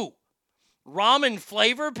 Ooh! Ramen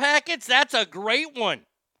flavor packets? That's a great one.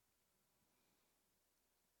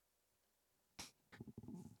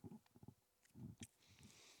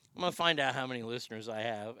 I'm going to find out how many listeners I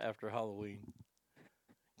have after Halloween.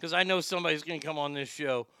 Because I know somebody's going to come on this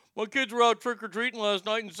show. My kids were out trick-or-treating last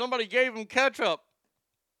night and somebody gave them ketchup.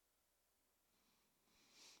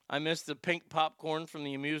 I missed the pink popcorn from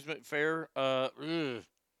the amusement fair.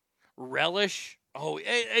 Relish. Oh,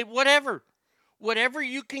 whatever. Whatever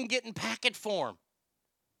you can get in packet form.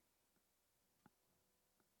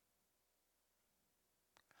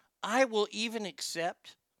 I will even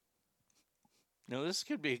accept, no, this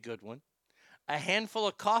could be a good one, a handful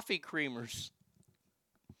of coffee creamers.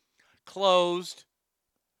 Closed.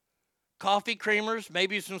 Coffee creamers,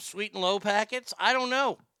 maybe some sweet and low packets. I don't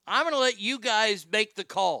know. I'm going to let you guys make the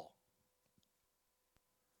call.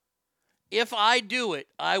 If I do it,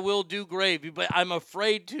 I will do gravy, but I'm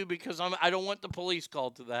afraid to because I don't want the police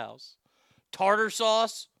called to the house. Tartar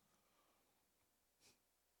sauce.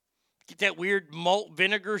 Get that weird malt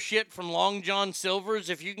vinegar shit from Long John Silver's.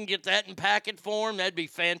 If you can get that in packet form, that'd be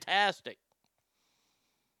fantastic.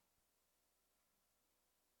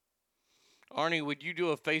 Arnie, would you do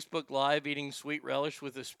a Facebook Live eating sweet relish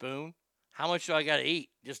with a spoon? How much do I got to eat?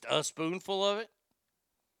 Just a spoonful of it?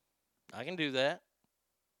 I can do that.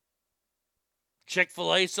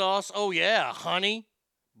 Chick-fil-A sauce? Oh, yeah. Honey.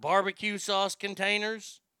 Barbecue sauce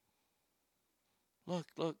containers. Look.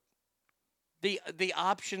 The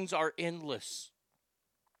options are endless.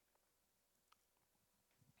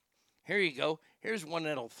 Here you go. Here's one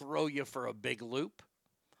that'll throw you for a big loop.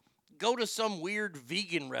 Go to some weird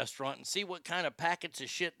vegan restaurant and see what kind of packets of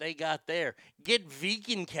shit they got there. Get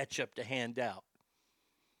vegan ketchup to hand out.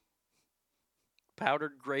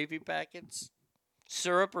 Powdered gravy packets.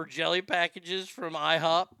 Syrup or jelly packages from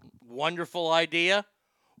IHOP. Wonderful idea.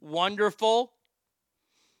 Wonderful.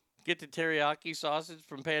 Get the teriyaki sausage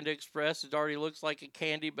from Panda Express. It already looks like a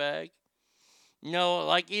candy bag. No,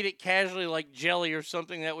 like eat it casually like jelly or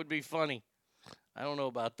something. That would be funny. I don't know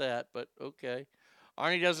about that, but okay.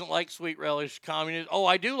 Arnie doesn't like sweet relish. Communist. Oh,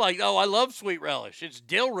 I do like. Oh, I love sweet relish. It's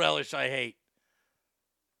dill relish I hate.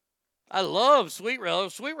 I love sweet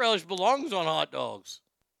relish. Sweet relish belongs on hot dogs.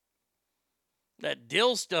 That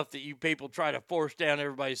dill stuff that you people try to force down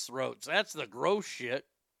everybody's throats. That's the gross shit.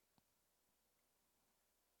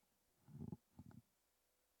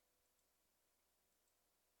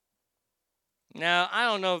 Now, I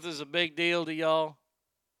don't know if this is a big deal to y'all.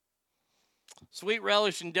 Sweet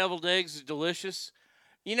relish and deviled eggs is delicious.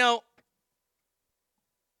 You know,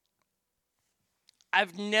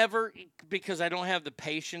 I've never, because I don't have the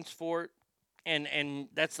patience for it, and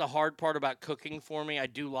that's the hard part about cooking for me. I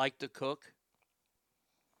do like to cook.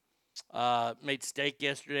 Made steak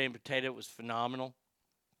yesterday and potato. It was phenomenal.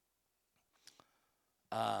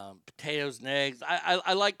 Potatoes and eggs.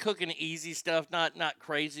 I like cooking easy stuff, not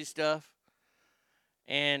crazy stuff.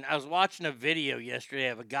 And I was watching a video yesterday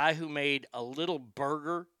of a guy who made a little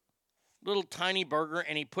burger, little tiny burger,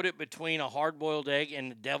 and he put it between a hard-boiled egg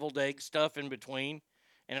and the deviled egg stuff in between,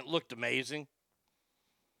 and it looked amazing.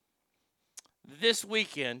 This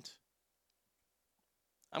weekend,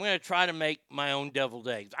 I'm going to try to make my own deviled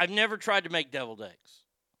eggs. I've never tried to make deviled eggs.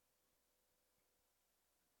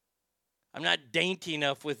 I'm not dainty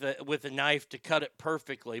enough with a knife to cut it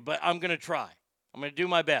perfectly, but I'm going to try. I'm going to do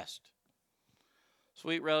my best.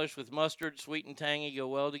 Sweet relish with mustard, sweet and tangy, go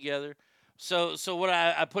well together. So what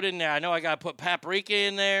I put in there, I know I got to put paprika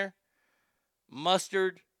in there,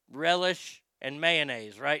 mustard, relish, and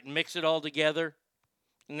mayonnaise, right? And mix it all together,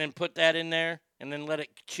 and then put that in there, and then let it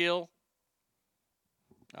chill.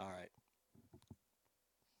 All right.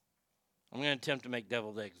 I'm going to attempt to make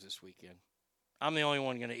deviled eggs this weekend. I'm the only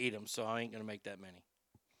one going to eat them, so I ain't going to make that many.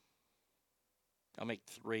 I'll make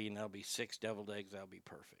 3, and that'll be 6 deviled eggs. That'll be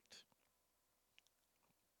perfect.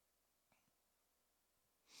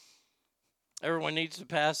 Everyone needs to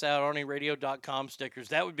pass out ArnieRadio.com stickers.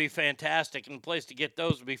 That would be fantastic, and the place to get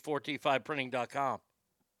those would be 4t5printing.com.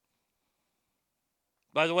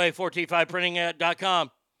 By the way,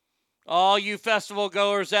 4t5printing.com. All you festival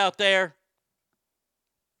goers out there,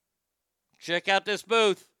 check out this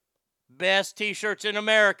booth. Best t-shirts in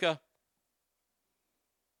America.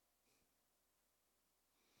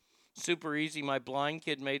 Super easy. My blind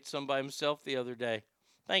kid made some by himself the other day.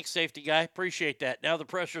 Thanks, safety guy. Appreciate that. Now the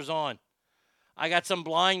pressure's on. I got some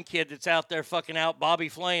blind kid that's out there fucking out Bobby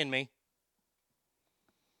flaying me.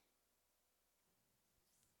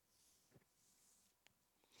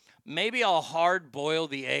 Maybe I'll hard boil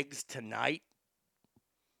the eggs tonight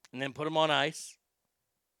and then put them on ice.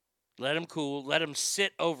 Let them cool. Let them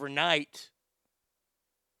sit overnight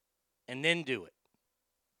and then do it.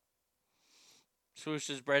 Swoosh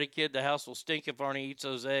says, Brady kid, the house will stink if Arnie eats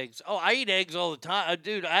those eggs. Oh, I eat eggs all the time.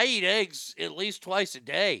 Dude, I eat eggs at least twice a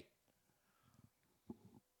day.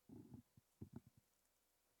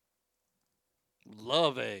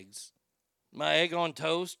 Love eggs. My egg on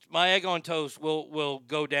toast will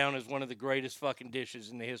go down as one of the greatest fucking dishes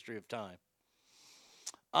in the history of time.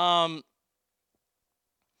 The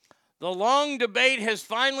long debate has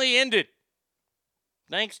finally ended.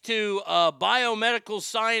 Thanks to biomedical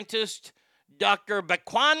scientist Dr.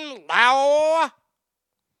 Baquan Lao.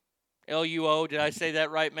 L-U-O, did I say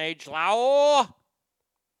that right, Mage? Lao.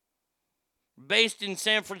 Based in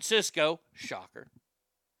San Francisco. Shocker.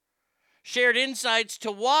 Shared insights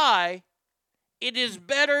to why it is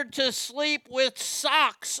better to sleep with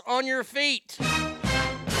socks on your feet.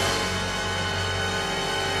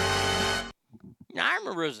 Now, I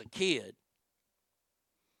remember as a kid,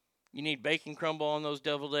 you need bacon crumble on those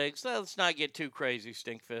deviled eggs. Let's not get too crazy,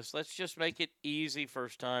 Stinkfist. Let's just make it easy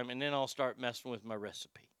first time, and then I'll start messing with my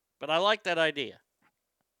recipe. But I like that idea.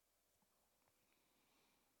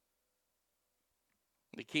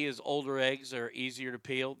 The key is older eggs are easier to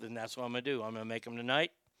peel, then that's what I'm going to do. I'm going to make them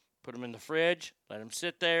tonight, put them in the fridge, let them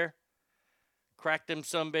sit there, crack them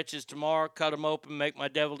some bitches tomorrow, cut them open, make my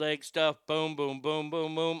deviled egg stuff, boom, boom, boom,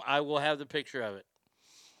 boom, boom. I will have the picture of it.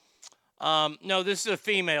 No, this is a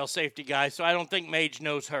female safety guy, so I don't think Mage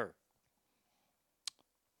knows her.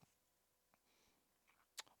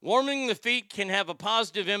 Warming the feet can have a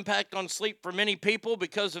positive impact on sleep for many people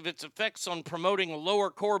because of its effects on promoting a lower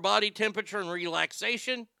core body temperature and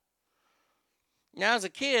relaxation. Now, as a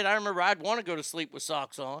kid, I remember I'd want to go to sleep with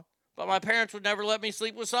socks on, but my parents would never let me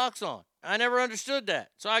sleep with socks on. I never understood that.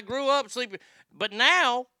 So I grew up sleeping. But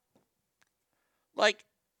now, like,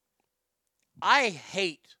 I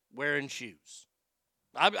hate wearing shoes.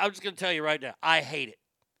 I'm just going to tell you right now, I hate it.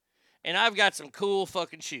 And I've got some cool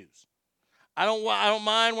fucking shoes. I don't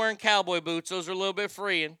mind wearing cowboy boots. Those are a little bit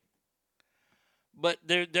freeing. But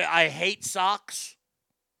I hate socks,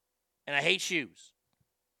 and I hate shoes.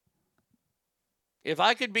 If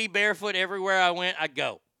I could be barefoot everywhere I went, I'd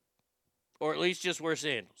go. Or at least just wear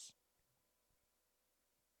sandals.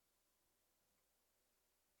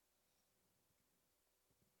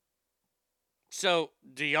 So,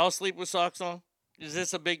 do y'all sleep with socks on? Is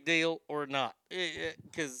this a big deal or not?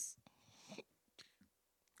 Because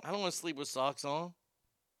I don't want to sleep with socks on.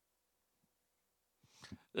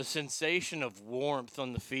 The sensation of warmth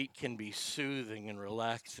on the feet can be soothing and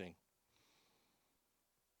relaxing.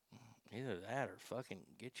 Either that or fucking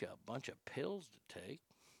get you a bunch of pills to take.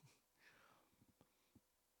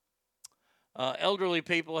 Elderly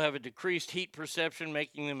people have a decreased heat perception,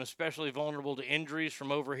 making them especially vulnerable to injuries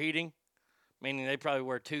from overheating, meaning they probably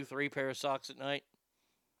wear 2-3 pair of socks at night.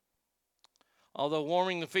 Although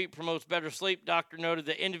warming the feet promotes better sleep, doctor noted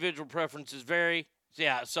that individual preferences vary.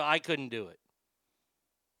 Yeah, so I couldn't do it.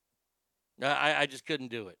 I just couldn't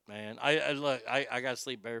do it, man. I got to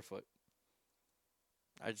sleep barefoot.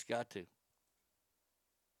 I just got to.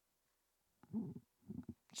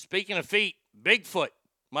 Speaking of feet, Bigfoot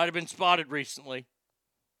might have been spotted recently.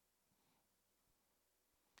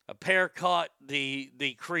 A pair caught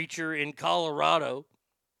the creature in Colorado.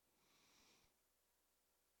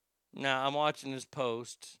 Now, I'm watching this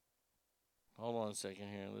post. Hold on a second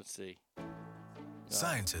here. Let's see.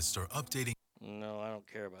 Scientists are updating. No, I don't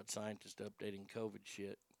care about scientists updating COVID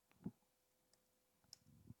shit.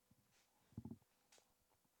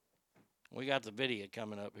 We got the video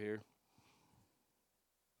coming up here.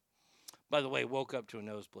 By the way, woke up to a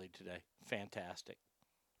nosebleed today. Fantastic.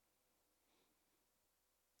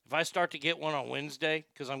 If I start to get one on Wednesday,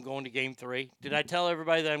 because I'm going to Game 3, did I tell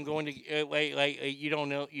everybody that I'm going to... wait, you don't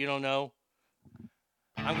know?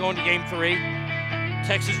 I'm going to Game 3.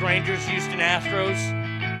 Texas Rangers, Houston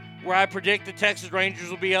Astros, where I predict the Texas Rangers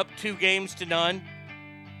will be up 2-0.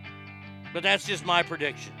 But that's just my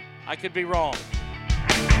prediction. I could be wrong.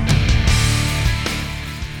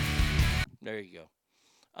 There you go.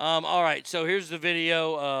 All right, so here's the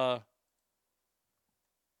video.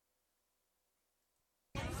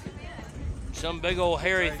 Some big old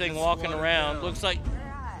hairy thing walking around. Looks like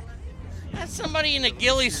that's somebody in a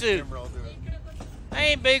ghillie suit. That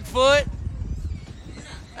ain't Bigfoot.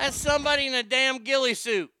 That's somebody in a damn ghillie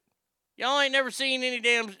suit. Y'all ain't never seen any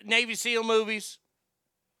damn Navy SEAL movies.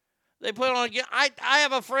 They put on I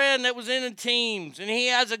have a friend that was in the teams, and he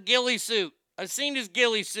has a ghillie suit. I've seen his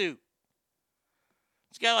ghillie suit.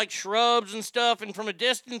 It's got like shrubs and stuff, and from a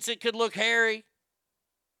distance it could look hairy.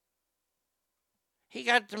 He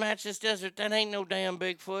got to match this desert. That ain't no damn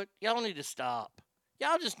Bigfoot. Y'all need to stop.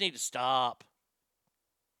 Y'all just need to stop.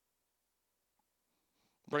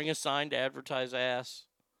 Bring a sign to advertise ass.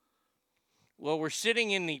 Well, we're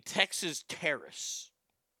sitting in the Texas Terrace.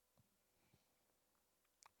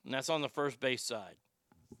 And that's on the first base side.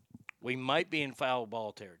 We might be in foul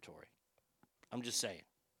ball territory. I'm just saying.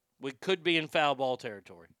 We could be in foul ball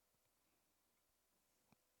territory.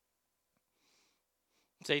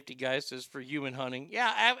 Safety guy says for human hunting.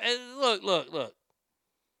 Yeah, look.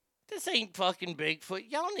 This ain't fucking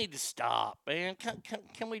Bigfoot. Y'all need to stop, man.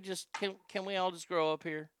 Can we all just grow up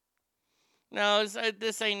here? No,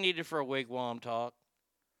 this ain't needed for a wigwam talk.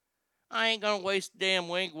 I ain't gonna waste damn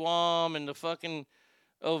wigwam and the fucking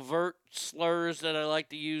overt slurs that I like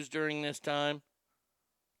to use during this time.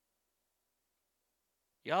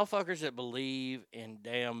 Y'all fuckers that believe in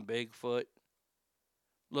damn Bigfoot.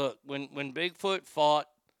 Look, when Bigfoot fought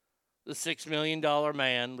the $6 million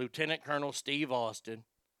man, Lieutenant Colonel Steve Austin,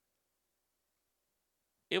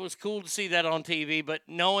 it was cool to see that on TV, but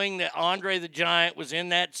knowing that Andre the Giant was in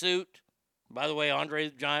that suit, by the way, Andre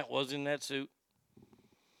the Giant was in that suit.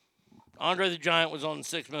 Andre the Giant was on the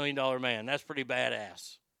 $6 million man. That's pretty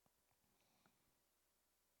badass.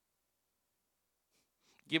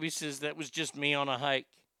 Gibby says that was just me on a hike.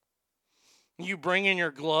 You bring in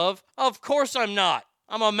your glove? Of course I'm not.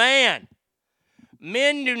 I'm a man.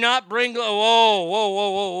 Men do not bring...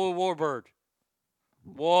 Whoa, Warbird.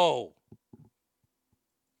 Whoa.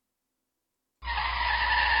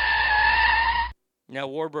 Now,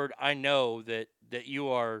 Warbird, I know that you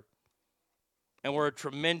are... And we're a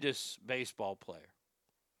tremendous baseball player.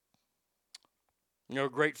 You're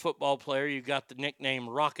a great football player. You got the nickname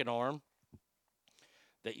Rocket Arm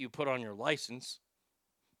that you put on your license.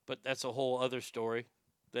 But that's a whole other story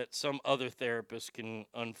that some other therapist can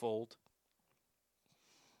unfold.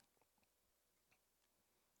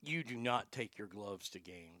 You do not take your gloves to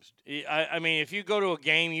games. I mean, if you go to a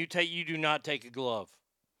game, you do not take a glove.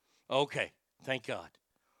 Okay, thank God.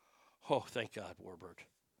 Oh, thank God, Warbird.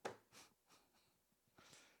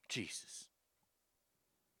 Jesus.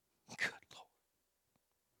 Good Lord.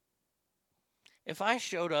 If I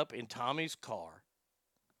showed up in Tommy's car,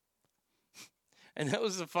 and that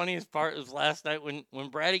was the funniest part, was last night when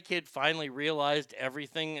Bratty Kid finally realized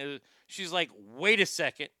everything. She's like, wait a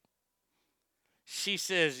second. She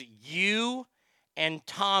says, you and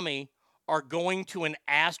Tommy are going to an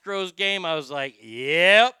Astros game, I was like,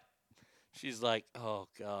 yep. She's like, oh,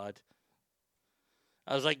 God.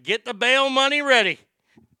 I was like, get the bail money ready.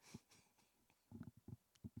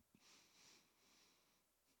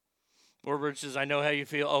 Warbird says, I know how you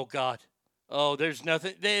feel. Oh, God. Oh, there's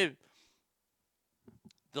nothing. The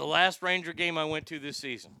last Ranger game I went to this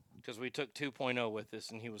season, because we took 2.0 with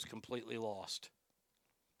us, and he was completely lost.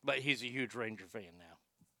 But he's a huge Ranger fan now.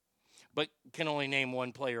 But can only name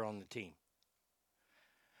one player on the team.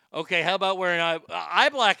 Okay, how about wearing eye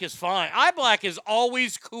black is fine. Eye black is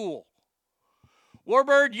always cool.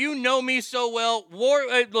 Warbird, you know me so well.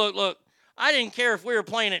 Look. I didn't care if we were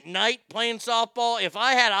playing at night, playing softball. If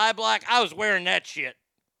I had eye black, I was wearing that shit.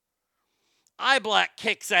 Eye black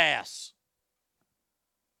kicks ass.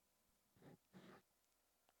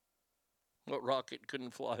 What rocket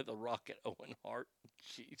couldn't fly? The rocket Owen Hart.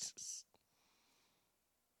 Jesus.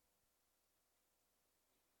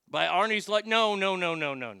 By Arnie's like, no.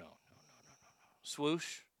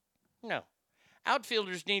 Swoosh? No.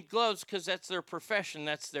 Outfielders need gloves because that's their profession.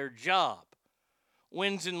 That's their job.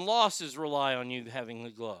 Wins and losses rely on you having the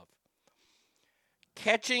glove.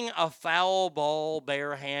 Catching a foul ball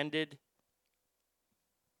barehanded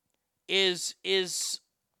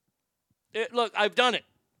look, I've done it.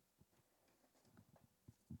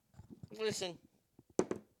 Listen.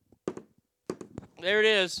 There it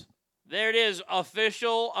is. There it is.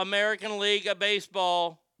 Official American League of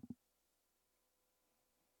Baseball.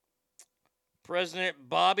 President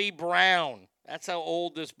Bobby Brown. That's how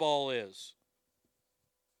old this ball is.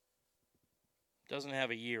 Doesn't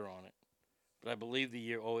have a year on it. But I believe the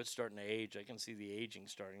year, it's starting to age. I can see the aging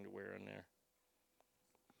starting to wear in there.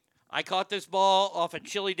 I caught this ball off of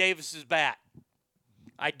Chili Davis's bat.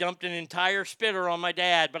 I dumped an entire spitter on my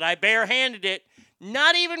dad, but I barehanded it,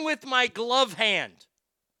 not even with my glove hand.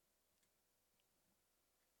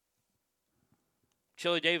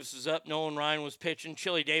 Chili Davis was up. Nolan Ryan was pitching.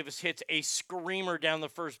 Chili Davis hits a screamer down the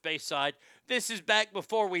first base side. This is back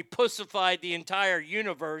before we pussified the entire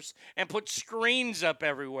universe and put screens up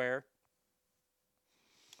everywhere.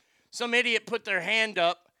 Some idiot put their hand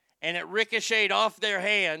up, and it ricocheted off their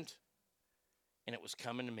hand, and it was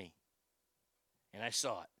coming to me. And I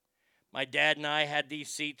saw it. My dad and I had these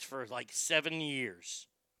seats for like 7 years.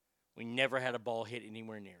 We never had a ball hit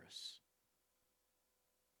anywhere near us.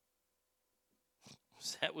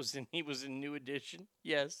 He was in New Edition?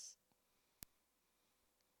 Yes.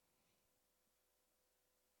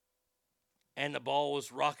 And the ball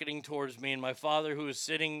was rocketing towards me, and my father, who was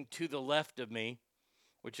sitting to the left of me,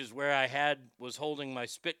 which is where was holding my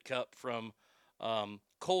spit cup from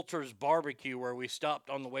Coulter's Barbecue, where we stopped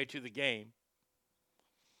on the way to the game.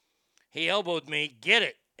 He elbowed me, get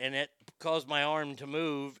it, and it caused my arm to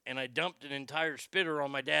move, and I dumped an entire spitter on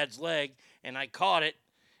my dad's leg, and I caught it,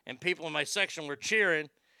 and people in my section were cheering,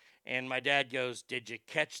 and my dad goes, did you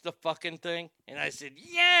catch the fucking thing? And I said,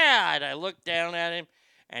 yeah, and I looked down at him,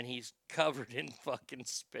 and he's covered in fucking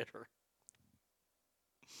spitter.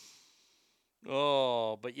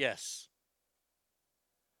 Oh, but yes,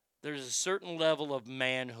 there's a certain level of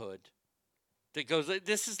manhood that goes,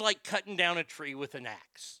 this is like cutting down a tree with an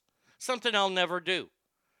axe. Something I'll never do.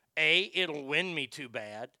 A, it'll wind me too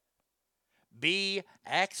bad. B,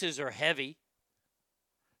 axes are heavy.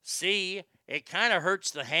 C, it kind of hurts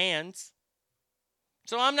the hands.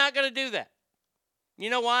 So I'm not going to do that. You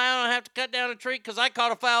know why I don't have to cut down a tree? Because I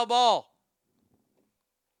caught a foul ball.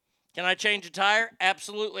 Can I change a tire?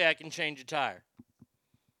 Absolutely, I can change a tire.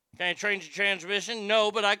 Can I change a transmission?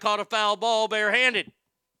 No, but I caught a foul ball barehanded.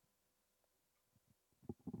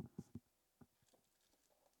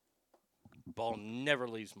 Ball never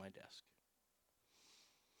leaves my desk.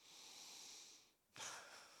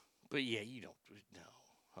 But yeah, you don't. No.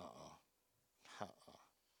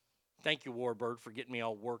 Thank you, Warbird, for getting me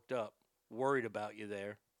all worked up. Worried about you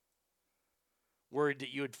there. Worried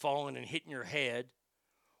that you had fallen and hit your head.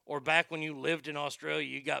 Or back when you lived in Australia,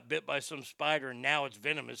 you got bit by some spider and now its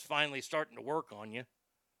venom is finally starting to work on you.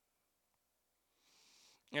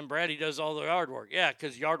 And Brady does all the yard work. Yeah,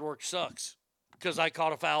 because yard work sucks. Because I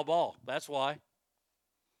caught a foul ball. That's why.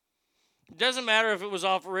 It doesn't matter if it was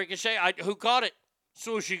off a ricochet. Who caught it?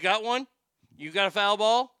 Swoosh, you got one? You got a foul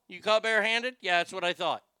ball? You caught barehanded? Yeah, that's what I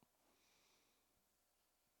thought.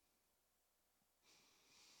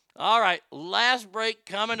 All right, last break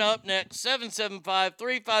coming up next.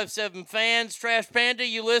 775-357-FANS. Trash Panda,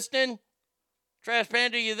 you listening? Trash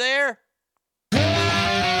Panda, you there?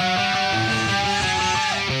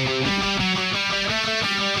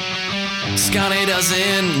 Scotty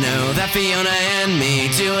doesn't know that Fiona and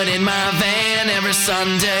me do it in my van every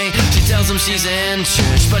Sunday. She tells him she's in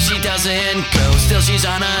church, but she doesn't go. Still she's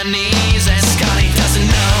on her knees, and Scotty doesn't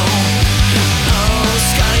know. Oh,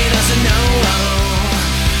 Scotty doesn't know.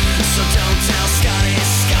 So don't tell Scotty.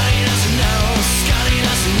 Scotty doesn't know. Scotty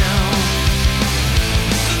doesn't know.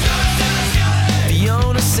 So don't tell Scotty.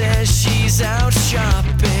 Fiona says she's out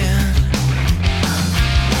shopping,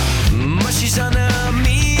 but she's under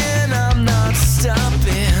me and I'm not stopping.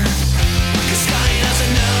 'Cause Scotty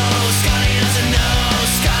doesn't know. Scotty doesn't know.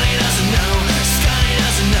 Scotty doesn't know. Scotty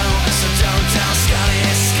doesn't know. So don't tell Scotty.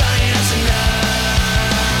 Scotty doesn't know.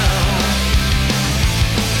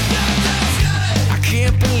 I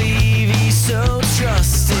can't believe he's so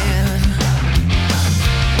trusting,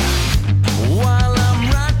 while I'm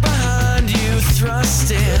right behind you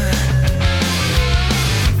thrusting.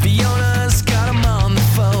 Fiona's got him on the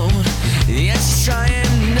phone, yeah, she's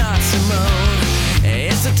trying not to moan.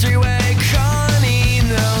 It's a three-way call and he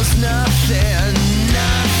knows nothing,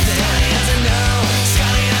 nothing. Scotty doesn't know.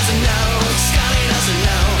 Scotty doesn't know. Scotty doesn't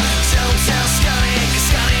know. Don't tell Scotty, 'cause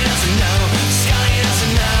Scotty doesn't know. Scotty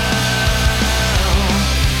doesn't know.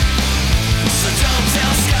 So don't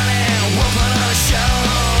tell Scotty, we'll put on a show,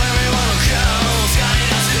 everyone will go. Scotty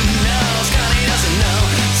doesn't know. Scotty doesn't know.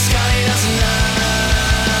 Scotty doesn't know.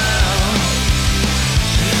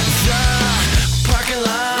 The parking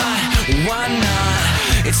lot, why not?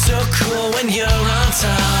 It's so cool when you're on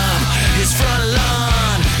top. His front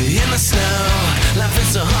lawn in the snow, laughing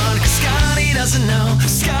so hard 'cause Scotty doesn't know.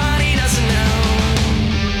 Scotty doesn't know.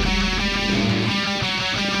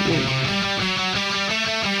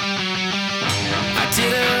 I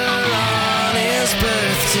did her on his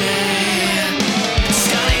birthday.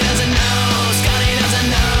 Scotty doesn't know. Scotty doesn't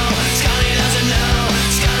know. Scotty doesn't know.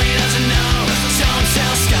 Scotty doesn't know. Don't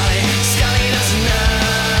tell Scotty. Scotty doesn't know.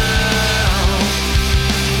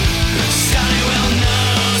 Scotty will know.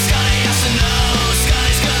 Scotty has to know.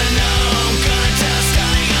 Scotty's gonna know. I'm gonna tell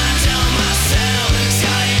Scotty. Gonna tell myself.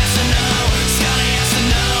 Scotty has to know. Scotty has to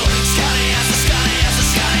know. Scotty has to. Scotty has to.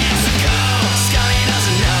 Scotty has to go. Scotty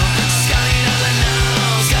doesn't know. Scotty doesn't know.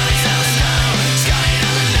 Scotty doesn't know. Scotty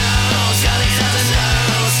doesn't know.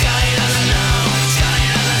 Scotty doesn't know.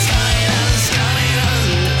 Scotty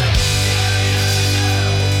doesn't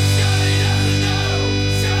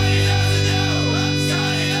know.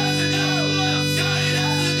 Scotty doesn't.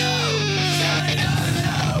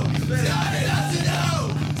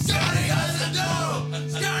 Scotty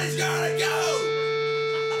doesn't. Scotty doesn't.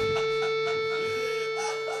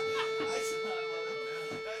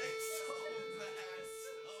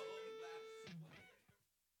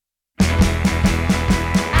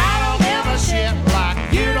 I don't give a shit like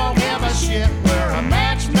you don't give a shit. We're a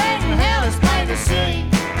match made in hell, is plain to see.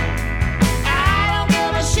 I don't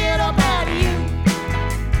give a shit about you.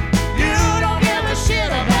 You don't give a shit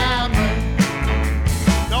about me.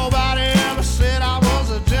 Nobody ever said I was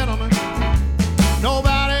a gentleman.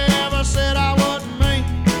 Nobody ever said I wasn't mean.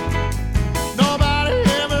 Nobody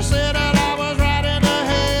ever said that I was right in the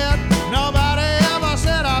head. Nobody ever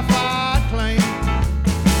said I fight clean.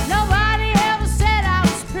 Nobody ever said I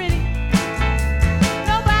was pretty.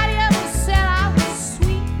 Nobody ever said I was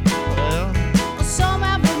sweet. Well, Or some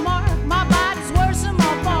have remarked my body's worse than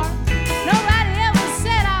my bark. Nobody ever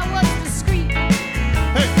said I was discreet.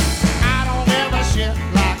 hey, I don't give a shit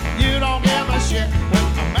like you don't give a shit. When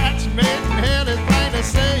a match made in hell is plain to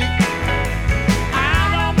see. I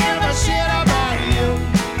don't give a shit about you.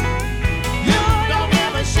 You don't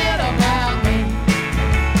give a shit about me.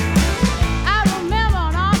 I remember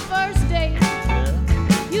on our first date,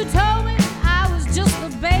 you told me I was just the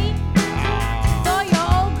bait for your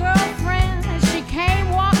old girlfriend as she came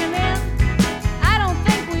walking in. I don't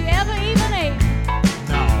think we ever even ate.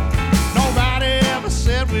 No, nobody ever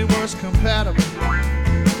said we was compatible.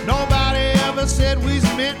 Nobody ever said we's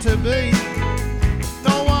meant to be.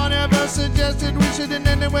 No one ever suggested we should in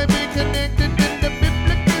any way be connected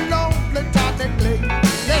independently.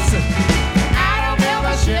 Listen, I don't give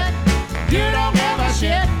a shit. You don't give a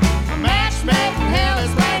shit. A match made in hell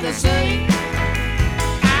is plain to see.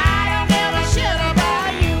 I don't give a shit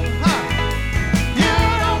about you. Huh? You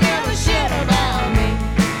don't give a shit about me.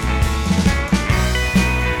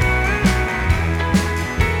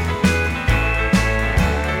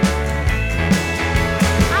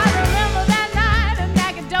 I remember that night in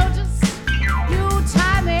Nacogdoches. You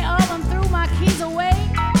tied me up and threw my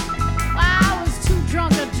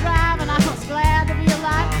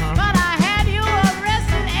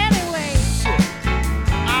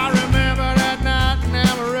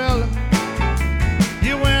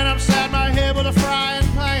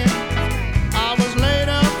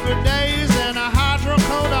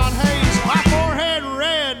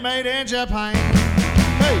in Japan.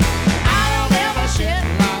 Hey, I don't give a shit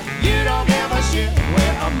like you don't give a shit.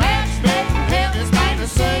 We're a match made in heaven, it's plain to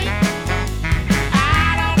see.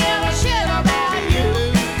 I don't give a shit about you.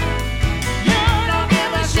 You don't give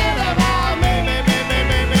a shit about me.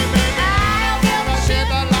 I don't give a shit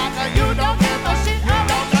like you don't give a shit. You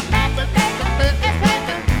don't happen,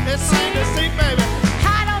 it's plain to see, baby.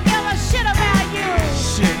 I don't give a shit about you.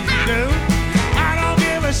 Shit, you do. I don't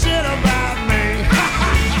give a shit about me.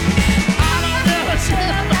 I don't give a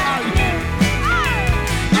shit about you.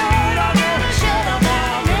 You don't give a shit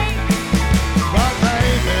about me. But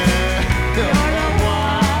baby,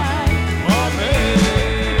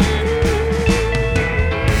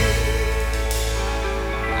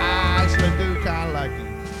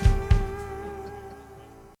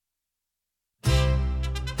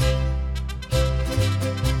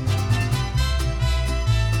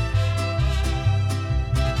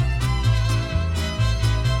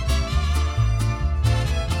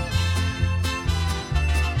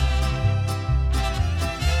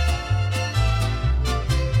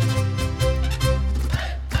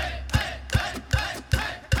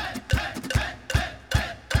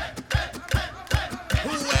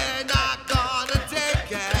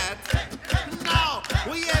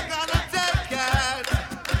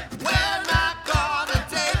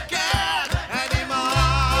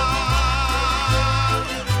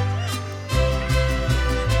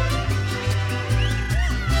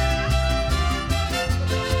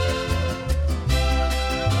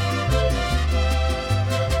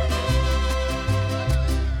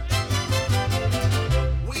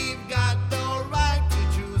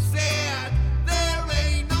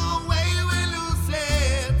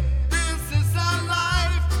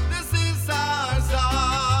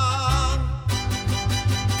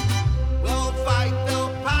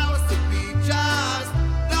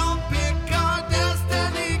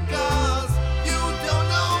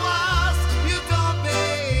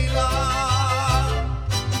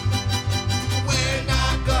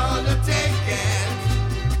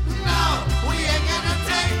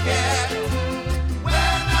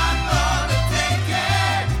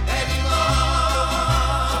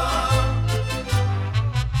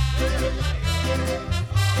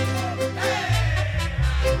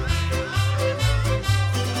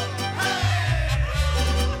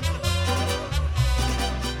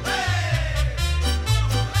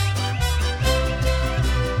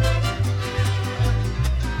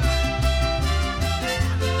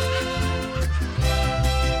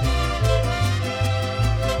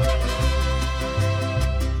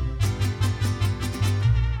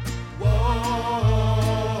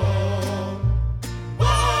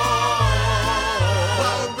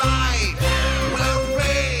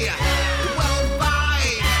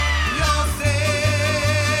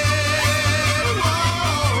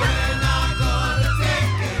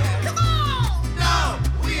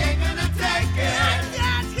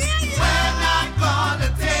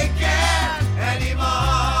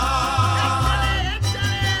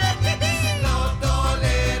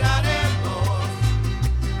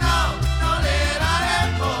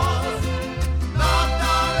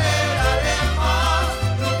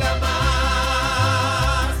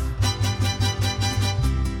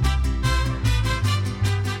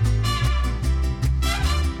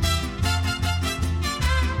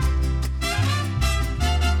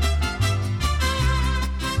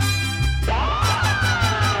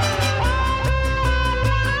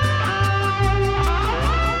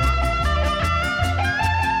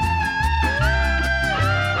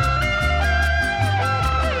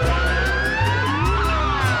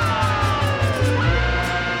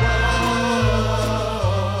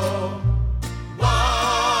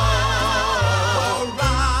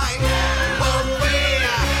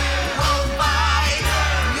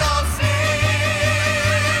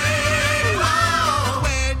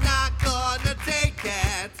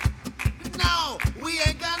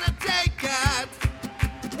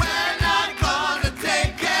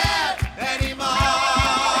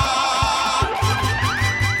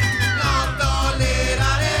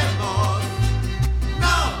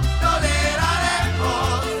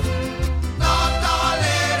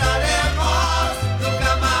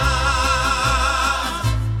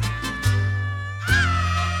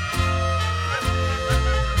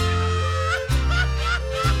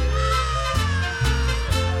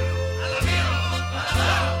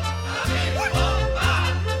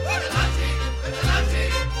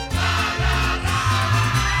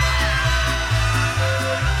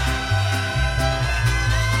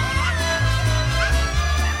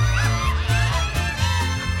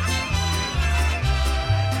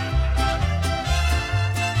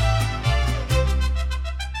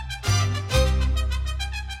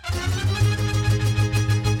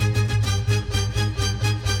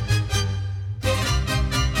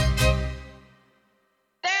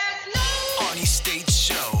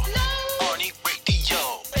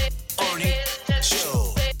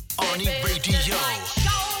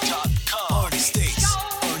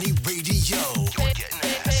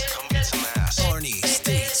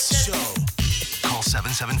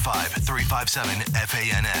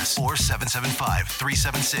 857-FANS or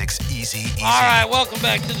 775-376-EASY. All right, welcome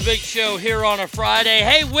back to the big show here on a Friday.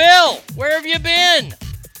 Hey, Will, where have you been?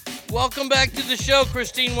 Welcome back to the show.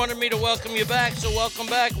 Christine wanted me to welcome you back, so welcome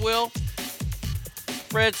back, Will.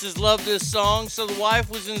 Fred says, love this song. So the wife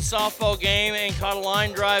was in a softball game and caught a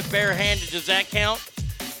line drive barehanded. Does that count?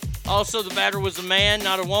 Also, the batter was a man,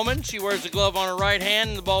 not a woman. She wears a glove on her right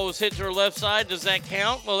hand, and the ball was hit to her left side. Does that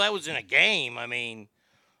count? Well, that was in a game. I mean,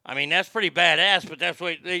 that's pretty badass, but that's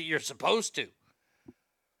what you're supposed to.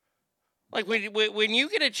 Like, when you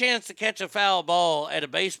get a chance to catch a foul ball at a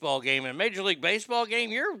baseball game, in a Major League Baseball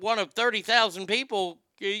game, you're one of 30,000 people.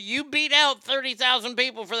 You beat out 30,000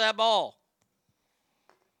 people for that ball.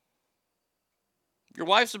 Your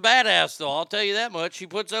wife's a badass, though. I'll tell you that much. She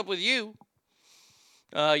puts up with you.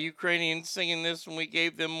 Ukrainians singing this when we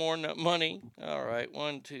gave them more money. All right,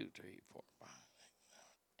 1, 2, 3, 4, 5,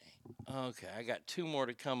 6, 7, 8. Okay, I got 2 more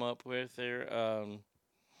to come up with there.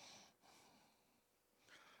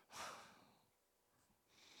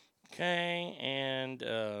 Okay, and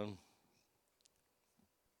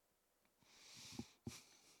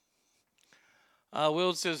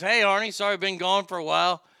Will says, hey, Arnie, sorry I've been gone for a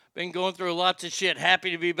while. Been going through lots of shit.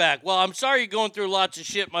 Happy to be back. Well, I'm sorry you're going through lots of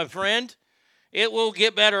shit, my friend. It will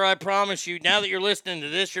get better, I promise you. Now that you're listening to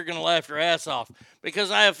this, you're going to laugh your ass off.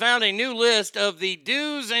 Because I have found a new list of the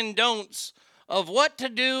do's and don'ts of what to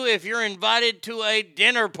do if you're invited to a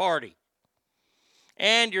dinner party.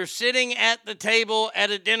 And you're sitting at the table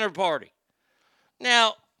at a dinner party.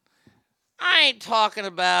 Now, I ain't talking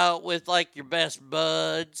about with like your best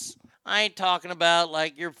buds. I ain't talking about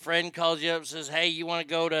like your friend calls you up and says, hey, you want to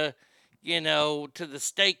go to, to the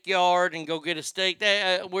steak yard and go get a steak?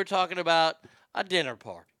 We're talking about a dinner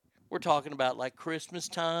party. We're talking about like Christmas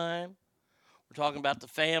time. We're talking about the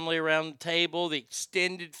family around the table, the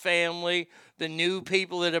extended family, the new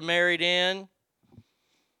people that are married in.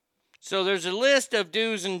 So there's a list of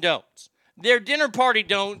do's and don'ts. Their dinner party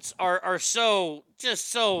don'ts are so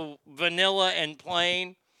vanilla and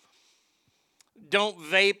plain. Don't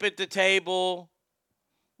vape at the table.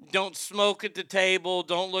 Don't smoke at the table.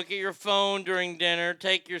 Don't look at your phone during dinner.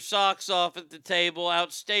 Take your socks off at the table.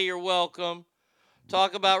 Outstay your welcome.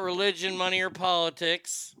 Talk about religion, money, or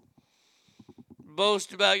politics.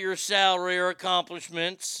 Boast about your salary or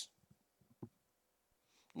accomplishments.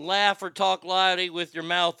 Laugh or talk loudly with your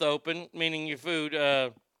mouth open, meaning your food.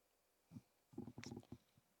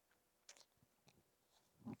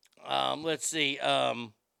 Let's see.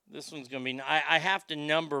 This one's going to be... I have to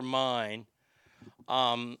number mine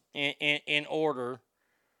in order.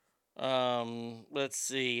 Let's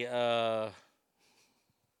see. Yeah.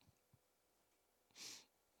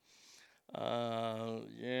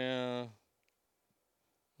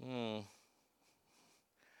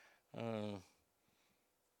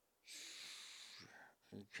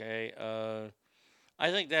 Okay. I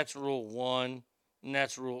think that's rule 1, and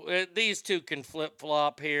that's rule... these two can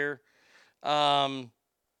flip-flop here. That's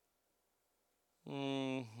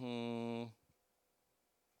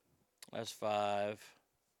 5.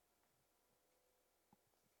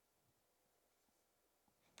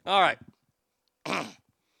 All right.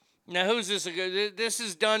 Now, who's this? This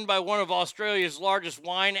is done by one of Australia's largest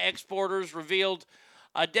wine exporters, revealed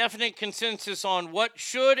a definite consensus on what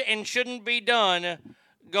should and shouldn't be done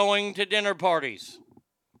going to dinner parties.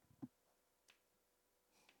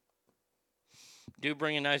 Do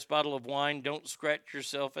bring a nice bottle of wine. Don't scratch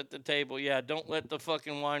yourself at the table. Yeah, don't let the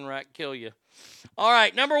fucking wine rack kill you. All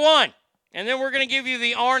right, number 1. And then we're going to give you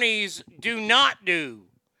the Arnie's do not do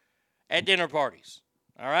at dinner parties.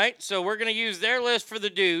 All right, so we're going to use their list for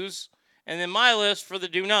the do's and then my list for the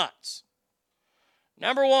do nots.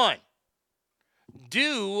 Number 1,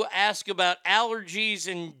 do ask about allergies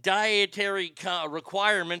and dietary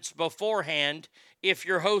requirements beforehand if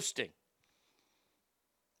you're hosting.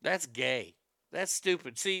 That's gay. That's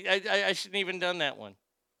stupid. See, I shouldn't even done that one.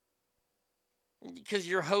 Because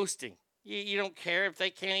you're hosting. You don't care if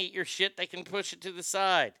they can't eat your shit, they can push it to the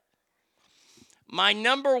side. My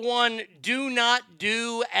number 1 do not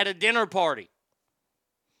do at a dinner party.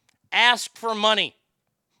 Ask for money.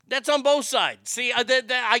 That's on both sides. See,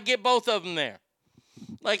 I get both of them there.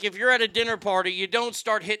 Like if you're at a dinner party, you don't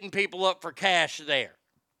start hitting people up for cash there.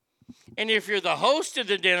 And if you're the host of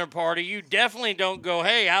the dinner party, you definitely don't go,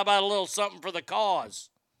 hey, how about a little something for the cause?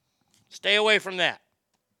 Stay away from that.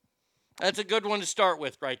 That's a good one to start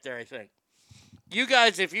with right there, I think. You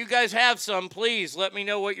guys, if you guys have some, please let me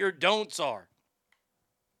know what your don'ts are.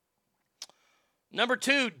 Number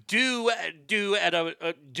 2, do at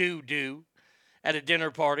a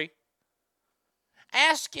dinner party.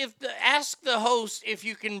 Ask the host if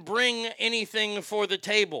you can bring anything for the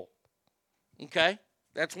table. Okay?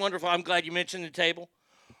 That's wonderful. I'm glad you mentioned the table.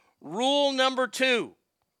 Rule number 2,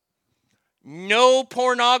 no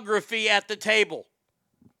pornography at the table.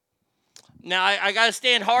 Now, I got to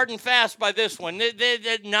stand hard and fast by this one.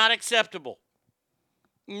 They're not acceptable.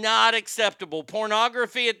 Not acceptable.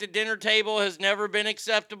 Pornography at the dinner table has never been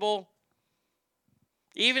acceptable,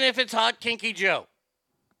 even if it's Hot Kinky Joe.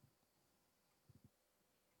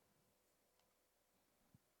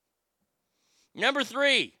 Number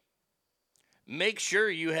 3, make sure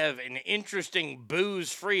you have an interesting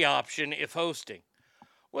booze-free option if hosting.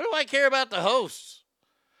 What do I care about the hosts?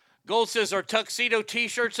 Gold says, are tuxedo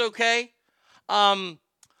t-shirts okay?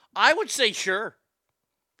 I would say sure.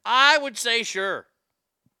 I would say sure.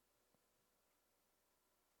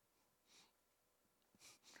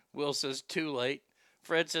 Will says, too late.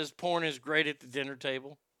 Fred says, porn is great at the dinner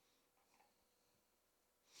table.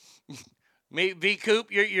 V.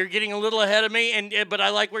 Coop, you're getting a little ahead of me, but I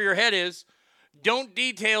like where your head is. Don't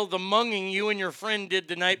detail the munging you and your friend did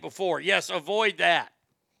the night before. Yes, avoid that.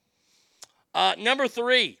 Number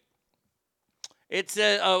 3. It's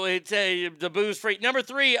the booze free. Number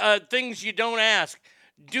 3, things you don't ask.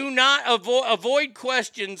 Do not avoid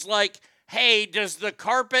questions like, hey, does the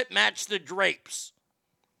carpet match the drapes?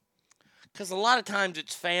 Because a lot of times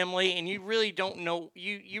it's family, and you really don't know.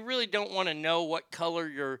 You really don't want to know what color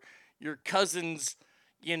your cousin's,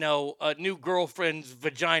 new girlfriend's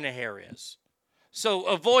vagina hair is. So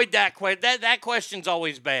avoid that question. That question's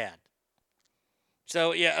always bad.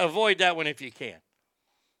 So yeah, avoid that one if you can.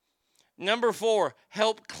 Number 4,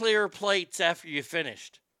 help clear plates after you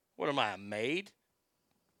finished. What am I, a maid?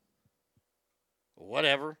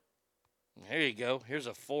 Whatever. Here you go. Here's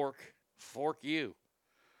a fork. Fork you.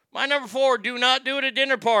 My number 4, do not do it at a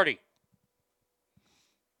dinner party.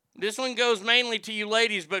 This one goes mainly to you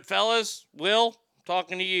ladies, but fellas, Will,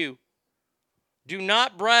 talking to you. Do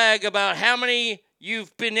not brag about how many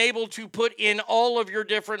you've been able to put in all of your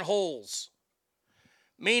different holes.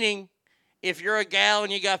 Meaning, if you're a gal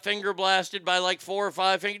and you got finger blasted by like 4 or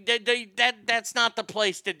 5 fingers, that's not the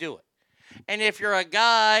place to do it. And if you're a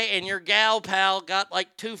guy and your gal pal got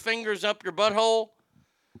like 2 fingers up your butthole,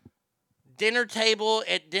 dinner table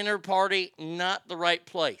at dinner party, not the right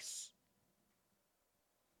place.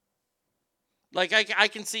 Like, I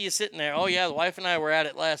can see you sitting there. Oh, yeah, the wife and I were at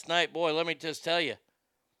it last night. Boy, let me just tell you.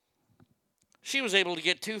 She was able to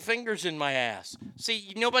get 2 fingers in my ass.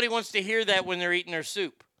 See, nobody wants to hear that when they're eating their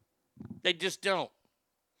soup. They just don't.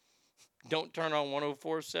 Don't turn on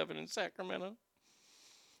 104.7 in Sacramento.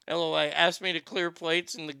 LOA asked me to clear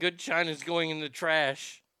plates, and the good china's going in the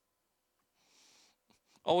trash.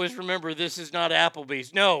 Always remember, this is not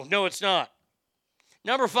Applebee's. No, it's not.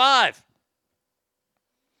 Number 5.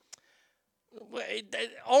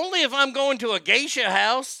 Only if I'm going to a geisha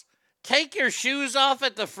house, take your shoes off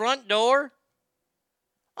at the front door.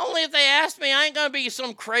 Only if they ask me. I ain't going to be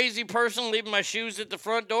some crazy person leaving my shoes at the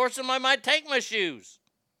front door. Somebody might take my shoes.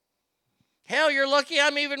 Hell, you're lucky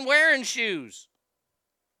I'm even wearing shoes.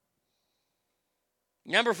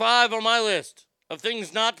 Number 5 on my list of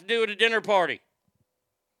things not to do at a dinner party.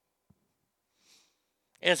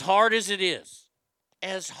 As hard as it is,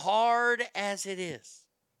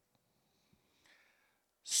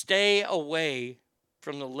 stay away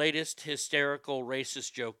from the latest hysterical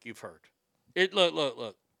racist joke you've heard.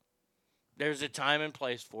 Look. There's a time and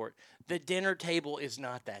place for it. The dinner table is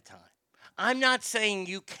not that time. I'm not saying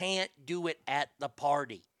you can't do it at the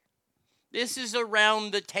party. This is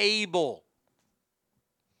around the table.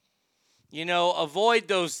 Avoid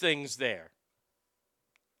those things there.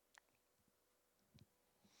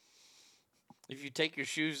 If you take your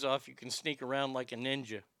shoes off, you can sneak around like a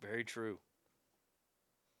ninja. Very true.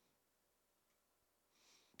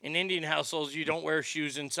 In Indian households, you don't wear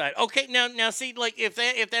shoes inside. Okay, now see, like if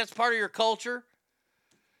that's part of your culture,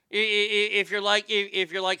 if you're like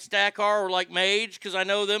Stackar or like Mage, because I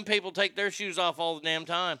know them people take their shoes off all the damn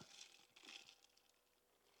time.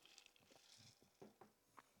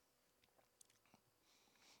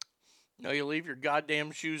 No, you leave your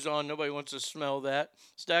goddamn shoes on. Nobody wants to smell that.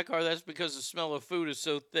 Stackar, that's because the smell of food is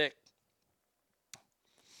so thick.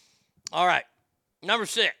 All right, number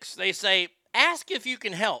 6. They say, ask if you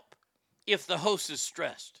can help if the host is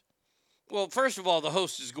stressed. Well, first of all, the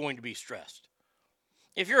host is going to be stressed.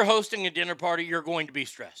 If you're hosting a dinner party, you're going to be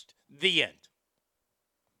stressed. The end.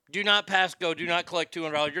 Do not pass go. Do not collect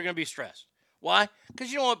 $200. You're going to be stressed. Why?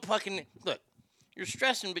 Because you don't want fucking... Look, you're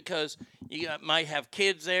stressing because you might have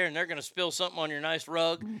kids there and they're going to spill something on your nice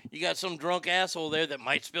rug. You got some drunk asshole there that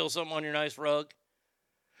might spill something on your nice rug.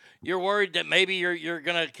 You're worried that maybe you're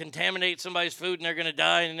going to contaminate somebody's food and they're going to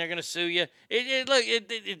die and they're going to sue you.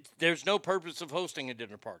 There's no purpose of hosting a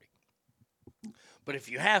dinner party. But if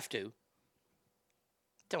you have to,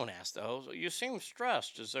 don't ask the host. You seem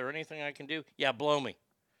stressed. Is there anything I can do? Yeah, blow me.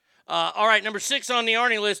 All right, number 6 on the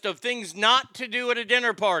Arnie list of things not to do at a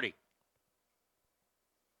dinner party.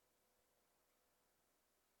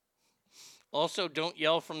 Also, don't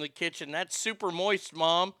yell from the kitchen. That's super moist,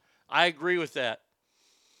 Mom. I agree with that.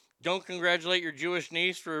 Don't congratulate your Jewish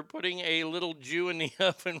niece for putting a little Jew in the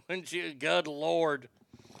oven when she... Good Lord.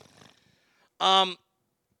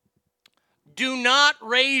 Do not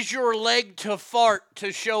raise your leg to fart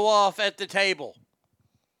to show off at the table.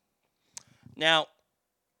 Now,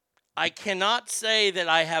 I cannot say that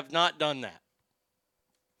I have not done that.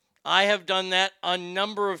 I have done that a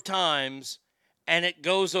number of times, and it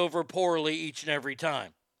goes over poorly each and every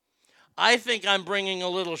time. I think I'm bringing a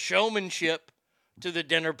little showmanship to the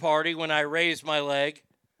dinner party when I raise my leg,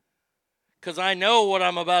 because I know what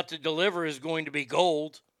I'm about to deliver is going to be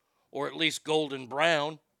gold, or at least golden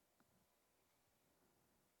brown.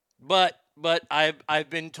 But I've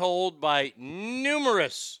been told by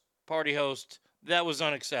numerous party hosts that was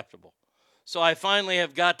unacceptable. So I finally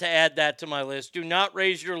have got to add that to my list. Do not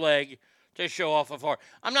raise your leg to show off a fart.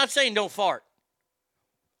 I'm not saying don't fart.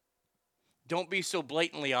 Don't be so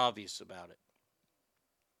blatantly obvious about it.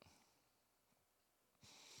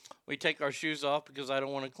 We take our shoes off because I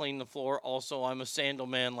don't want to clean the floor. Also, I'm a sandal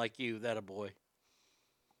man like you. That a boy.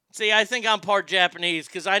 See, I think I'm part Japanese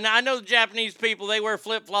because I know the Japanese people, they wear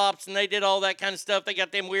flip-flops and they did all that kind of stuff. They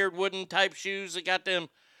got them weird wooden type shoes. They got them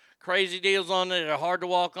crazy deals on that are hard to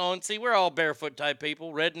walk on. See, we're all barefoot type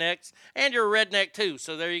people, rednecks. And you're a redneck too,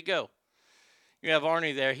 so there you go. You have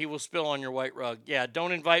Arnie there. He will spill on your white rug. Yeah,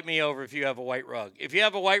 don't invite me over if you have a white rug. If you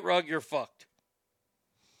have a white rug, you're fucked.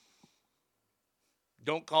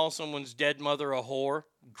 Don't call someone's dead mother a whore.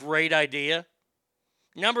 Great idea.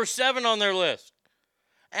 Number 7 on their list.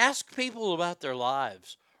 Ask people about their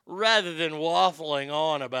lives rather than waffling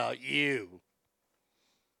on about you.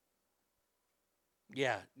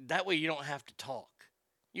 Yeah, that way you don't have to talk.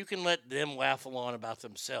 You can let them waffle on about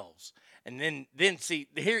themselves. And then see,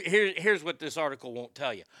 here's what this article won't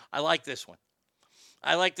tell you. I like this one.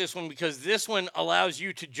 I like this one because this one allows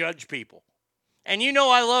you to judge people. And you know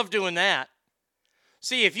I love doing that.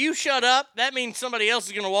 See, if you shut up, that means somebody else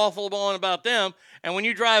is going to waffle on about them. And when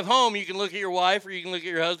you drive home, you can look at your wife or you can look at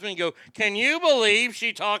your husband and go, can you believe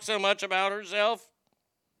she talks so much about herself?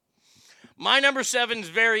 My number 7 is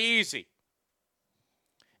very easy.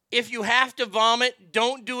 If you have to vomit,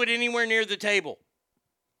 don't do it anywhere near the table.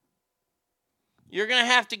 You're going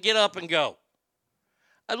to have to get up and go.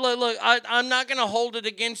 Look, I'm not going to hold it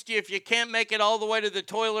against you if you can't make it all the way to the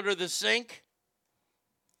toilet or the sink.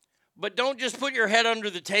 But don't just put your head under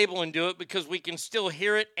the table and do it because we can still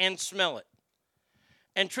hear it and smell it.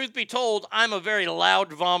 And truth be told, I'm a very loud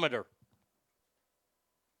vomiter.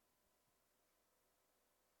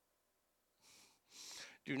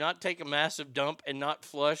 Do not take a massive dump and not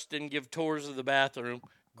flush, then give tours of the bathroom.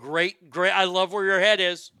 Great. I love where your head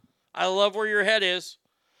is. I love where your head is.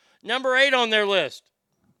 Number 8 on their list.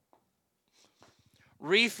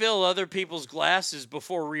 Refill other people's glasses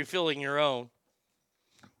before refilling your own.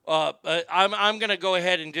 I'm going to go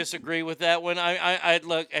ahead and disagree with that one. I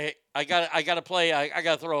got to play. I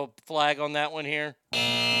got to throw a flag on that one here.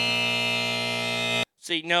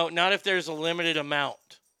 See, no, not if there's a limited amount.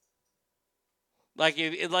 Like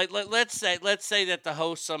let's say that the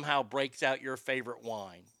host somehow breaks out your favorite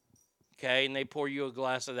wine. Okay, and they pour you a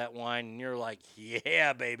glass of that wine and you're like,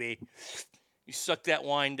 "Yeah, baby." You suck that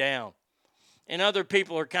wine down. And other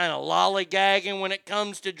people are kind of lollygagging when it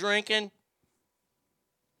comes to drinking.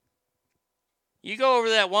 You go over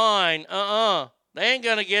that wine, they ain't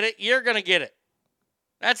going to get it. You're going to get it.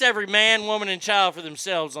 That's every man, woman, and child for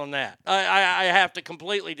themselves on that. I have to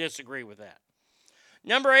completely disagree with that.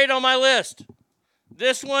 Number 8 on my list.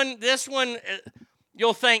 This one,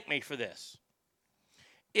 you'll thank me for this.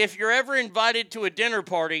 If you're ever invited to a dinner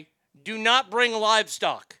party, do not bring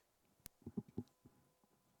livestock.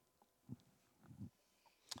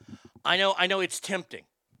 I know it's tempting.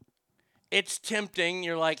 It's tempting.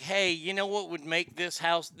 You're like, hey, you know what would make this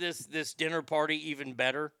house, this dinner party even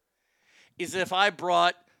better? Is if I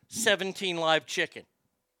brought 17 live chicken.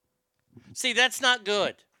 See, that's not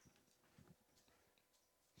good.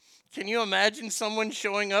 Can you imagine someone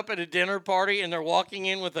showing up at a dinner party and they're walking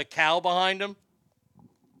in with a cow behind them?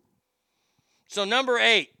 So number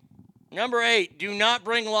 8, do not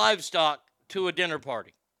bring livestock to a dinner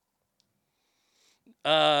party.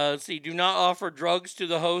 Do not offer drugs to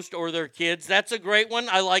the host or their kids. That's a great one.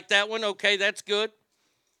 I like that one. Okay, that's good.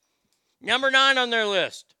 Number 9 on their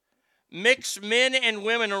list. Mix men and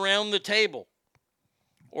women around the table.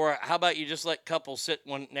 Or how about you just let couples sit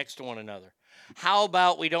one next to one another? How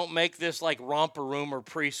about we don't make this like romper room or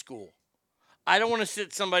preschool? I don't want to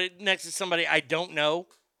sit next to somebody I don't know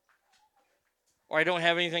or I don't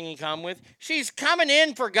have anything in common with. She's coming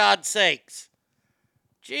in, for God's sakes.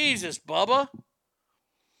 Jesus, Bubba.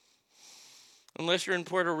 Unless you're in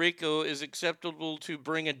Puerto Rico, is acceptable to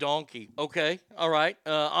bring a donkey. Okay, all right.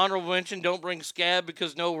 Honorable mention, don't bring scab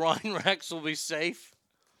because no wine racks will be safe.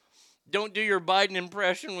 Don't do your Biden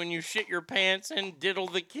impression when you shit your pants and diddle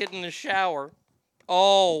the kid in the shower.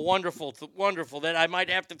 Oh, wonderful, wonderful. That I might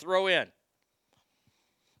have to throw in.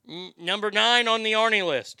 Number 9 on the Arnie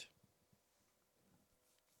list.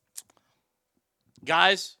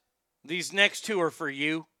 Guys, these next 2 are for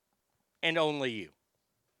you and only you.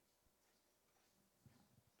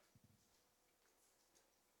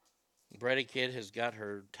 Brady Kid has got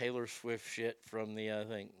her Taylor Swift shit from the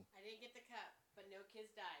thing. I didn't get the cup, but no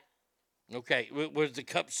kids died. Okay, was the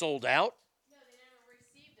cup sold out? No, they never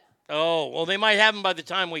received them. Oh, well, they might have them by the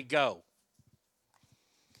time we go.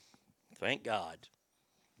 Thank God.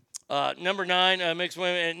 Number 9, mixed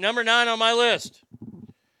women. Number 9 on my list.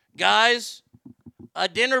 Guys, a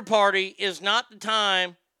dinner party is not the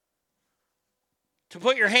time to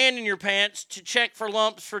put your hand in your pants to check for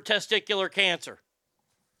lumps for testicular cancer.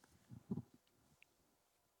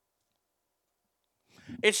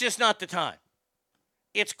 It's just not the time.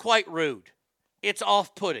 It's quite rude. It's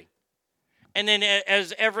off-putting. And then,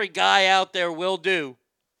 as every guy out there will do,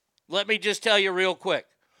 let me just tell you real quick.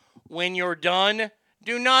 When you're done,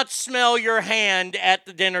 do not smell your hand at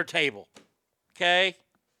the dinner table. Okay?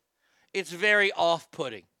 It's very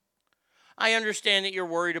off-putting. I understand that you're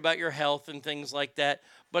worried about your health and things like that,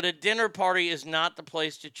 but a dinner party is not the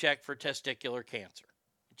place to check for testicular cancer.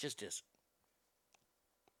 It just isn't.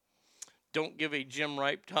 Don't give a Jim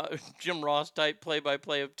Ross type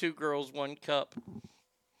play-by-play of 2 girls, 1 cup.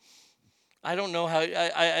 I don't know how.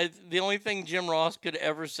 The only thing Jim Ross could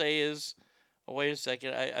ever say is, oh, wait a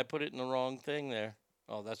second, I put it in the wrong thing there.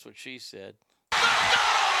 Oh, that's what she said.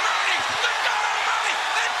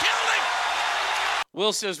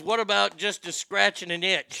 Will says, what about just a scratch and an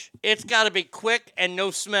itch? It's got to be quick and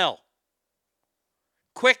no smell.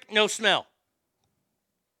 Quick, no smell.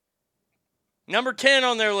 Number 10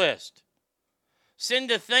 on their list.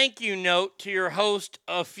 Send a thank you note to your host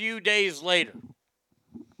a few days later.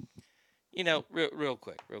 You know, real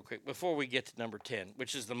quick, before we get to number 10,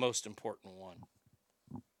 which is the most important one.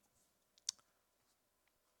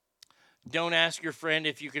 Don't ask your friend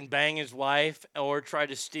if you can bang his wife or try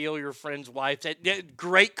to steal your friend's wife.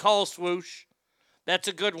 Great call, Swoosh. That's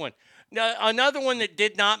a good one. Now, another one that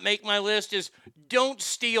did not make my list is don't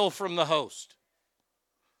steal from the host.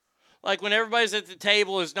 Like when everybody's at the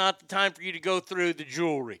table is not the time for you to go through the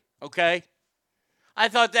jewelry, okay? I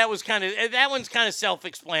thought that one's kind of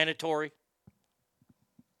self-explanatory.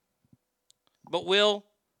 But will,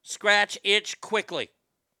 scratch, itch quickly.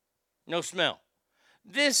 No smell.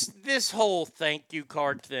 This whole thank you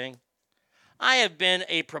card thing, I have been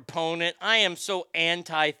a proponent. I am so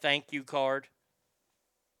anti-thank you card.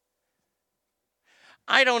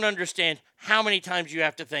 I don't understand how many times you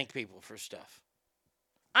have to thank people for stuff.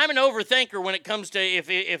 I'm an overthinker when it comes to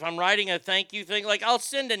if I'm writing a thank you thing. Like, I'll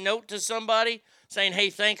send a note to somebody saying, hey,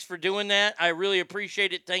 thanks for doing that. I really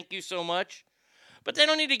appreciate it. Thank you so much. But they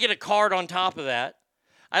don't need to get a card on top of that.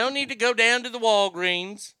 I don't need to go down to the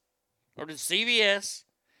Walgreens or to CVS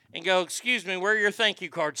and go, excuse me, where are your thank you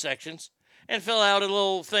card sections? And fill out a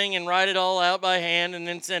little thing and write it all out by hand and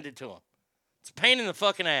then send it to them. It's a pain in the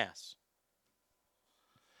fucking ass.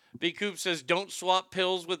 B. Coop says, don't swap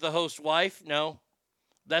pills with the host's wife. No.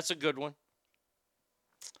 That's a good one.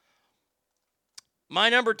 My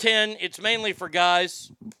number 10, it's mainly for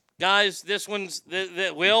guys. Guys, this one's,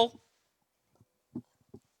 Will,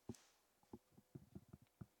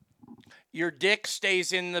 your dick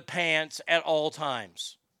stays in the pants at all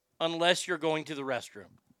times, unless you're going to the restroom.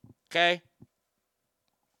 Okay?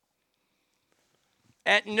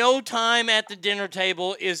 At no time at the dinner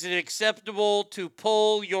table is it acceptable to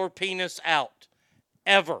pull your penis out.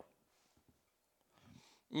 Ever.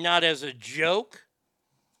 Not as a joke.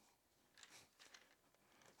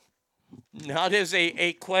 Not as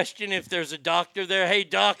a question if there's a doctor there. Hey,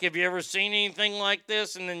 doc, have you ever seen anything like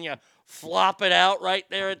this? And then you flop it out right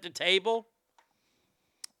there at the table.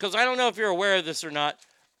 Because I don't know if you're aware of this or not.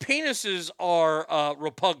 Penises are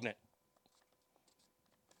repugnant.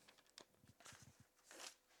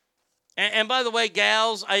 And by the way,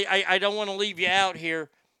 gals, I don't want to leave you out here.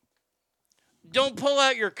 Don't pull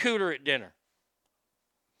out your cooter at dinner.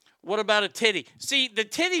 What about a titty? See, the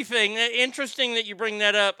titty thing, interesting that you bring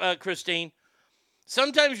that up, Christine.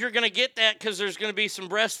 Sometimes you're going to get that because there's going to be some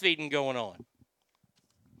breastfeeding going on.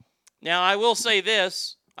 Now, I will say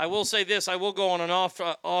this. I will go on an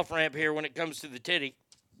off ramp here when it comes to the titty.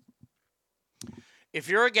 If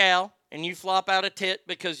you're a gal and you flop out a tit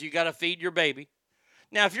because you got to feed your baby.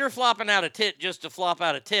 Now, if you're flopping out a tit just to flop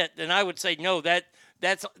out a tit, then I would say no,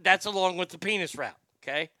 that's along with the penis route,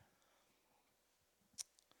 okay?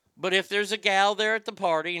 But if there's a gal there at the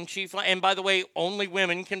party and by the way, only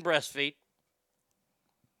women can breastfeed.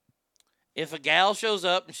 If a gal shows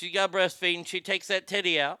up and she got breastfeeding, she takes that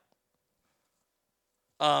titty out.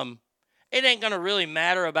 It ain't going to really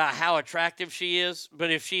matter about how attractive she is,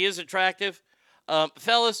 but if she is attractive,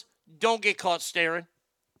 fellas, don't get caught staring.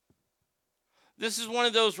 This is one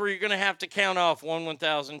of those where you're going to have to count off 1,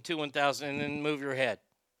 1,000, 2, 1,000, and then move your head.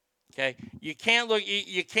 Okay? You can't look.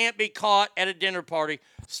 You can't be caught at a dinner party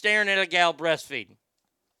staring at a gal breastfeeding.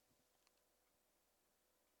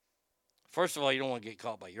 First of all, you don't want to get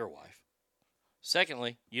caught by your wife.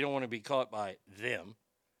 Secondly, you don't want to be caught by them.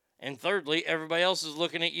 And thirdly, everybody else is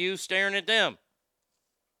looking at you, staring at them.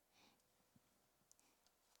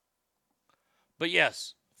 But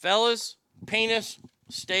yes, fellas, penis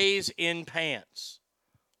stays in pants.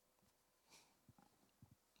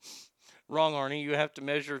 Wrong, Arnie. You have to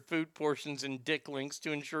measure food portions and dick lengths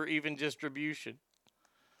to ensure even distribution.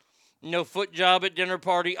 No foot job at dinner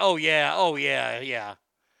party. Oh, yeah.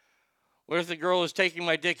 What if the girl is taking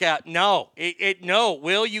my dick out? No. No,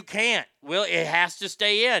 Will, you can't. Will, it has to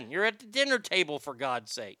stay in. You're at the dinner table, for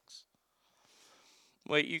God's sakes.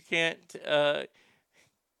 Wait, you can't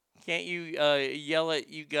you yell at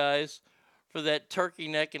you guys for that turkey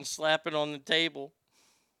neck and slap it on the table?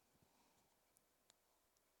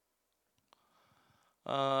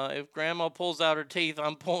 If Grandma pulls out her teeth,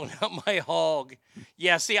 I'm pulling out my hog.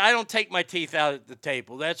 Yeah, see, I don't take my teeth out at the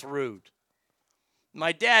table. That's rude.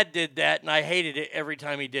 My dad did that, and I hated it every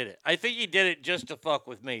time he did it. I think he did it just to fuck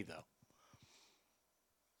with me, though.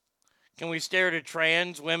 Can we stare at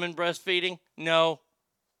trans women breastfeeding? No.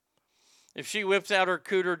 If she whips out her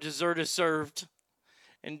cooter, dessert is served.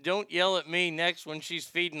 And don't yell at me next when she's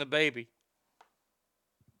feeding the baby.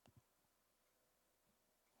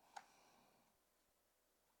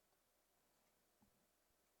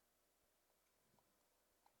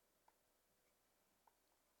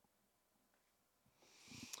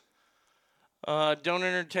 Don't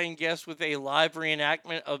entertain guests with a live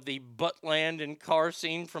reenactment of the buttland and car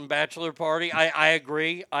scene from Bachelor Party. I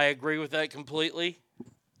agree. I agree with that completely.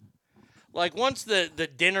 Like, once the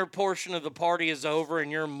dinner portion of the party is over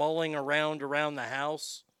and you're mulling around the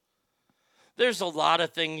house, there's a lot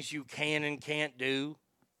of things you can and can't do.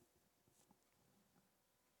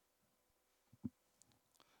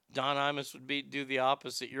 Don Imus would do the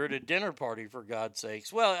opposite. You're at a dinner party, for God's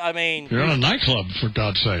sakes. Well, I mean... You're in a nightclub, for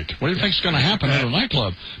God's sake. What do you think's going to happen at a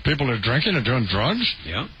nightclub? People are drinking and doing drugs?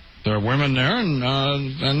 Yeah. There are women there, and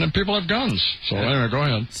then people have guns. So anyway, go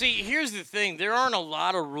ahead. See, here's the thing. There aren't a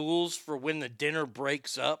lot of rules for when the dinner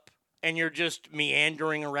breaks up and you're just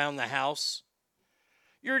meandering around the house.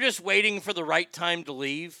 You're just waiting for the right time to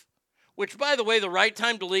leave. Which, by the way, the right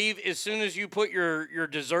time to leave is as soon as you put your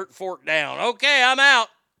dessert fork down. Okay, I'm out.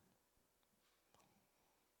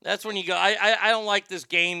 That's when you go. I don't like this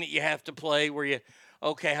game that you have to play where you,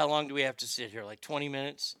 okay, how long do we have to sit here? Like 20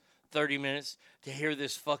 minutes, 30 minutes to hear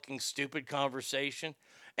this fucking stupid conversation?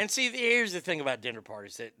 And see, here's the thing about dinner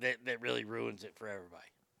parties that really ruins it for everybody.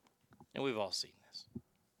 And we've all seen this,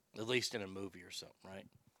 at least in a movie or something, right?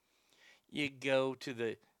 You go to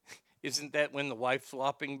the, isn't that when the wife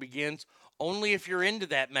flopping begins? Only if you're into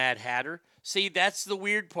that, Mad Hatter. See, that's the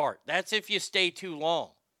weird part. That's if you stay too long.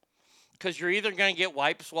 Because you're either going to get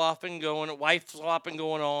wife swapping going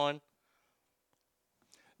on.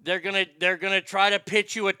 They're gonna try to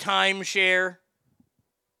pitch you a timeshare.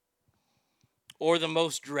 Or the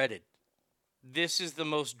most dreaded. This is the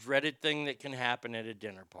most dreaded thing that can happen at a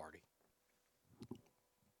dinner party.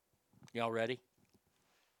 Y'all ready?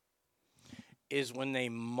 Is when they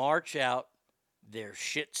march out their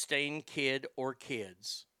shit-stained kid or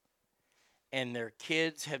kids, and their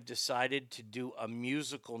kids have decided to do a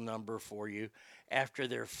musical number for you after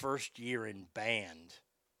their first year in band.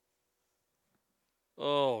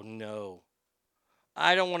 Oh, no.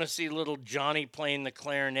 I don't want to see little Johnny playing the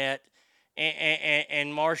clarinet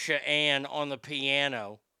and Marcia Ann on the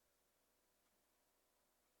piano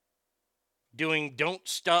doing Don't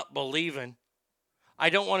Stop Believin'. I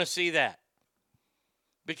don't want to see that.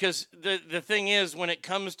 Because the thing is, when it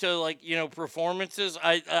comes to, like, you know, performances,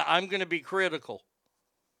 I'm going to be critical.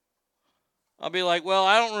 I'll be like, well,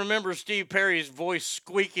 I don't remember Steve Perry's voice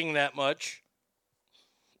squeaking that much.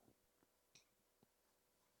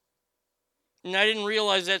 And I didn't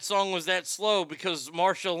realize that song was that slow because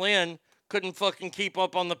Marsha Lynn Couldn't fucking keep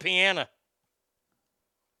up on the piano.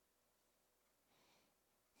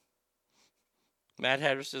 Matt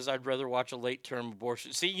Hatter says, I'd rather watch a late-term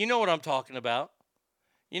abortion. See, you know what I'm talking about.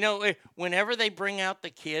 You know, whenever they bring out the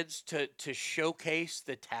kids to showcase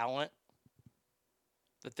the talent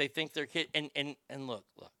that they think their kid, and look,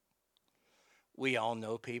 we all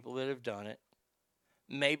know people that have done it.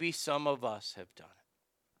 Maybe some of us have done it.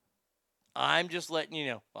 I'm just letting you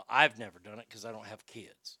know. Well, I've never done it because I don't have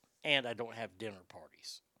kids, and I don't have dinner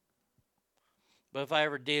parties. But if I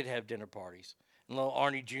ever did have dinner parties, and little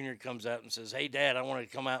Arnie Jr. comes out and says, hey, Dad, I want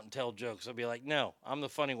to come out and tell jokes, I'll be like, no, I'm the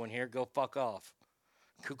funny one here. Go fuck off.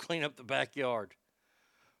 Go clean up the backyard.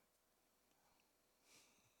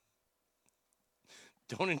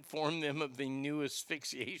 Don't inform them of the new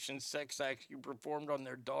asphyxiation sex act you performed on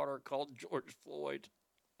their daughter called George Floyd.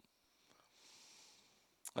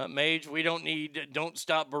 Mage, we don't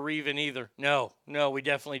stop bereaving either. No, we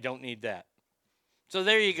definitely don't need that. So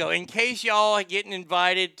there you go. In case y'all are getting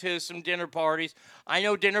invited to some dinner parties, I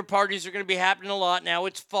know dinner parties are going to be happening a lot now.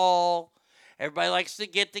 It's fall. Everybody likes to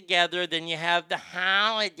get together. Then you have the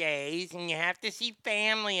holidays, and you have to see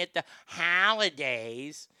family at the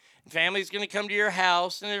holidays. Family's going to come to your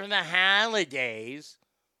house, and they're the holidays.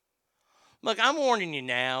 Look, I'm warning you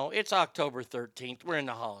now. It's October 13th. We're in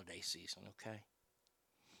the holiday season, okay?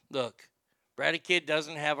 Look, Brady Kid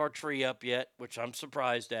doesn't have our tree up yet, which I'm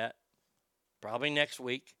surprised at. Probably next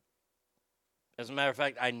week. As a matter of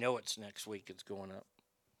fact, I know it's next week it's going up.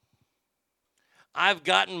 I've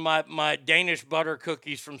gotten my Danish butter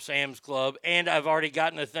cookies from Sam's Club, and I've already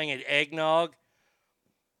gotten a thing of eggnog.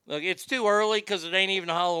 Look, it's too early because it ain't even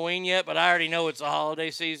Halloween yet, but I already know it's the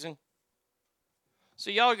holiday season.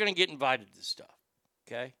 So y'all are going to get invited to stuff,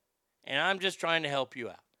 okay? And I'm just trying to help you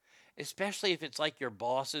out, especially if it's like your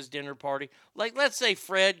boss's dinner party. Like, let's say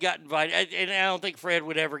Fred got invited, and I don't think Fred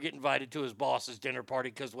would ever get invited to his boss's dinner party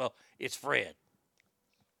because, well, it's Fred.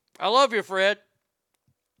 I love you, Fred.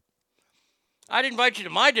 I'd invite you to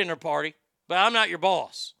my dinner party, but I'm not your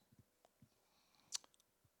boss.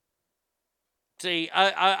 See,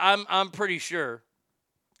 I'm pretty sure.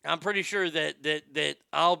 I'm pretty sure that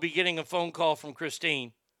I'll be getting a phone call from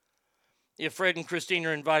Christine if Fred and Christine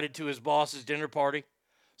are invited to his boss's dinner party,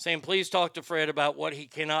 saying, please talk to Fred about what he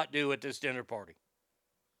cannot do at this dinner party.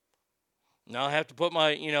 Now I have to put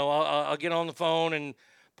my, I'll get on the phone and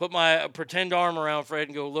put my pretend arm around Fred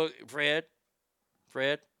and go, look, Fred,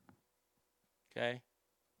 okay?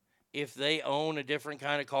 If they own a different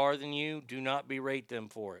kind of car than you, do not berate them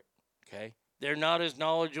for it, okay? They're not as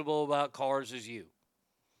knowledgeable about cars as you.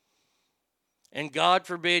 And God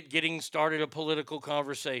forbid getting started a political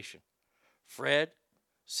conversation. Fred,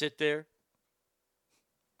 sit there,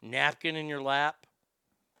 napkin in your lap,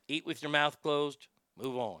 eat with your mouth closed,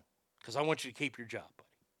 move on. Because I want you to keep your job, buddy.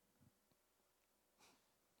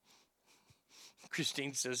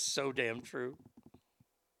 Christine says, so damn true.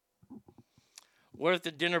 What if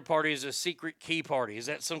the dinner party is a secret key party? Is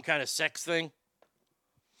that some kind of sex thing?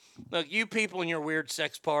 Look, you people in your weird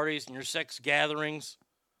sex parties and your sex gatherings,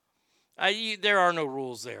 there are no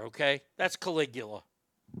rules there, okay? That's Caligula.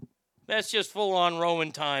 That's just full-on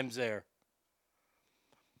Roman times there.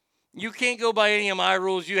 You can't go by any of my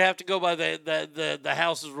rules. You have to go by the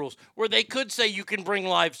house's rules, where they could say you can bring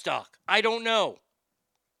livestock. I don't know.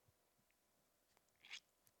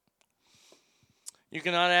 You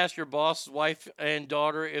cannot ask your boss's wife and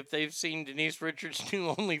daughter if they've seen Denise Richards'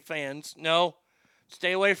 new OnlyFans. No.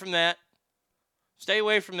 Stay away from that. Stay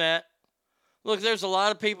away from that. Look, there's a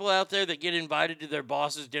lot of people out there that get invited to their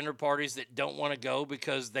boss's dinner parties that don't want to go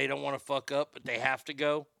because they don't want to fuck up, but they have to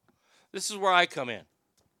go. This is where I come in.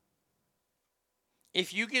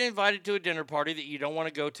 If you get invited to a dinner party that you don't want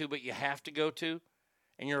to go to, but you have to go to,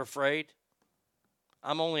 and you're afraid,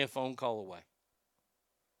 I'm only a phone call away.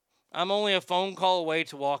 I'm only a phone call away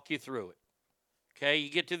to walk you through it. Okay, you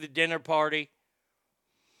get to the dinner party.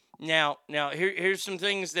 Now, here's some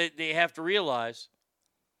things that they have to realize.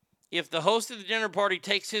 If the host of the dinner party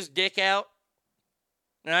takes his dick out,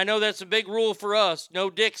 and I know that's a big rule for us,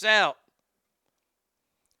 no dicks out,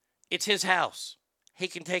 it's his house. He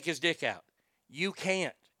can take his dick out. You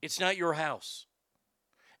can't. It's not your house.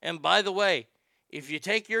 And by the way, if you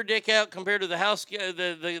take your dick out compared to the house,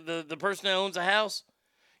 the person that owns the house,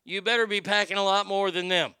 you better be packing a lot more than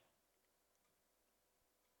them.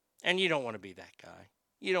 And you don't want to be that guy.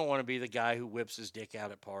 You don't want to be the guy who whips his dick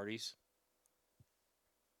out at parties.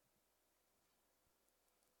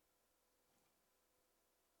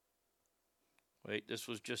 Wait, this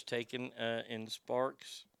was just taken in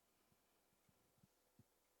Sparks.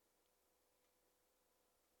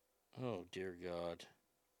 Oh, dear God.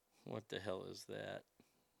 What the hell is that?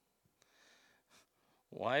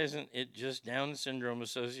 Why isn't it just Down Syndrome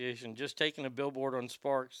Association? Just taking a billboard on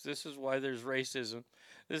Sparks. This is why there's racism.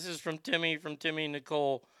 This is from Timmy and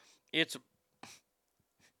Nicole. It's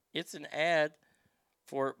an ad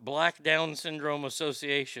for Black Down Syndrome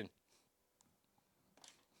Association.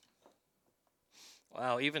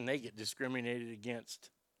 Wow, even they get discriminated against.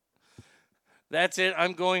 That's it.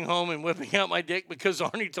 I'm going home and whipping out my dick because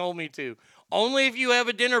Arnie told me to. Only if you have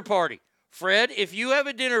a dinner party. Fred, if you have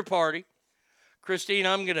a dinner party, Christine,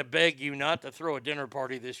 I'm going to beg you not to throw a dinner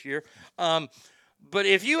party this year. But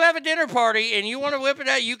if you have a dinner party and you want to whip it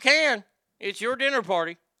out, you can. It's your dinner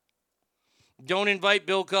party. Don't invite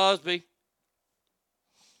Bill Cosby.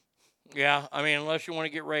 Yeah, I mean, unless you want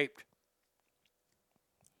to get raped.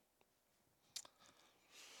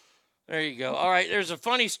 There you go. All right, there's a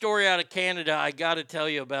funny story out of Canada I got to tell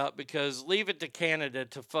you about, because leave it to Canada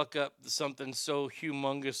to fuck up something so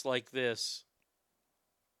humongous like this.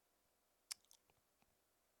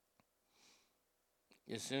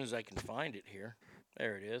 As soon as I can find it here.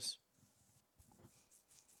 There it is.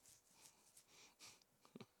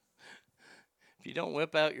 If you don't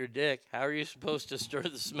whip out your dick, how are you supposed to stir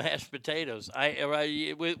the smashed potatoes?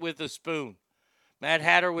 With a spoon. Mad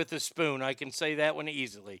Hatter with a spoon. I can say that one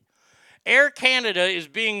easily. Air Canada is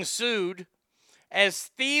being sued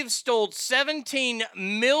as thieves stole $17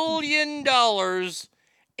 million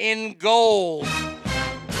in gold.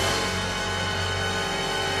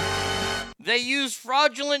 They used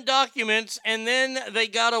fraudulent documents and then they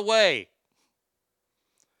got away.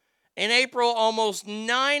 In April, almost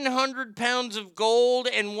 900 pounds of gold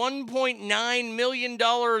and $1.9 million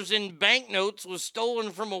in banknotes was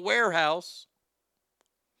stolen from a warehouse.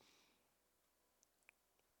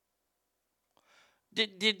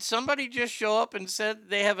 Did somebody just show up and said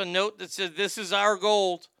they have a note that says, "This is our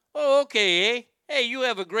gold"? Oh, okay, eh? Hey, you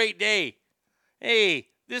have a great day. Hey,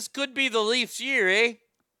 this could be the Leafs' year, eh?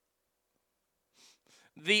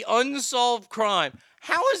 The unsolved crime.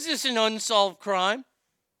 How is this an unsolved crime?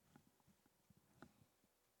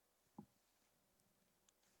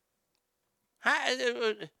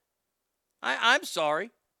 I'm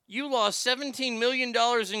sorry. You lost $17 million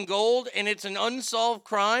in gold and it's an unsolved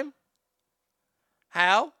crime?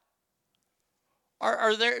 How?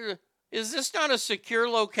 Is this not a secure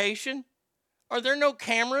location? Are there no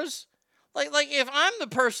cameras? Like if I'm the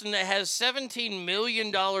person that has $17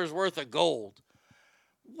 million worth of gold,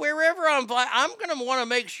 wherever I'm going to want to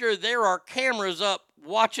make sure there are cameras up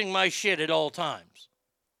watching my shit at all times.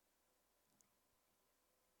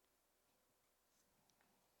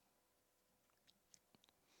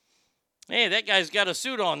 Hey, that guy's got a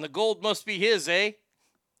suit on. The gold must be his, eh?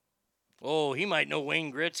 Oh, he might know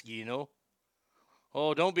Wayne Gretzky, you know.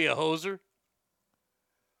 Oh, don't be a hoser.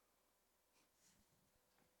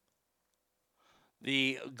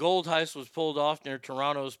 The gold heist was pulled off near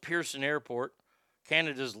Toronto's Pearson Airport,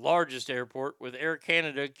 Canada's largest airport, with Air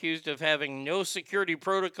Canada accused of having no security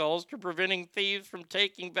protocols to preventing thieves from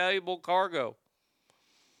taking valuable cargo.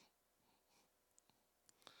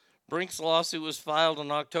 Brink's lawsuit was filed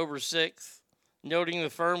on October 6th, noting the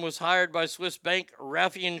firm was hired by Swiss bank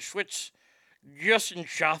Raffian Schwitz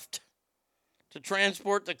Gesellschaft to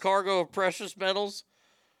transport the cargo of precious metals.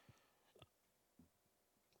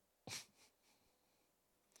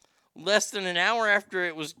 Less than an hour after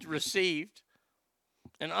it was received,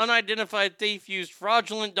 an unidentified thief used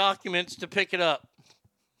fraudulent documents to pick it up.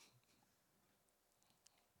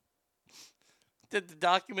 Did the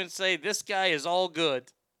documents say, "This guy is all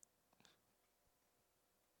good"?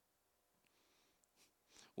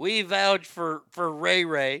 We vouch for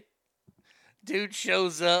Ray. Dude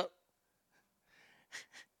shows up.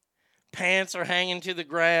 Pants are hanging to the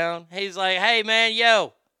ground. He's like, "Hey, man,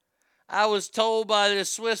 yo. I was told by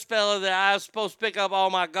this Swiss fella that I was supposed to pick up all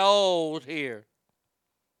my gold here."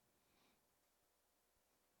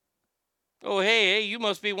 "Oh, hey, you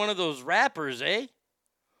must be one of those rappers, eh?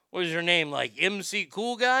 What is your name, like MC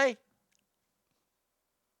Cool Guy?"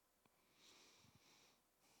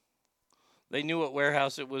 They knew what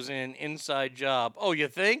warehouse it was in. Inside job. Oh, you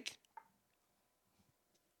think?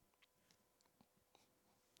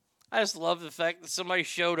 I just love the fact that somebody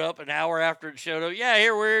showed up an hour after it showed up. "Yeah,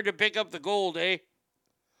 here, we're here to pick up the gold, eh?"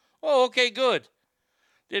 "Oh, okay, good.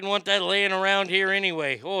 Didn't want that laying around here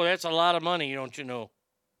anyway. Oh, that's a lot of money, don't you know?"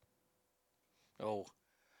 Oh,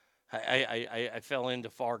 I fell into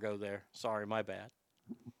Fargo there. Sorry, my bad.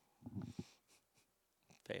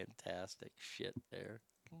 Fantastic shit there.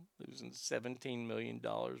 Losing $17 million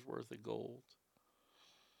worth of gold.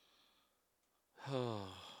 All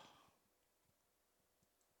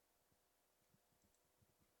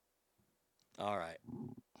right.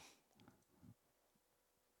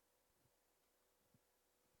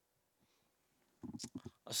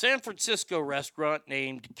 A San Francisco restaurant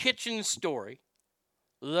named Kitchen Story,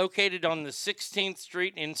 located on the 16th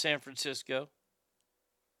Street in San Francisco,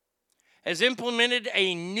 has implemented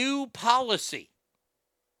a new policy.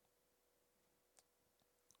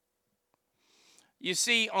 You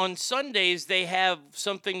see, on Sundays, they have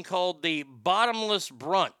something called the bottomless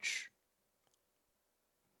brunch,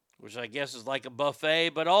 which I guess is like a buffet,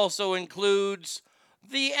 but also includes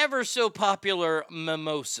the ever so popular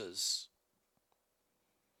mimosas.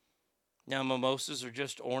 Now, mimosas are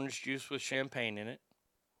just orange juice with champagne in it.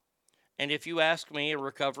 And if you ask me, a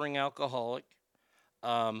recovering alcoholic,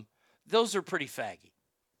 those are pretty faggy.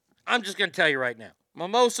 I'm just going to tell you right now.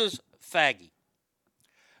 Mimosas, faggy.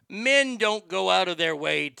 Men don't go out of their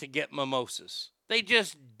way to get mimosas. They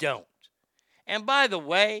just don't. And by the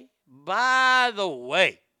way,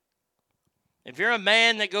 if you're a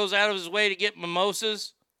man that goes out of his way to get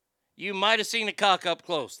mimosas, you might have seen a cock up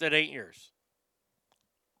close that ain't yours.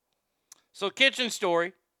 So Kitchen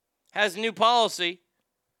Story has a new policy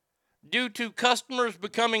due to customers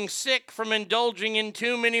becoming sick from indulging in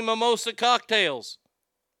too many mimosa cocktails.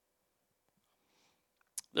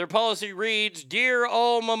 Their policy reads, "Dear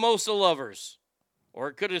all mimosa lovers," or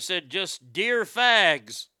it could have said just "Dear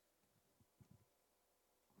fags.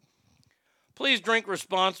 Please drink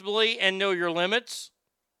responsibly and know your limits.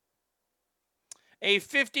 A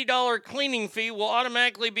 $50 cleaning fee will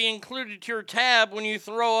automatically be included to your tab when you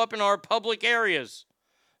throw up in our public areas.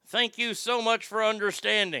 Thank you so much for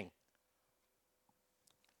understanding.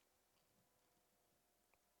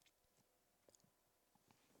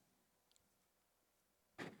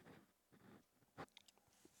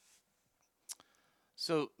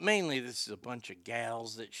 So mainly this is a bunch of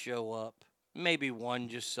gals that show up. Maybe one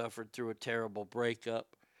just suffered through a terrible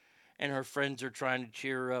breakup, and her friends are trying to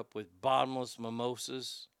cheer her up with bottomless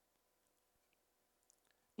mimosas.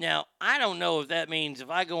 Now, I don't know if that means if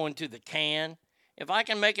I go into the can, if I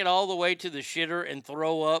can make it all the way to the shitter and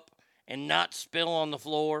throw up and not spill on the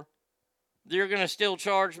floor, they're going to still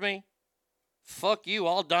charge me? Fuck you,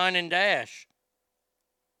 I'll dine and dash.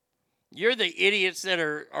 You're the idiots that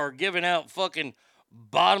are giving out fucking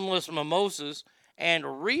bottomless mimosas.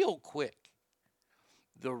 And real quick,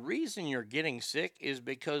 the reason you're getting sick is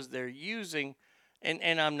because they're using,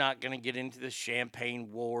 and I'm not going to get into the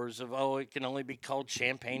champagne wars of, oh, it can only be called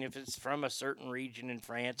champagne if it's from a certain region in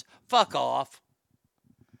France. Fuck off.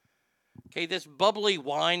 Okay, this bubbly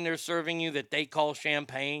wine they're serving you that they call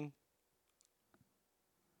champagne.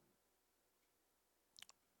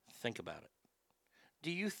 Think about it.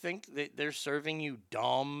 Do you think that they're serving you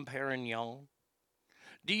Dom Perignon?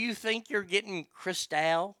 Do you think you're getting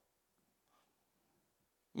Cristal?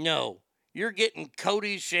 No, you're getting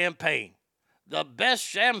Cody's champagne. The best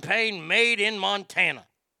champagne made in Montana.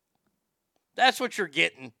 That's what you're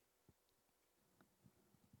getting.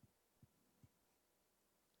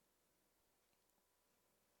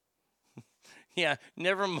 Yeah,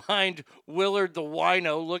 never mind Willard the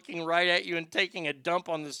wino looking right at you and taking a dump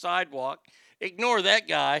on the sidewalk. Ignore that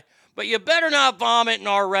guy. But you better not vomit in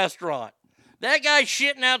our restaurant. That guy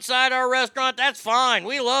shitting outside our restaurant, that's fine.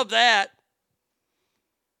 We love that.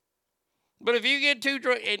 But if you get too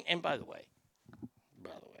drunk, and by the way,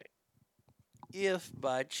 if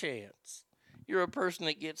by chance you're a person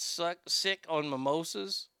that gets sick on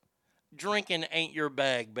mimosas, drinking ain't your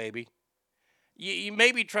bag, baby. You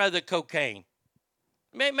maybe try the cocaine.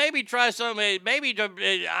 Maybe try some, maybe,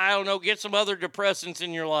 I don't know, get some other depressants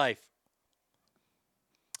in your life.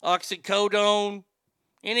 Oxycodone,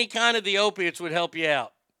 any kind of the opiates would help you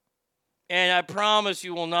out. And I promise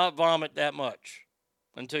you will not vomit that much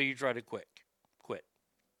until you try to quit.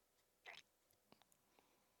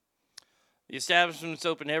 The establishment's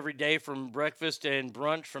open every day from breakfast and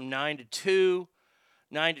brunch from 9 to 2,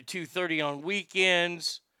 9 to 2:30 on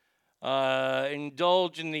weekends.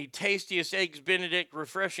 Indulge in the tastiest Eggs Benedict,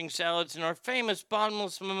 refreshing salads, and our famous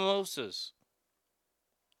bottomless mimosas.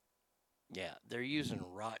 Yeah, they're using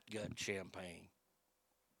rot gut champagne.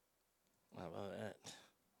 How about that?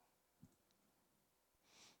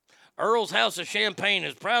 Earl's House of Champagne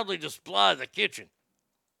is proudly to supply the kitchen.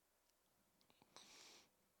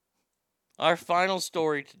 Our final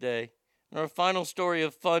story today, our final story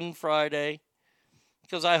of Fun Friday,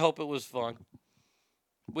 because I hope it was fun.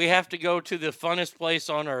 We have to go to the funnest place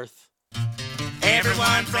on earth.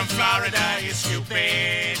 Everyone from Florida is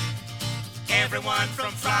stupid. Everyone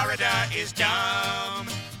from Florida is dumb.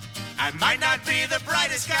 I might not be the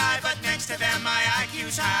brightest guy, but next to them my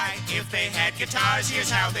IQ's high. If they had guitars, here's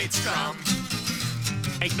how they'd strum.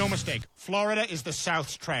 Make no mistake, Florida is the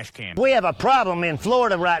South's trash can. We have a problem in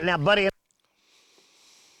Florida right now, buddy.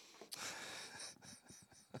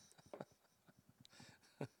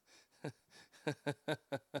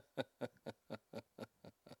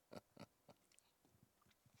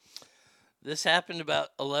 This happened about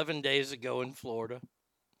 11 days ago in Florida.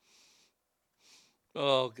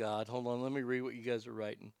 Oh, God. Hold on. Let me read what you guys are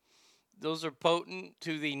writing. Those are potent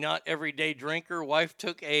to the not everyday drinker. Wife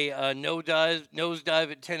took a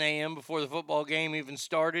nosedive at 10 a.m. before the football game even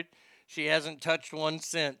started. She hasn't touched one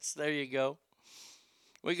since. There you go.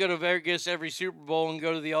 We go to Vegas every Super Bowl and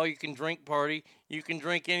go to the all-you-can-drink party. You can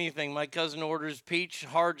drink anything. My cousin orders peach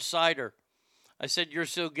hard cider. I said, "You're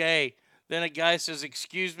so gay." Then a guy says,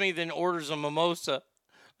 "Excuse me," then orders a mimosa.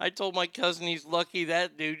 I told my cousin he's lucky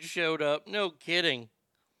that dude showed up. No kidding.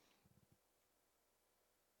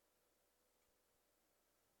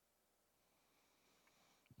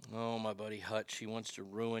 Oh, my buddy Hutch, he wants to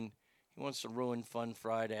ruin Fun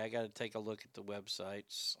Friday. I got to take a look at the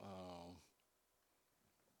websites.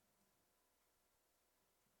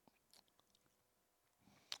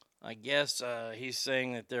 I guess he's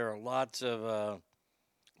saying that there are lots of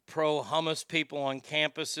pro-Hamas people on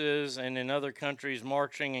campuses and in other countries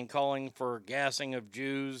marching and calling for gassing of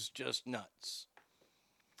Jews. Just nuts.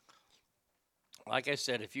 Like I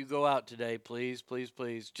said, if you go out today, please, please,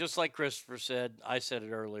 please, just like Christopher said, I said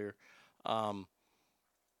it earlier,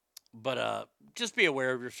 but just be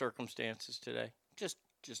aware of your circumstances today. Just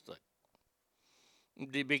like,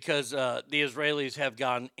 because the Israelis have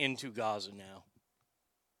gone into Gaza now.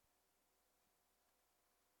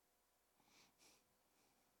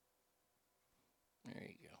 There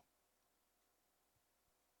you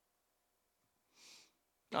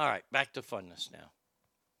go. All right, back to funness now.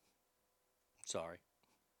 Sorry.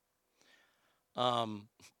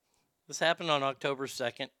 This happened on October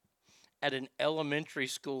 2nd at an elementary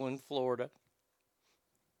school in Florida.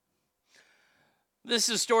 This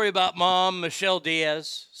is a story about mom, Michelle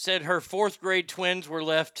Diaz, said her 4th grade twins were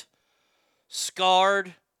left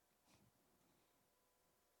scarred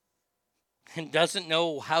and doesn't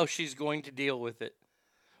know how she's going to deal with it.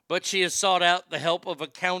 But she has sought out the help of a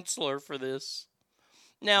counselor for this.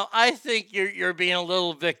 Now, I think you're being a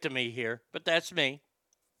little victim-y here, but that's me.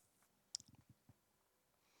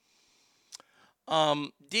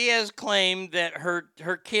 Diaz claimed that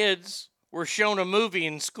her kids were shown a movie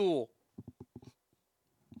in school.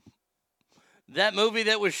 That movie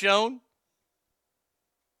that was shown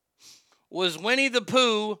was Winnie the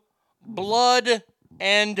Pooh, Blood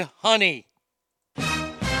and Honey.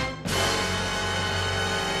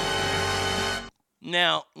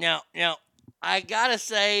 Now, I gotta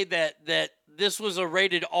say that this was a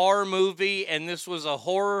rated R movie and this was a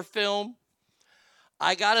horror film.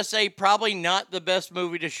 I gotta say, probably not the best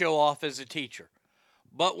movie to show off as a teacher.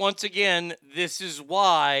 But once again, this is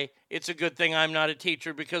why it's a good thing I'm not a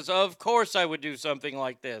teacher, because of course I would do something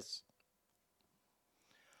like this.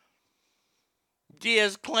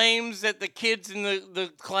 Diaz claims that the kids in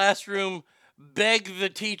the classroom begged the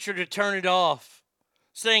teacher to turn it off,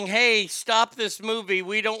 saying, "Hey, stop this movie.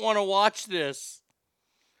 We don't want to watch this."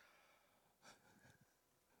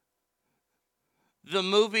 The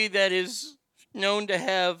movie that is known to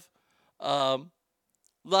have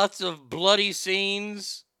lots of bloody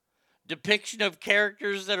scenes, depiction of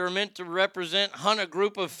characters that are meant to hunt a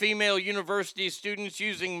group of female university students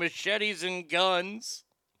using machetes and guns.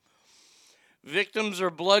 Victims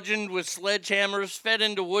are bludgeoned with sledgehammers, fed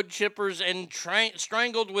into wood chippers, and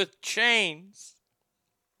strangled with chains.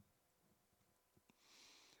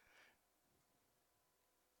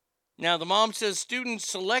 Now, the mom says students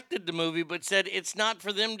selected the movie, but said it's not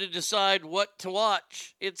for them to decide what to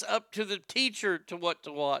watch. It's up to the teacher to what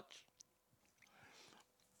to watch.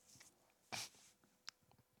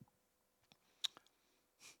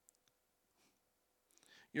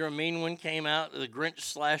 You're a Mean One came out, the Grinch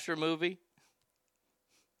slasher movie.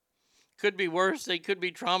 Could be worse. They could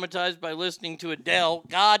be traumatized by listening to Adele.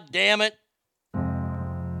 God damn it.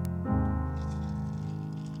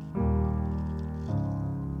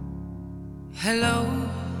 Hello,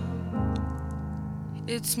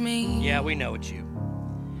 it's me. Yeah, we know it's you.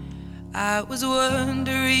 I was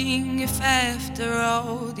wondering if after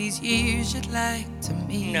all these years you'd like to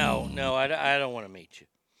meet. No, I don't want to meet you.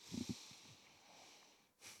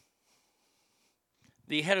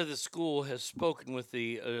 The head of the school has spoken with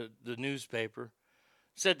the newspaper,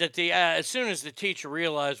 said that as soon as the teacher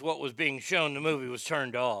realized what was being shown, the movie was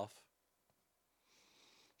turned off.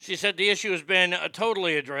 She said the issue has been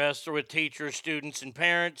totally addressed with teachers, students, and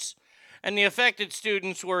parents, and the affected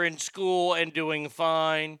students were in school and doing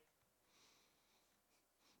fine.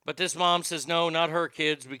 But this mom says no, not her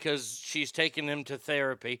kids, because she's taking them to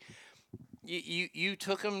therapy. You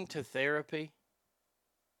took them to therapy?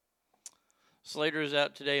 Slater is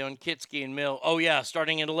out today on Kitsky and Mill. Oh, yeah,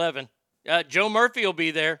 starting at 11. Joe Murphy will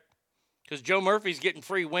be there because Joe Murphy's getting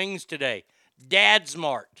free wings today.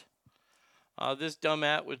 Dadsmart. This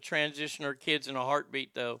dumbass would transition her kids in a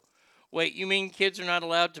heartbeat, though. Wait, you mean kids are not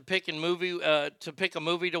allowed to pick a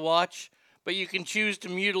movie to watch, but you can choose to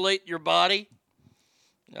mutilate your body?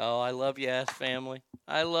 Oh, I love you, ass family.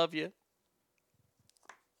 I love you.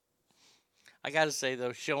 I got to say,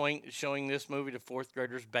 though, showing this movie to fourth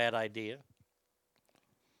graders, bad idea.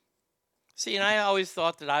 See, and I always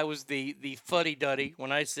thought that I was the fuddy-duddy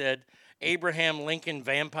when I said Abraham Lincoln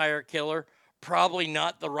Vampire Killer, probably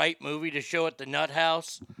not the right movie to show at the Nut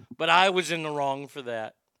House, but I was in the wrong for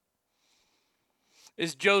that.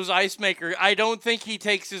 Is Joe's ice maker? I don't think he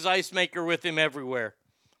takes his ice maker with him everywhere.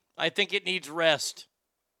 I think it needs rest.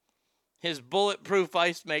 His bulletproof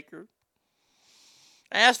ice maker.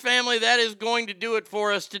 Ask family, that is going to do it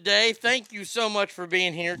for us today. Thank you so much for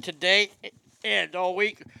being here today and all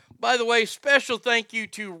week. By the way, special thank you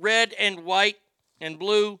to Red and White and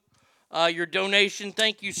Blue. Your donation,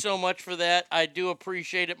 thank you so much for that. I do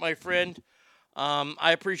appreciate it, my friend.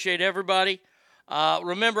 I appreciate everybody.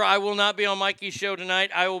 Remember, I will not be on Mikey's show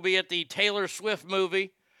tonight. I will be at the Taylor Swift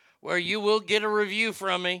movie, where you will get a review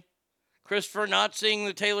from me. Christopher not seeing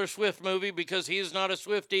the Taylor Swift movie because he is not a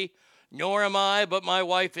Swiftie, nor am I, but my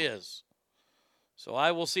wife is. So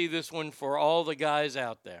I will see this one for all the guys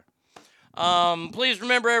out there. Please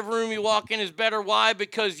remember, every room you walk in is better. Why?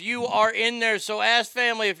 Because you are in there. So ask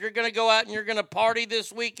family, if you're going to go out and you're going to party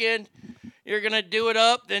this weekend, you're going to do it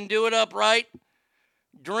up, then do it up right.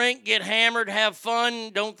 Drink, get hammered, have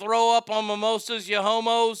fun. Don't throw up on mimosas, you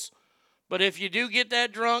homos. But if you do get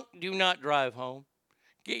that drunk, do not drive home.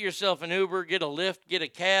 Get yourself an Uber, get a Lyft, get a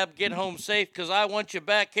cab, get home safe, because I want you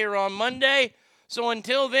back here on Monday. So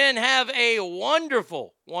until then, have a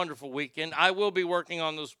wonderful, wonderful weekend. I will be working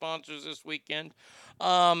on those sponsors this weekend.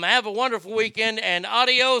 Have a wonderful weekend, and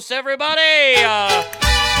adios, everybody!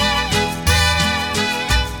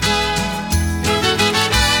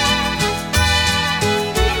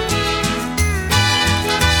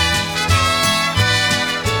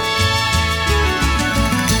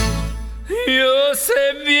 Yo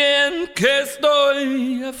sé bien que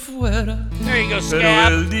estoy afuera, There you go, pero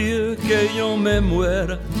Scab. el día que yo me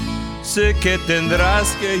muera, sé que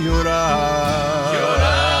tendrás que llorar.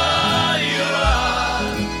 Llorar,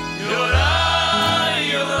 llorar, llorar,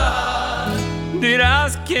 llorar.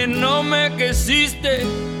 Dirás que no me quisiste,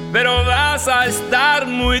 pero vas a estar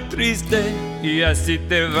muy triste y así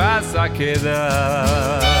te vas a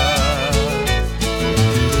quedar.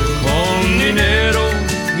 Con dinero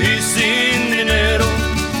y sin dinero,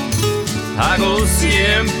 hago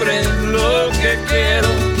siempre lo que quiero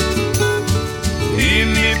y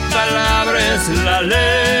mi palabra es la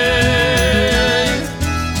ley.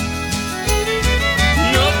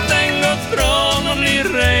 No tengo trono ni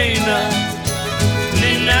reina,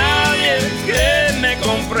 ni nadie que me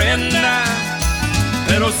comprenda,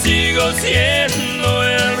 pero sigo siendo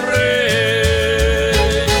el rey.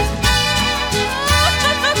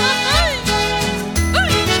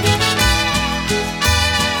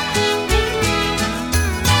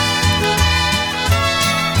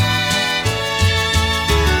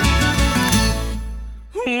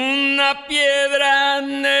 Una piedra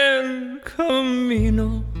en el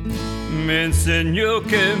camino me enseñó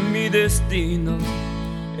que mi destino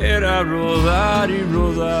era rodar y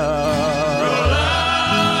rodar.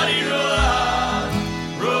 Rodar y rodar,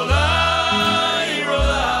 rodar y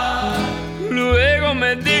rodar. Luego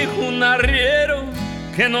me dijo un arriero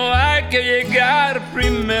que no hay que llegar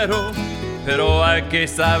primero, pero hay que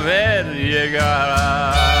saber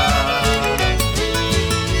llegar.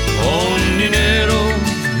 Con dinero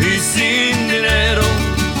y sin dinero,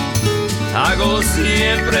 hago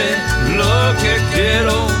siempre lo que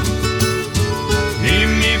quiero y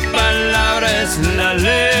mi palabra es la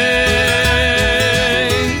ley.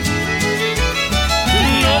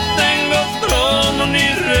 No tengo trono ni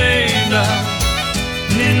reina,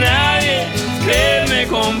 ni nadie que me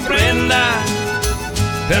comprenda,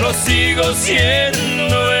 pero sigo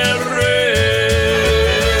siendo el rey.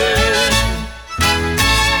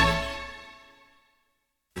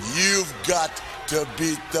 You've got to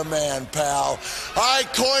beat the man, pal. I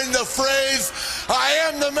coined the phrase, I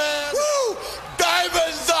am the man. Woo!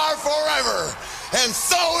 Diamonds are forever. And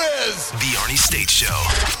so is The Arnie State Show.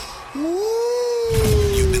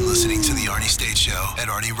 You've been listening to The Arnie State Show at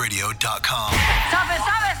ArnieRadio.com. Stop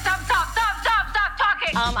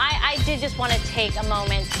talking. I did just want to take a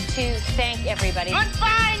moment to thank everybody.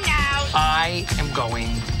 Goodbye now. I am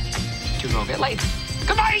going to go get laid.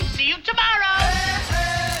 Goodbye. See you tomorrow.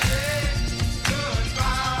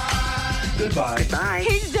 Goodbye.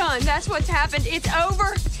 He's done. That's what's happened. It's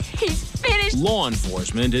over. He's finished. Law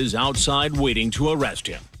enforcement is outside waiting to arrest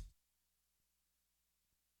him.